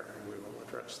slope in there, and we will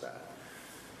address that.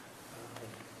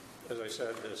 As I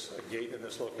said, there's a gate in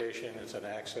this location. It's an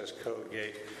access code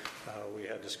gate. We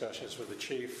had discussions with the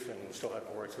chief, and we still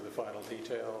haven't worked through the final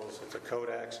details. It's a code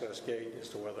access gate as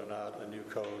to whether or not a new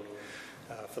code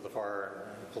for the fire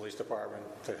and police department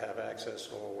to have access,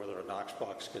 or whether a Knox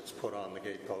box gets put on the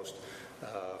gate post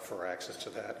for access to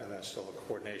that, and that's still a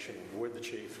coordination with the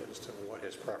chief as to what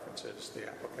his preference is. The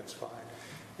applicant's fine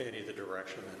in either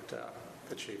direction that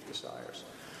the chief desires.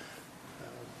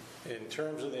 In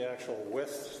terms of the actual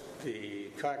width, the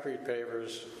concrete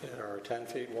pavers are 10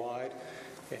 feet wide,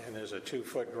 and there's a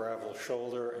 2-foot gravel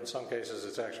shoulder. In some cases,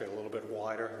 it's actually a little bit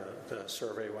wider. The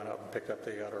survey went up and picked up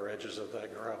the outer edges of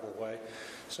that gravel way.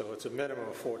 So it's a minimum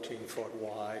of 14 foot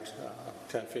wide,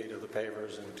 10 feet of the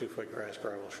pavers, and 2-foot grass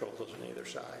gravel shoulders on either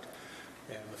side.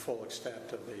 And the full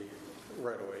extent of the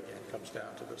right-of-way, again, comes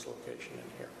down to this location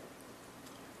in here.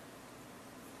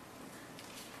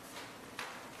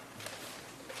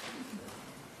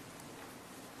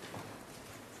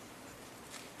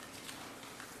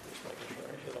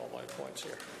 Points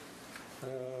here.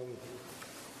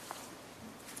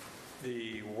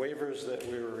 The waivers that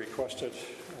we were requested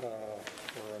were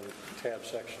in tab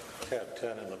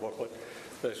 10 in the booklet.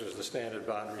 This was the standard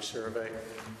boundary survey.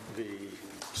 The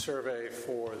survey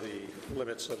for the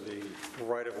limits of the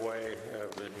right-of-way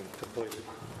have been completed,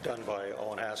 done by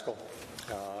Owen Haskell,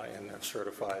 and they're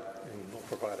certified, and will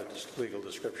provide a legal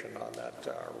description on that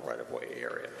right-of-way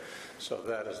area. So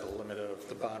that is the limit of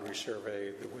the boundary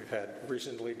survey that we've had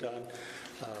recently done.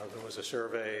 There was a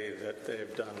survey that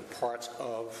they've done parts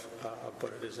of,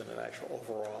 but it isn't an actual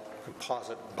overall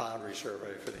composite boundary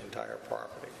survey for the entire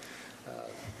property.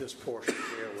 This portion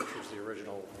here, which was the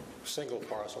original single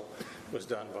parcel, was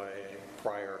done by a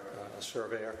prior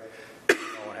surveyor.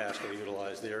 Owen Haskell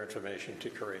utilized their information to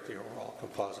create the overall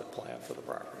composite plan for the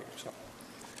property. So,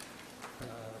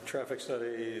 traffic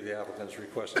study, the applicants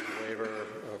requested a waiver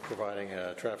of providing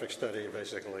a traffic study.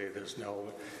 Basically,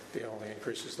 the only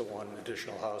increase is the one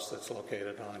additional house that's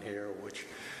located on here, which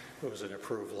was an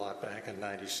approved lot back in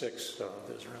 '96, so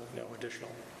there's really no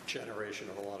additional generation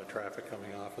of a lot of traffic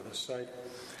coming off of this site.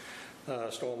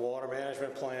 Stormwater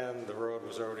management plan, the road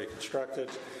was already constructed.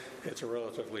 It's a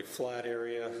relatively flat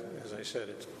area. As I said,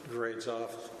 it grades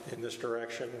off in this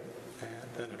direction, and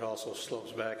then it also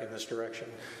slopes back in this direction.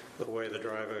 The way the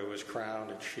driveway was crowned,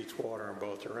 it sheets water in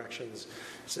both directions.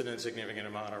 It's an insignificant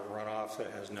amount of runoff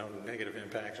that has no negative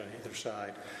impact on either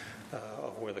side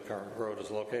of where the current road is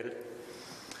located.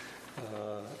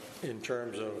 In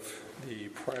terms of the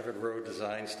private road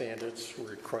design standards,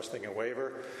 we're requesting a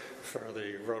waiver for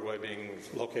the roadway being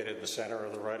located in the center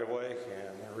of the right-of-way,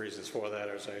 and the reasons for that,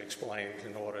 as I explained,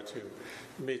 in order to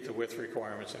meet the width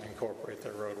requirements and incorporate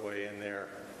the roadway in there,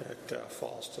 it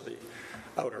falls to the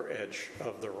outer edge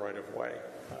of the right-of-way.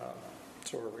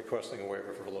 So we're requesting a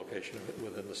waiver for location of it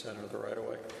within the center of the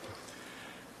right-of-way.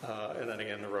 And then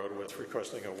again, the road width,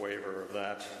 requesting a waiver of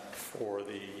that for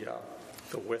the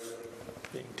width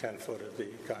being 10 foot of the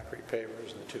concrete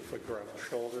pavers and the 2-foot gravel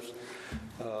shoulders.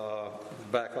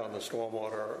 Back on the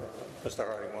stormwater, Mr.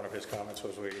 Harding, one of his comments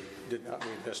was we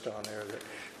missed on there that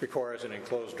requires an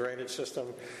enclosed drainage system.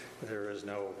 There is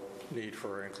no need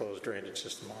for an enclosed drainage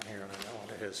system on here, and I know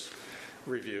under his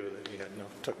review that he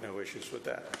took no issues with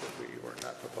that we were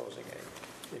not proposing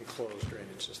an enclosed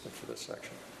drainage system for this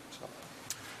section. So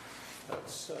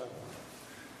that's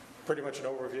pretty much an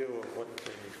overview of what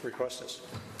the request is.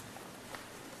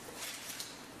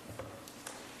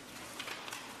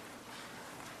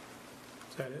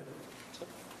 Is that it?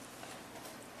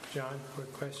 John,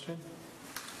 quick question?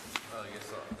 I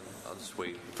guess I'll just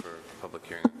wait for public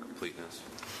hearing completeness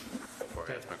before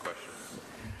I ask my question.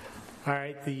 All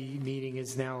right, the meeting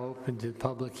is now open to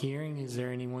public hearing. Is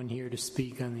there anyone here to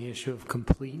speak on the issue of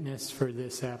completeness for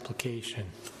this application?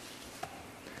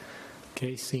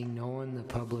 Okay, seeing no one, the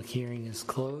public hearing is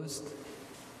closed.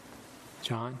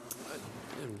 John?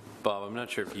 Bob, I'm not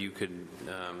sure if you could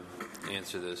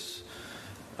answer this.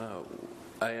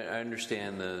 I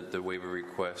understand the waiver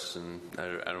requests, and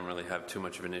I don't really have too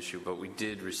much of an issue, but we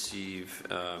did receive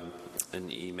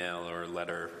an email or a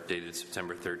letter dated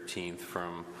September 13th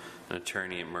from an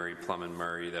attorney at Murray, Plum and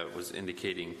Murray that was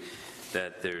indicating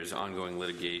that there's ongoing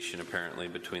litigation apparently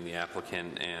between the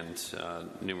applicant and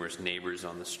numerous neighbors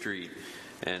on the street.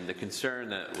 And the concern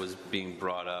that was being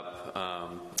brought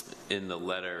up in the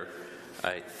letter,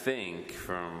 I think,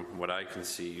 from what I can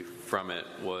see from it,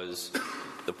 was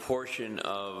the portion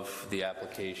of the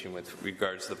application with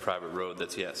regards to the private road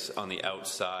that's, yes, on the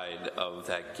outside of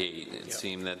that gate. It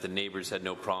seemed that the neighbors had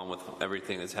no problem with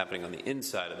everything that's happening on the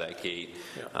inside of that gate.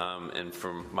 And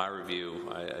from my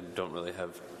review, I don't really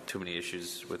have too many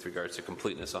issues with regards to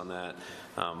completeness on that.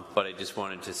 But I just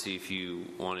wanted to see if you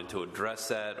wanted to address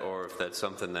that, or if that's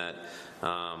something that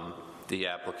the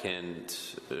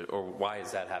applicant, or why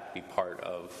does that have to be part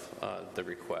of the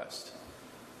request?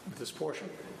 This portion?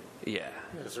 Yeah.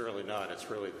 It's really not.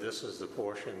 It's really, this is the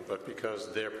portion, but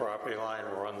because their property line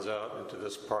runs out into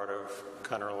this part of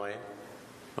Cunner Lane,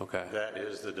 okay, that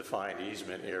is the defined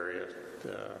easement area,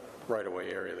 the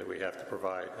right-of-way area that we have to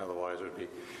provide. Otherwise, it would be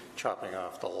chopping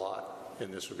off the lot,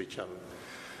 and this would become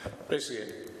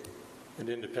basically an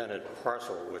independent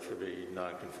parcel, which would be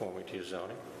non-conforming to your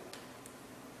zoning.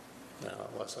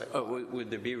 Would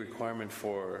there be a requirement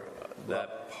for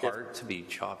that part to be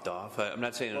chopped off? I'm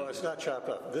not saying... Well, it's not chopped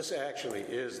off. This actually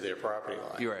is their property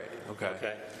line. You're right.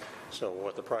 Okay. So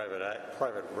what the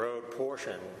private road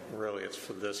portion, really, it's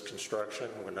for this construction.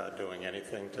 We're not doing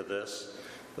anything to this,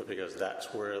 but because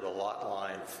that's where the lot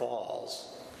line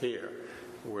falls here,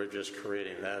 we're just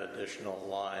creating that additional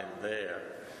line there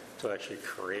to actually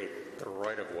create the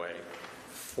right-of-way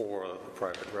for the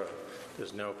private road.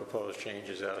 There's no proposed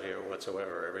changes out here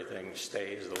whatsoever. Everything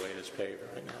stays the way it is paved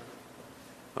right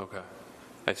now. Okay.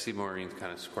 I see Maureen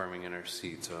kind of squirming in her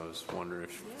seat, so I was wondering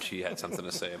if she had something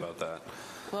to say about that.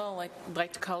 Well, I'd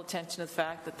like to call attention to the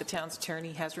fact that the town's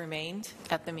attorney has remained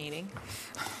at the meeting.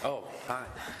 Oh, hi.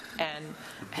 And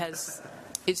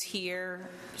is here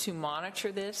to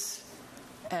monitor this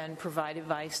and provide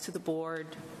advice to the board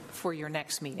for your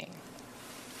next meeting.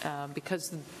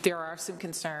 Because there are some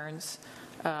concerns.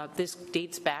 This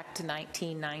dates back to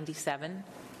 1997.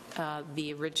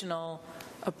 The original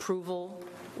approval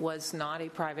was not a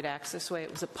private access way.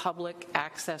 It was a public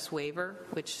access waiver,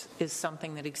 which is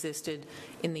something that existed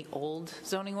in the old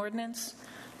zoning ordinance.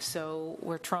 So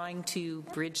we're trying to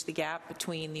bridge the gap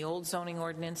between the old zoning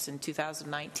ordinance in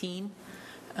 2019.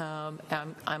 I'm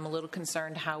a little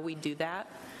concerned how we do that,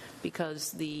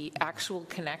 because the actual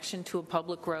connection to a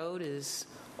public road is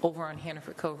over on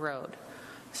Hannaford Cove Road.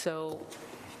 So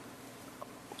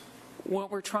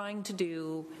what we're trying to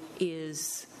do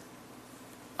is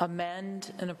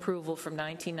amend an approval from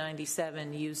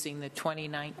 1997 using the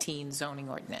 2019 zoning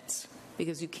ordinance,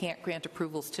 because you can't grant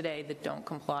approvals today that don't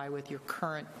comply with your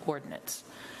current ordinance.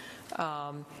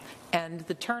 And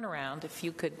the turnaround, if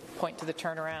you could point to the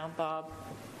turnaround, Bob.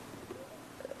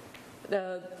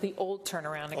 The old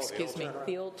turnaround, excuse me.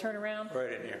 The old turnaround?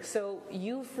 Right in here. So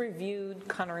you've reviewed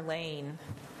Cunner Lane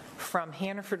from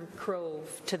Hannaford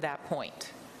Cove to that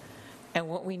point. And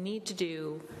what we need to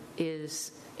do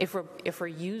is, if we're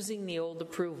using the old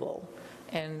approval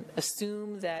and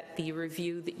assume that the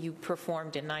review that you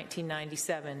performed in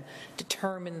 1997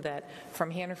 determined that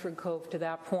from Hannaford Cove to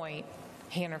that point,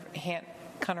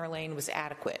 Cunner Lane was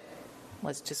adequate.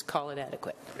 Let's just call it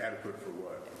adequate. Adequate for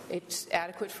what? It's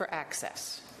adequate for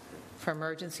access, for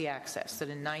emergency access. That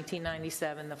in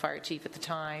 1997, the fire chief at the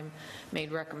time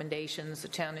made recommendations, the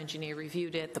town engineer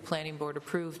reviewed it, the planning board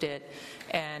approved it,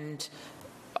 and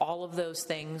all of those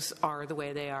things are the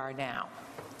way they are now.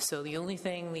 So the only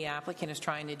thing the applicant is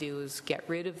trying to do is get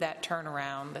rid of that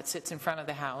turnaround that sits in front of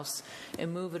the house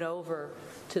and move it over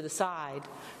to the side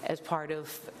as part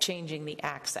of changing the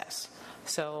access.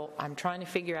 So I'm trying to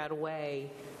figure out a way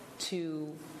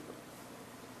to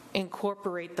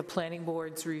incorporate the planning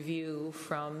board's review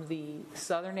from the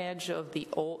southern edge of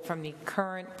from the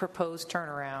current proposed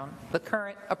turnaround, the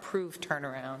current approved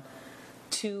turnaround,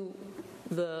 to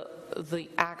the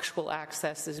actual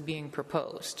access is being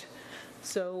proposed.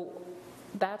 So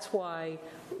that's why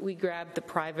we grabbed the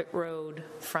private road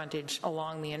frontage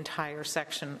along the entire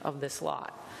section of this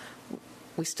lot.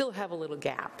 We still have a little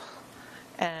gap,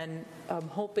 and I'm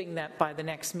hoping that by the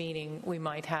next meeting we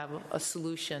might have a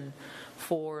solution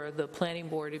for the planning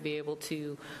board to be able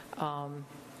to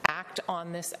act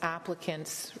on this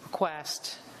applicant's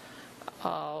request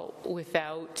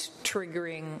without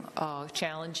triggering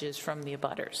challenges from the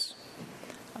abutters.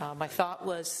 My thought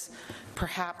was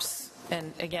perhaps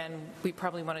and again, we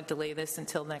probably want to delay this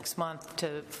until next month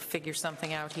to figure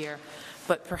something out here,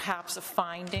 but perhaps a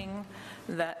finding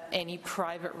that any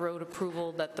private road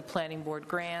approval that the planning board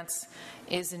grants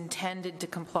is intended to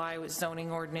comply with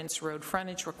zoning ordinance road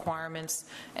frontage requirements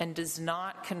and does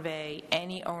not convey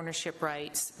any ownership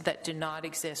rights that do not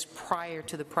exist prior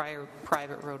to the prior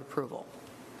private road approval.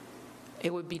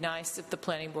 It would be nice if the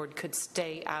planning board could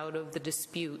stay out of the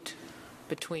dispute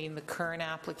between the current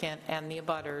applicant and the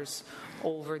abutters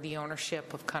over the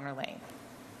ownership of Cunner Lane.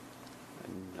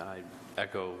 I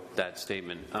echo that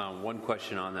statement. One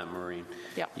question on that, Maureen.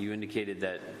 Yeah. You indicated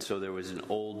that, so there was an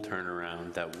old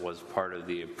turnaround that was part of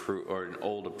the or an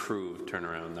old approved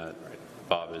turnaround that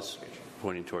Bob is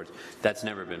pointing towards. That's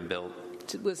never been built.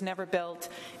 It was never built.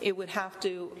 It would have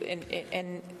to,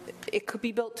 and it could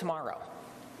be built tomorrow.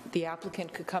 The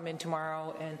applicant could come in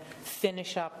tomorrow and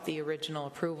finish up the original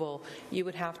approval. You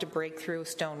would have to break through a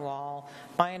stone wall.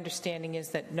 My understanding is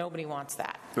that nobody wants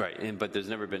that. Right, but there's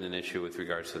never been an issue with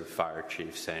regards to the fire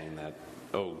chief saying that,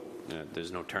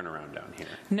 there's no turnaround down here.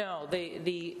 No,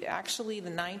 actually the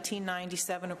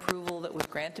 1997 approval that was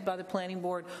granted by the planning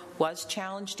board was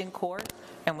challenged in court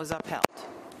and was upheld.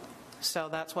 So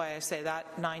that's why I say that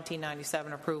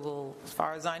 1997 approval, as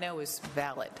far as I know, is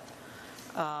valid.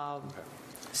 Okay.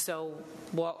 So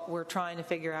what we're trying to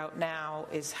figure out now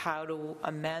is how to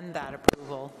amend that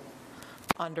approval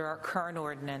under our current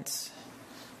ordinance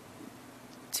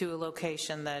to a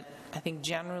location that I think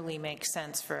generally makes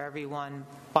sense for everyone,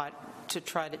 but to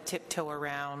try to tiptoe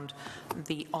around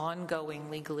the ongoing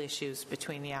legal issues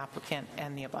between the applicant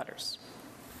and the abutters.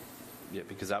 Yeah,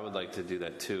 because I would like to do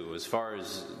that too. As far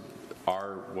as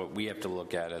what we have to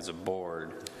look at as a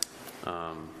board,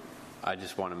 I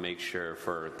just want to make sure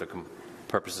for the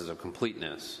purposes of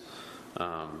completeness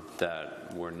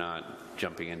that we're not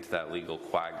jumping into that legal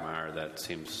quagmire that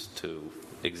seems to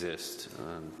exist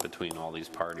between all these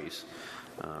parties.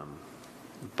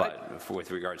 But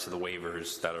with regards to the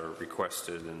waivers that are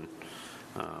requested and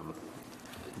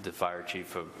the fire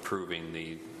chief approving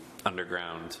the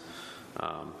underground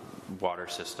water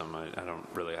system, I don't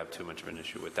really have too much of an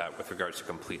issue with that with regards to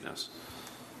completeness.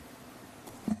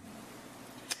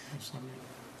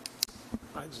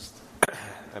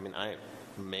 I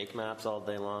make maps all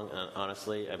day long, and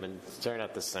honestly, I've been staring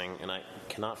at this thing, and I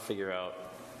cannot figure out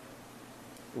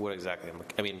what exactly I'm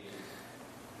looking. I mean,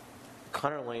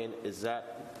 Cunner Lane, is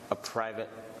that a private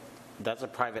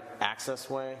access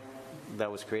way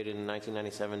that was created in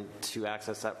 1997 to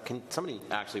access that? Can somebody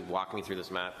actually walk me through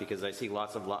this map? Because I see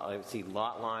lot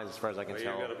lines as far as I can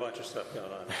tell. You've got a bunch of stuff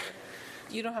going on.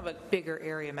 You don't have a bigger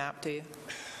area map, do you?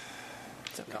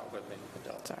 It's okay. No, but they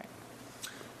don't. Sorry.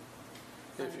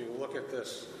 If you look at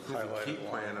this highlighted keep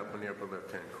line playing up in the upper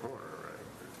left-hand corner,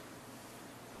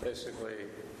 right? Basically,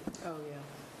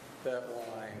 that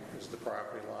line is the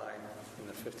property line, and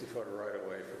the 50-foot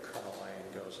right-of-way for Cunner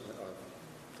Lane goes in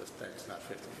it's not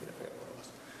 50 feet, I forget what it was.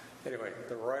 Anyway,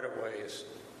 the right-of-way is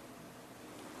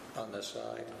on this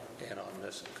side and on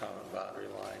this common boundary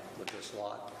line with this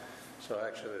lot. So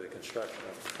actually, the construction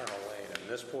of Cunner Lane and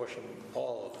this portion,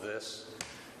 all of this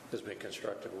has been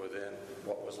constructed within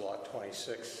what was lot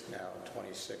 26, now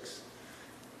 26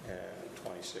 and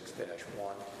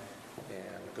 26-1, and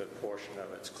a good portion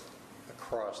of it's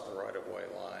across the right-of-way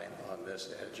line on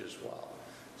this edge as well.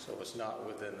 So it's not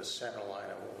within the center line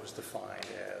of what was defined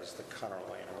as the Cunner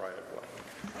Lane right-of-way.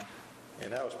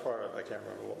 And that was part of, I can't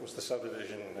remember what was the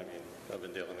subdivision. I mean, I've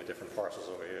been dealing with different parcels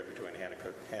over here between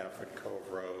Hannaford Cove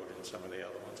Road and some of the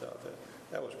other ones out there.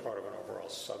 That was part of an overall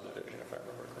subdivision, if I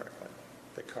remember correctly,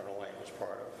 that Cunner Lane was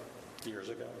part of years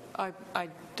ago. I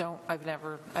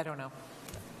don't know.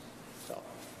 So.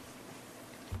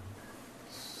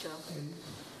 Joe?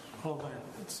 Hold on.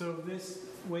 So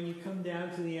when you come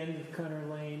down to the end of Cunner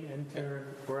Lane and turn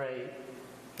right,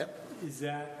 does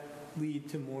that lead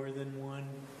to more than one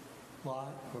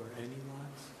lot or any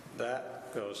lots?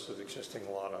 That goes to the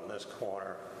existing lot on this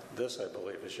corner. This, I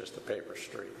believe, is just a paper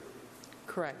street.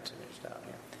 Correct. It's down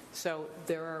here. So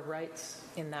there are rights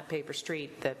in that paper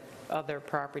street that other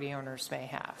property owners may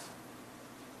have.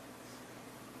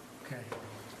 Okay.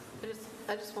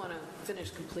 I just want to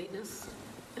finish completeness,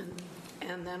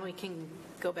 and then we can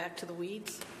go back to the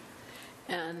weeds.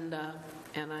 And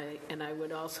I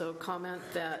would also comment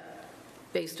that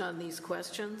based on these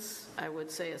questions, I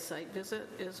would say a site visit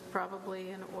is probably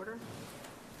in order.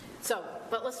 So,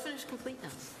 but let's finish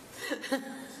completeness.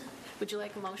 Would you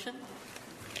like a motion?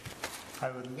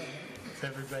 I would. Is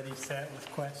everybody set with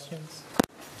questions?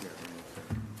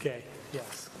 Okay.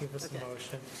 Yes, give us a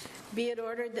motion. Be it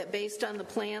ordered that based on the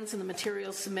plans and the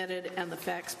materials submitted and the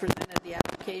facts presented, the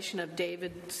application of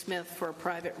David Smith for a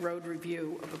private road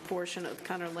review of a portion of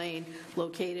Cunner Lane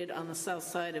located on the south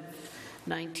side of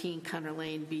 19 Cunner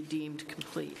Lane be deemed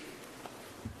complete.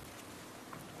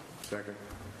 Second.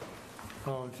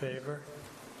 All in favor?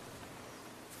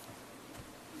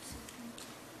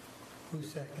 Who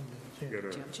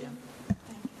seconded? Jim.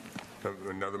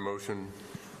 Another motion?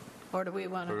 Or do we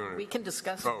want to, we can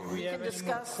discuss, Oh. we can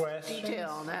discuss questions?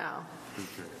 detail now.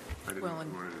 Okay. I didn't Well,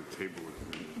 want to table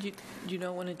it. You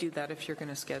don't want to do that if you're going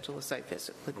to schedule a site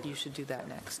visit, but you should do that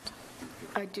next.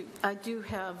 I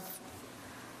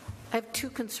have two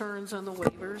concerns on the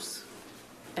waivers,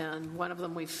 and one of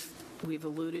them we've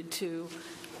alluded to,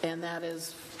 and that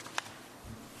is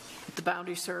the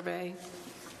boundary survey.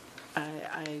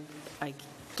 I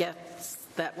get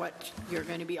that what you're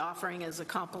going to be offering is a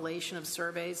compilation of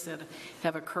surveys that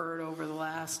have occurred over the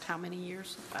last, how many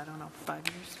years? I don't know, 5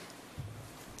 years?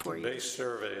 4 The years? base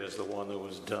survey is the one that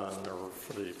was done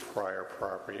for the prior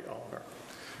property owner.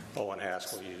 Owen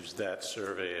Haskell used that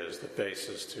survey as the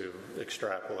basis to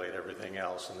extrapolate everything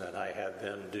else, and then I had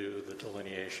them do the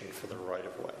delineation for the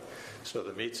right-of-way. So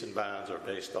the meets and bounds are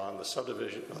based on the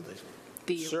subdivision, on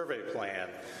the survey plan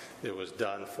that was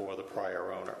done for the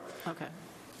prior owner. Okay.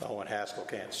 Owen Haskell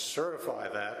can't certify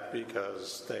that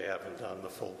because they haven't done the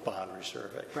full boundary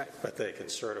survey. Right. But they can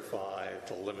certify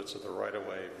the limits of the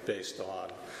right-of-way based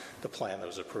on the plan that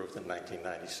was approved in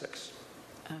 1996.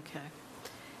 Okay.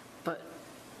 But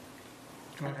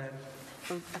Go ahead.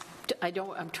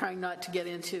 I'm trying not to get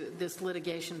into, this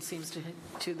litigation seems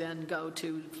to then go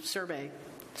to survey,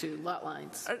 to lot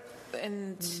lines.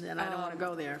 And I don't want to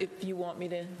go there. If you want me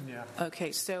to? Yeah.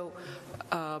 Okay, so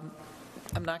I'm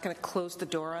not going to close the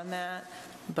door on that,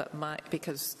 but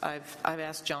because I've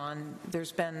asked John,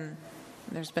 there's been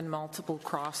multiple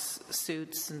cross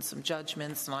suits and some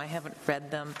judgments, and I haven't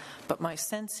read them, but my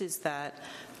sense is that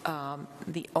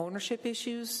the ownership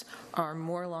issues are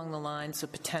more along the lines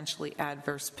of potentially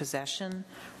adverse possession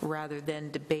rather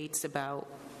than debates about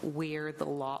where the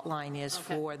lot line is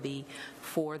for the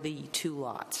two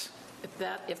lots. If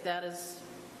that is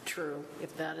true,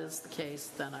 if that is the case,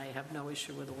 then I have no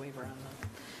issue with a waiver on the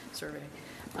survey.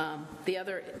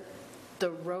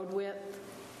 The road width,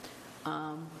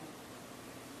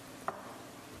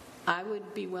 I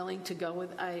would be willing to go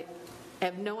with, I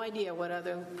have no idea what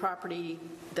other property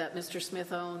that Mr.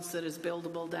 Smith owns that is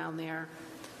buildable down there.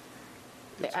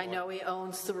 I know he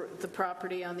owns the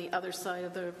property on the other side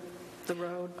of the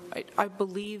road. I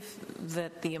believe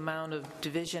that the amount of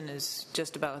division is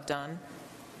just about done.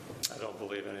 I don't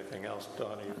believe anything else,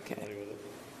 Don. Are you familiar with it?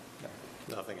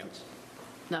 No, nothing else.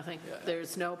 Nothing.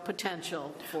 There's no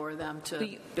potential for them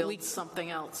to build something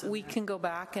else. We can go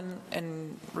back and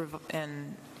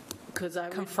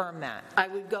confirm that. I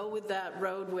would go with that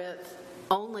road width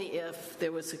only if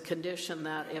there was a condition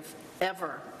that if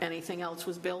ever anything else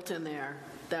was built in there,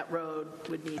 that road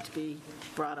would need to be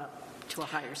brought up to a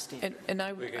higher standard.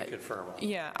 We can confirm.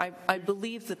 Yeah, I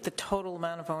believe that the total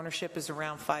amount of ownership is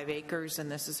around 5 acres, and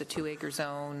this is a 2-acre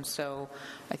zone, so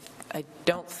I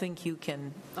don't think you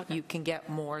can get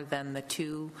more than the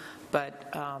 2,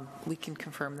 but we can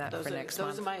confirm that for next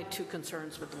month. Those are my two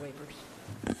concerns with the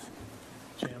waivers.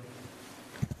 Jim?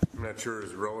 I'm not sure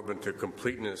it's relevant to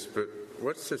completeness, but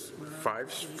what's this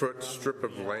 5-foot strip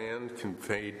of land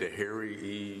conveyed to Harry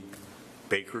E.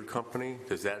 Baker Company?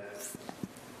 Does that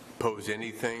pose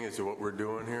anything as to what we're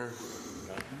doing here?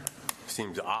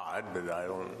 Seems odd, but I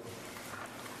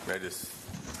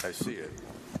see it.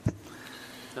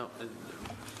 No,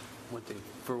 one thing,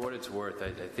 for what it's worth,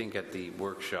 I think at the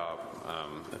workshop,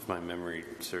 if my memory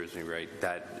serves me right,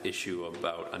 that issue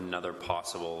about another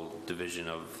possible division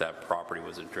of that property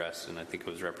was addressed, and I think it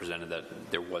was represented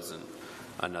that there wasn't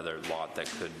another lot that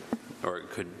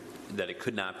it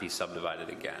could not be subdivided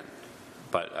again.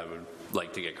 But I would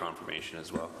like to get confirmation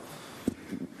as well.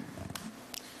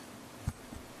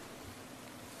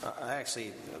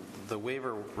 The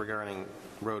waiver regarding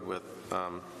road width,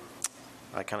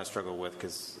 I kind of struggle with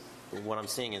because what I'm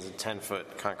seeing is a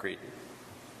 10-foot concrete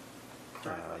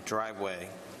driveway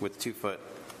with 2-foot.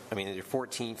 I mean, you're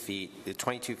 14 feet.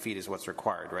 22 feet is what's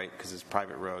required, right? Because it's a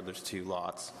private road. There's 2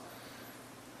 lots.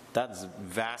 That's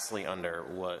vastly under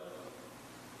what,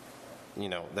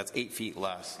 that's 8 feet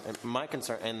less. And my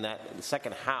concern, and that the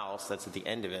second house that's at the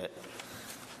end of it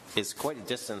is quite a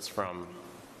distance from,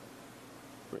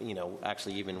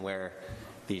 actually even where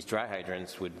these dry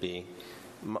hydrants would be.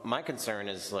 My concern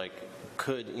is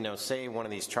could, say one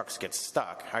of these trucks gets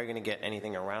stuck, how are you going to get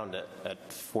anything around it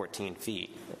at 14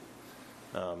 feet?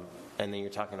 And then you're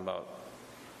talking about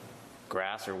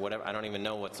grass or whatever. I don't even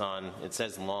know what's on, it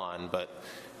says lawn, but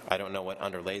I don't know what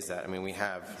underlays that. I mean, we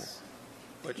have...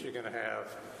 What you're going to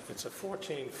have, it's a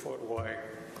 14-foot wide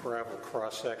gravel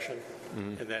cross-section,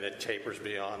 and then it tapers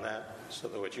beyond that. So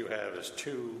that what you have is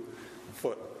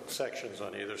 2-foot sections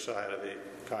on either side of the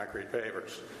concrete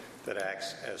pavers that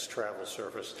acts as travel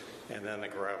surface, and then the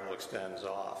gravel extends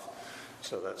off.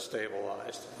 So that's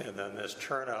stabilized. And then this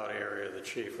turnout area, the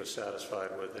chief was satisfied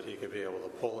with, that he could be able to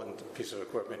pull in a piece of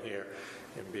equipment here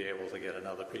and be able to get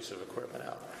another piece of equipment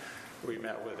out. We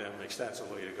met with him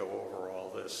extensively to go over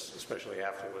all this, especially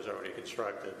after it was already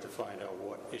constructed, to find out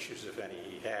what issues, if any,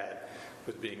 he had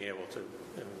with being able to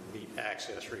meet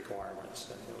access requirements,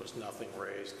 and there was nothing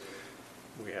raised.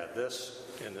 We had this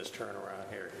in this turnaround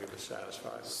here. He was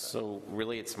satisfied with that. So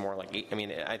really it's more like, I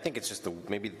mean, I think it's just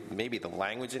maybe the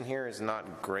language in here is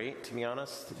not great, to be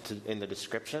honest, in the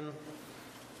description.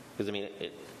 Because, I mean,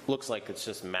 it looks like it's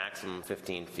just maximum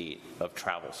 15 feet of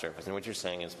travel surface. And what you're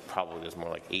saying is probably there's more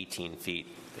like 18 feet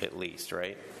at least,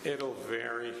 right? It'll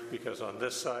vary, because on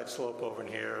this side slope over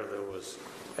here, there was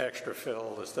extra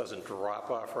fill. This doesn't drop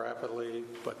off rapidly,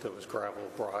 but there was gravel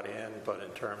brought in. But in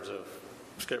terms of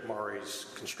Skip Murray's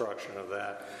construction of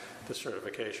that, the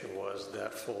certification was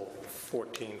that full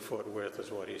 14-foot width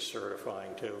is what he's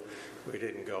certifying to. We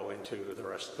didn't go into the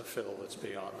rest of the fill that's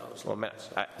beyond those limits.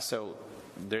 Well, so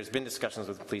there's been discussions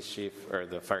with the police chief, or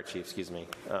the fire chief, excuse me,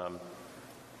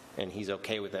 and he's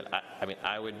okay with it. I mean,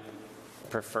 I would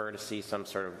prefer to see some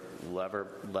sort of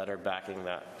letter backing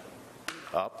that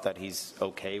up, that he's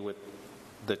okay with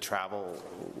the travel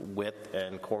width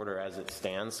and corridor as it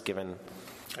stands, given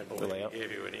I the believe layout. he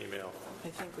gave you an email. I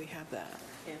think we have that.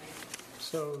 Yeah.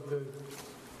 So the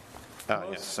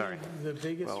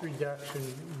biggest reduction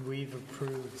we've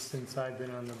approved since I've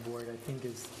been on the board, I think,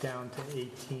 is down to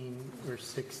 18 or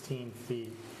 16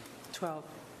 feet. 12.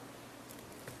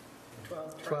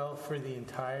 12 for the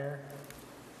entire?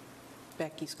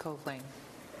 Becky's Cove Lane.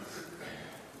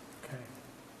 Okay.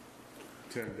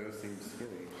 10 does seem skinny.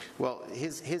 Well,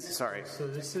 sorry. So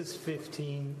this is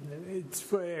 15.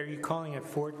 Are you calling it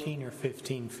 14 or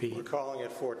 15 feet? We're calling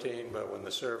it 14, but when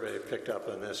the survey picked up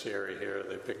in this area here,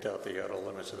 they picked out the outer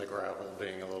limits of the gravel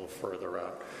being a little further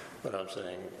out. But I'm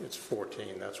saying it's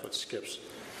 14. That's what Skip's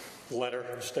letter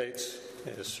states.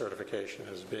 His certification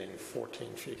as being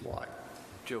 14 feet wide.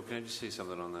 Joe, can I just say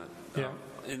something on that? Yeah.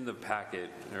 In the packet,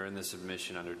 or in the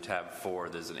submission under tab 4,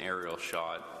 there's an aerial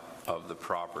shot of the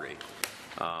property,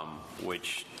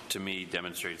 which to me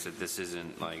demonstrates that this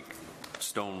isn't like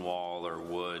stone wall or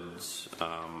woods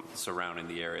surrounding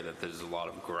the area, that there's a lot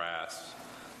of grass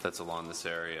that's along this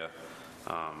area.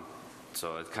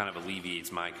 So it kind of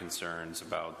alleviates my concerns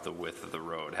about the width of the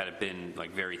road. Had it been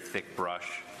like very thick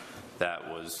brush that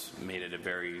was made it a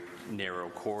very narrow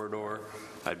corridor,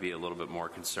 I'd be a little bit more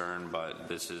concerned, but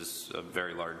this is a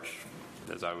very large,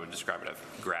 as I would describe it,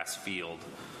 a grass field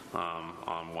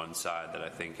on one side that I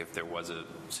think if there was a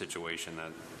situation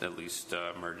that at least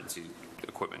emergency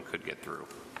equipment could get through.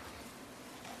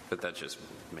 But that's just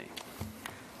me.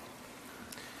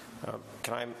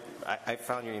 I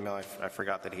found your email. I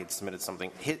forgot that he had submitted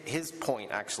something. His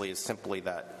point actually is simply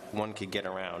that one could get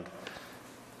around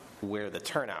where the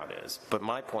turnout is. But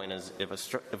my point is, if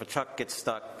a truck gets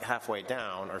stuck halfway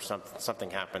down, or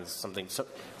something happens,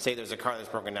 say there's a car that's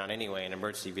broken down anyway, an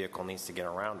emergency vehicle needs to get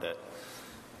around it.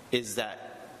 Is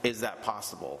that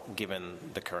possible given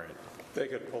the current? They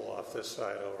could pull off this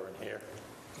side over in here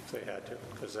if they had to,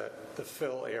 because the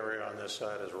fill area on this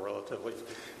side is relatively,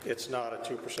 it's not a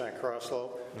 2% cross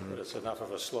slope, but it's enough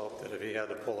of a slope that if he had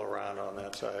to pull around on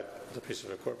that side with a piece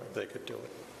of equipment, they could do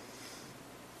it.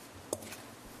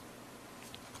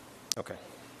 Okay.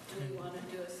 Do we want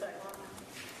to do a sidewalk?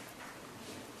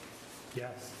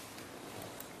 Yes.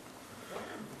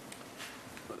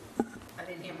 I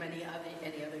didn't hear any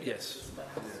other Yes. but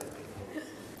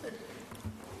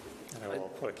And I will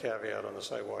put a caveat on the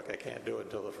sidewalk. I can't do it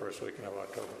until the first weekend of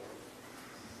October.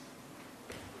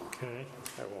 Okay.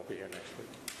 I won't be here next week.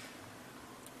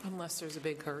 Unless there's a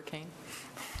big hurricane.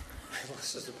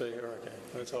 Unless it's a big hurricane.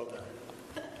 Let's hope not.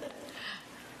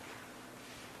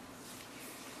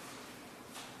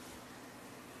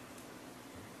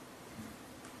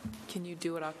 Can you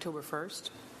do it October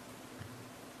 1st?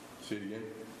 Say it again.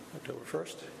 October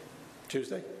 1st?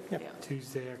 Tuesday? Yeah.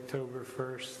 Tuesday, October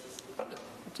 1st.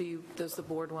 Does the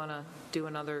board want to do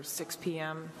another 6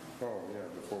 p.m.? Oh, yeah,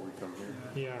 before we come here.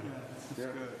 Yeah.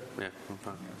 Yeah, I'm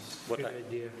fine. What Good time?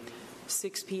 idea.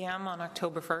 6 p.m. on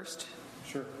October 1st?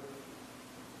 Sure.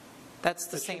 That's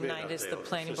the It should same be night enough as the daylight.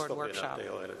 planning Should board still be enough workshop.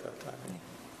 daylight at that time.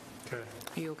 Okay.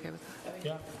 Are you okay with that?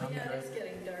 Yeah. it's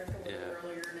getting dark a little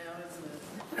earlier now, isn't it?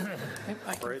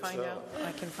 I can Right, find find out.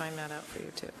 I can find that out for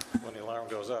you too. When the alarm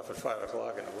goes off at 5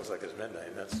 o'clock and it looks like it's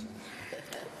midnight, that's...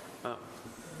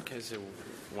 Can I say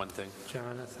one thing?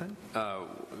 Jonathan?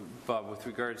 Bob, with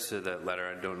regards to that letter,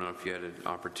 I don't know if you had an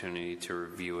opportunity to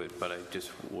review it, but I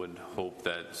just would hope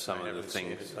that some of the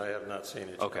things... I have not seen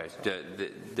it yet. Okay.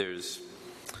 There's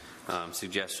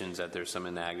suggestions that there's some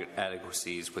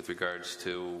inadequacies with regards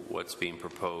to what's being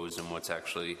proposed and what's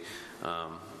actually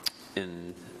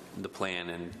in the plan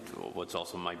and what's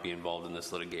also might be involved in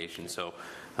this litigation. So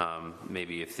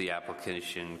maybe if the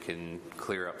application can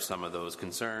clear up some of those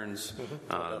concerns,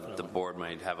 the board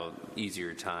might have an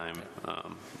easier time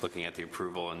looking at the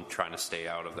approval and trying to stay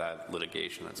out of that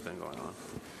litigation that's been going on.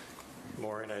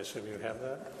 Maureen, I assume you have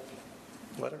that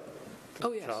letter?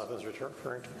 Oh, yes. Jonathan's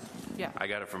referring to? Yeah. I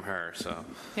got it from her, so.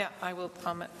 Yeah, I will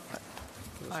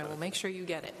make sure you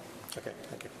get it. Okay,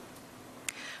 thank you.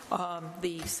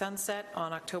 The sunset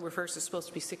on October 1st is supposed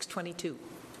to be 6:22.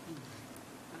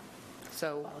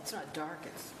 So, Well, it's not dark.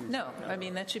 no, I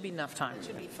mean, that should be enough time. It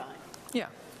should be fine. Yeah.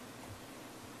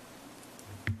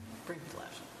 Bring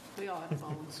flash. We all have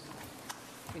phones.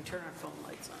 We can turn our phone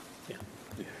lights on. Yeah.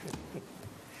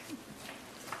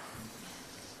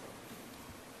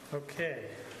 Okay.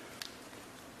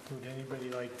 Would anybody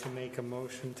like to make a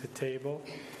motion to table?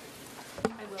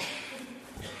 I will.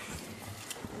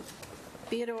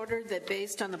 Be it ordered that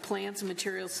based on the plans and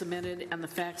materials submitted and the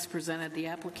facts presented, the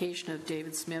application of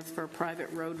David Smith for a private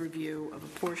road review of a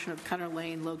portion of Cunner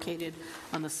Lane located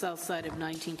on the south side of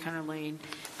 19 Cunner Lane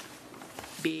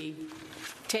be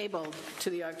tabled to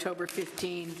the October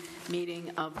 15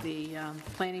 meeting of the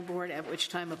Planning Board, at which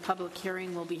time a public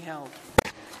hearing will be held.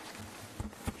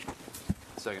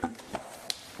 Second.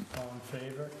 All in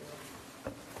favor?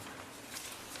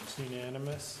 It's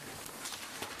unanimous.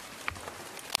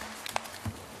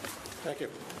 Thank you.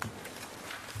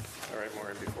 All right,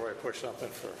 Maureen, before I push something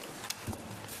for...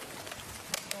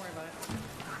 Don't worry about it.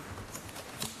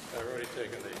 I've already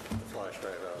taken the flash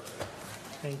drive out.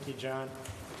 Thank you, John.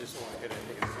 I just don't want to get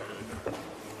anything inside.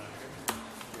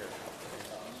 Here.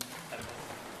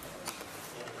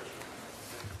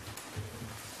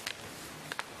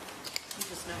 You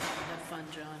just know how to have fun,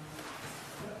 John.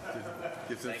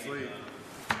 Get some sleep.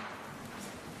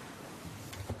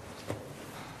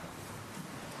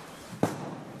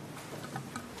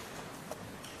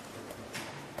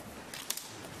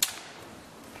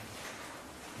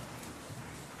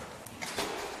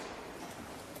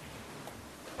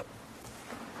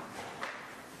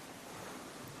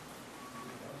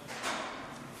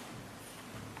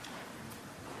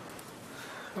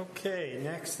 Okay,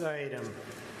 next item.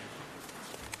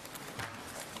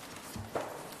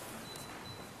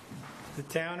 The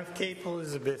town of Cape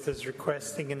Elizabeth is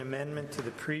requesting an amendment to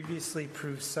the previously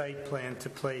approved site plan to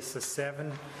place a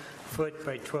 7-foot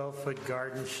by 12-foot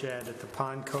garden shed at the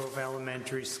Pond Cove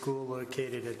Elementary School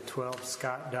located at 12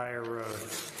 Scott Dyer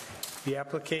Road. The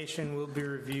application will be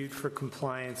reviewed for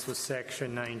compliance with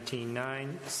Section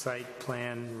 19.9 Site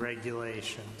Plan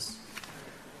Regulations.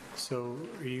 So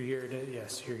are you here to,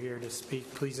 yes, you're here to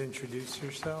speak. Please introduce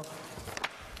yourself.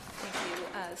 Thank you.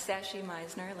 Sashi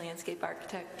Meisner, landscape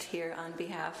architect, here on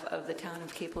behalf of the Town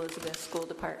of Cape Elizabeth School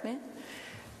Department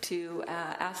to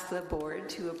ask the board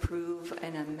to approve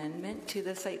an amendment to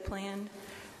the site plan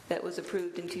that was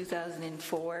approved in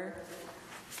 2004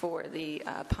 for the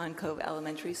Pond Cove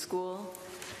Elementary School.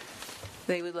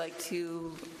 They would like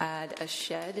to add a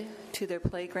shed to their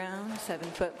playground,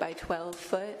 7-foot by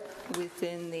 12-foot,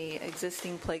 within the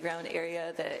existing playground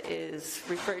area that is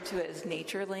referred to as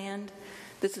nature land.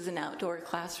 This is an outdoor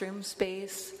classroom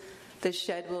space. The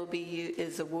shed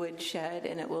is a wood shed,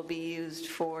 and it will be used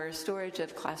for storage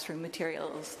of classroom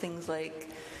materials, things like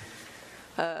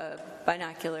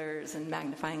binoculars and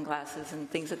magnifying glasses and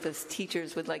things that the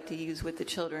teachers would like to use with the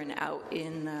children out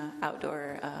in the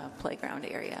outdoor playground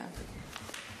area.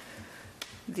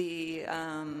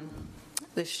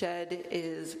 The shed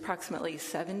is approximately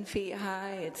 7 feet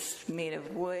high. It's made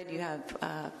of wood. You have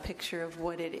a picture of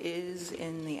what it is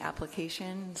in the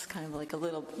application. It's kind of like a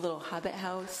little hobbit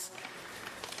house.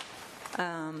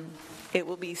 It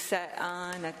will be set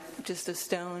on just a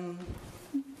stone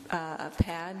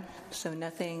pad, so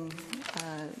nothing,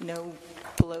 no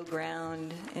below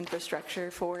ground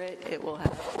infrastructure for it. It will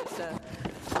have just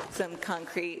some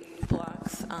concrete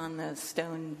blocks on the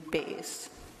stone base.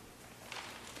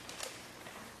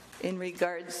 In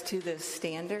regards to the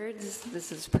standards,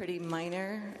 this is pretty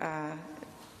minor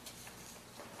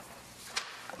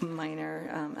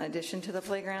addition to the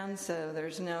playground, so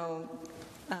there's no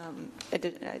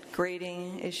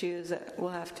grading issues that will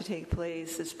have to take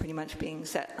place. It's pretty much being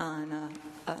set on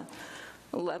a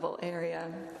level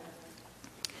area.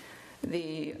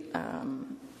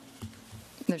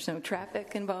 There's no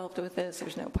traffic involved with this.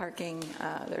 There's no parking.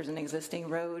 There's an existing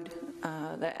road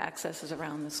that accesses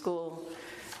around the school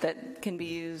that can be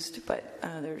used, but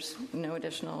there's no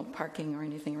additional parking or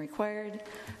anything required.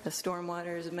 The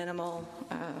stormwater is minimal.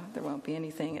 There won't be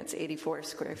anything. It's 84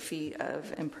 square feet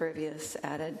of impervious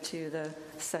added to the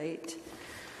site.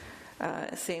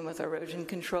 Same with erosion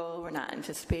control. We're not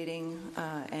anticipating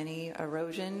any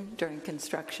erosion during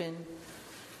construction.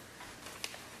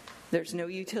 There's no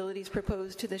utilities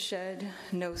proposed to the shed,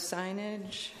 no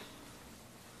signage,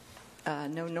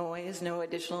 no noise, no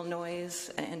additional noise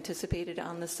anticipated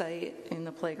on the site in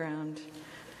the playground.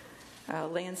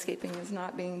 Landscaping is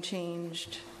not being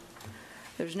changed.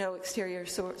 There's no exterior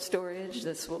storage.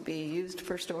 This will be used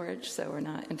for storage, so we're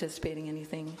not anticipating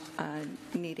anything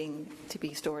needing to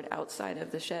be stored outside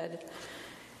of the shed,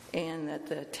 and that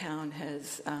the town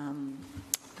has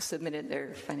submitted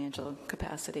their financial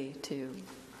capacity to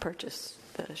purchase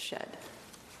the shed.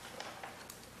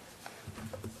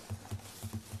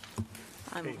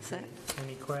 I'm all set.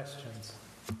 Any questions?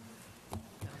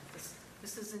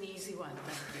 This is an easy one,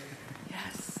 thank you.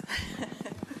 Yes.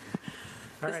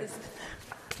 All right.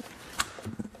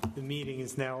 The meeting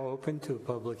is now open to a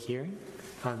public hearing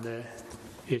on the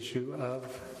issue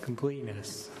of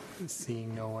completeness.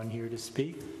 Seeing no one here to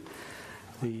speak,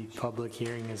 the public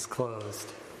hearing is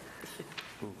closed.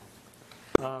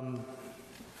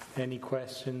 Any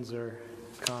questions or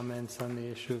comments on the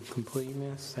issue of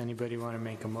completeness? Anybody want to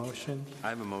make a motion? I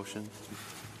have a motion.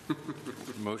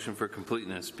 Motion for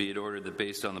completeness. Be it ordered that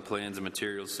based on the plans and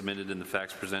materials submitted and the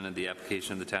facts presented, the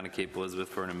application of the Town of Cape Elizabeth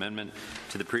for an amendment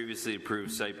to the previously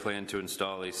approved site plan to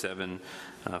install a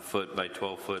 7-foot by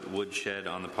 12-foot wood shed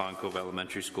on the Pond Cove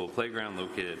Elementary School playground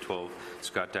located at 12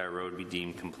 Scott Dyer Road be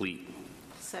deemed complete.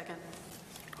 Second.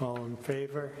 All in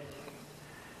favor?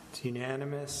 It's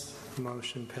unanimous.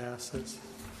 Motion passes.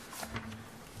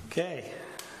 Okay.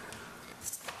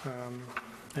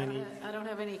 I don't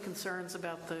have any concerns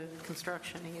about the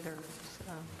construction either.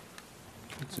 So.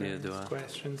 Neither do I.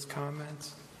 Questions,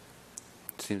 comments?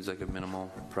 Seems like a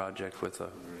minimal project with a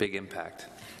big impact.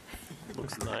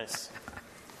 Looks nice.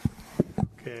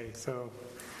 Okay, so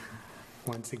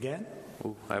once again,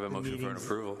 Ooh, I have a motion for an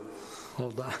approval.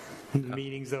 Hold on. The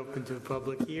meeting's open to a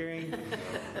public hearing.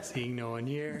 Seeing no one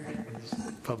here,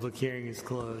 public hearing is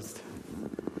closed.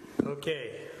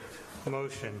 Okay,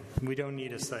 motion. We don't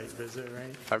need a site visit,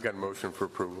 right? I've got a motion for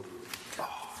approval.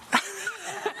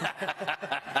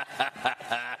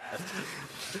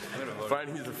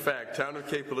 Findings of fact, Town of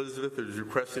Cape Elizabeth is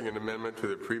requesting an amendment to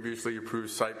the previously approved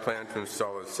site plan to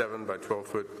install a 7 by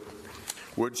 12-foot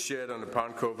wood shed on the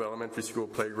Pond Cove Elementary School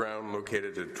playground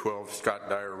located at 12 Scott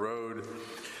Dyer Road,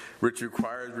 which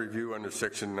requires review under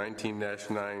Section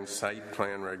 19-9 Site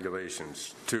Plan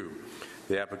Regulations. 2,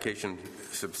 the application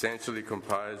substantially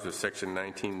complies with Section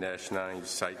 19-9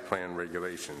 Site Plan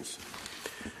Regulations.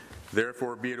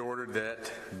 Therefore, be it ordered that,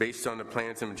 based on the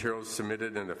plans and materials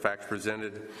submitted and the facts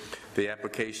presented, the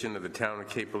application of the Town of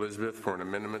Cape Elizabeth for an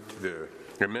amendment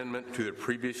to the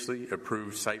previously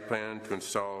approved site plan to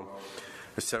install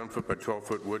a 7-foot by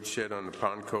 12-foot wood shed on the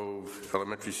Pond Cove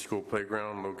Elementary School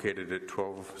playground located at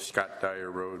 12 Scott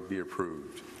Dyer Road be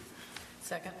approved.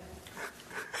 Second.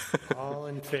 All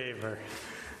in favor?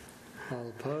 All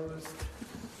opposed?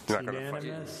 Not gonna fight.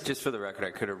 Unanimous? Just for the record,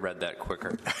 I could have read that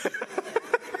quicker.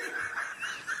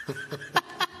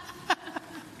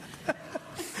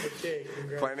 Okay,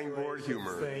 Planning board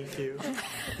humor. Thank you. Thank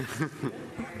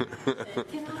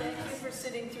you for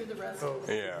sitting through the rest of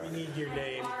it. Yeah. We need your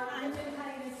name.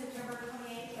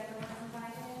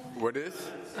 What is?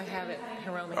 I have it,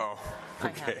 Hiromi. Oh, I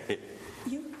have okay. it.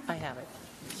 I have it.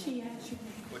 She has your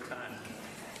name. What time?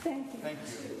 Thank you. Thank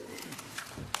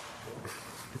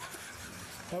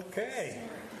you. Okay.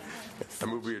 I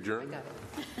move we adjourn?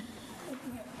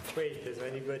 Wait, does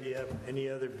anybody have any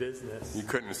other business? You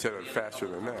couldn't have said it faster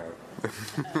than that.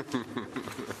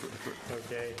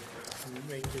 Okay. You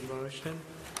make your motion.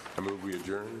 I move we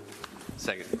adjourn.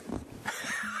 Second.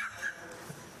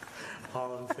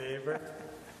 All in favor?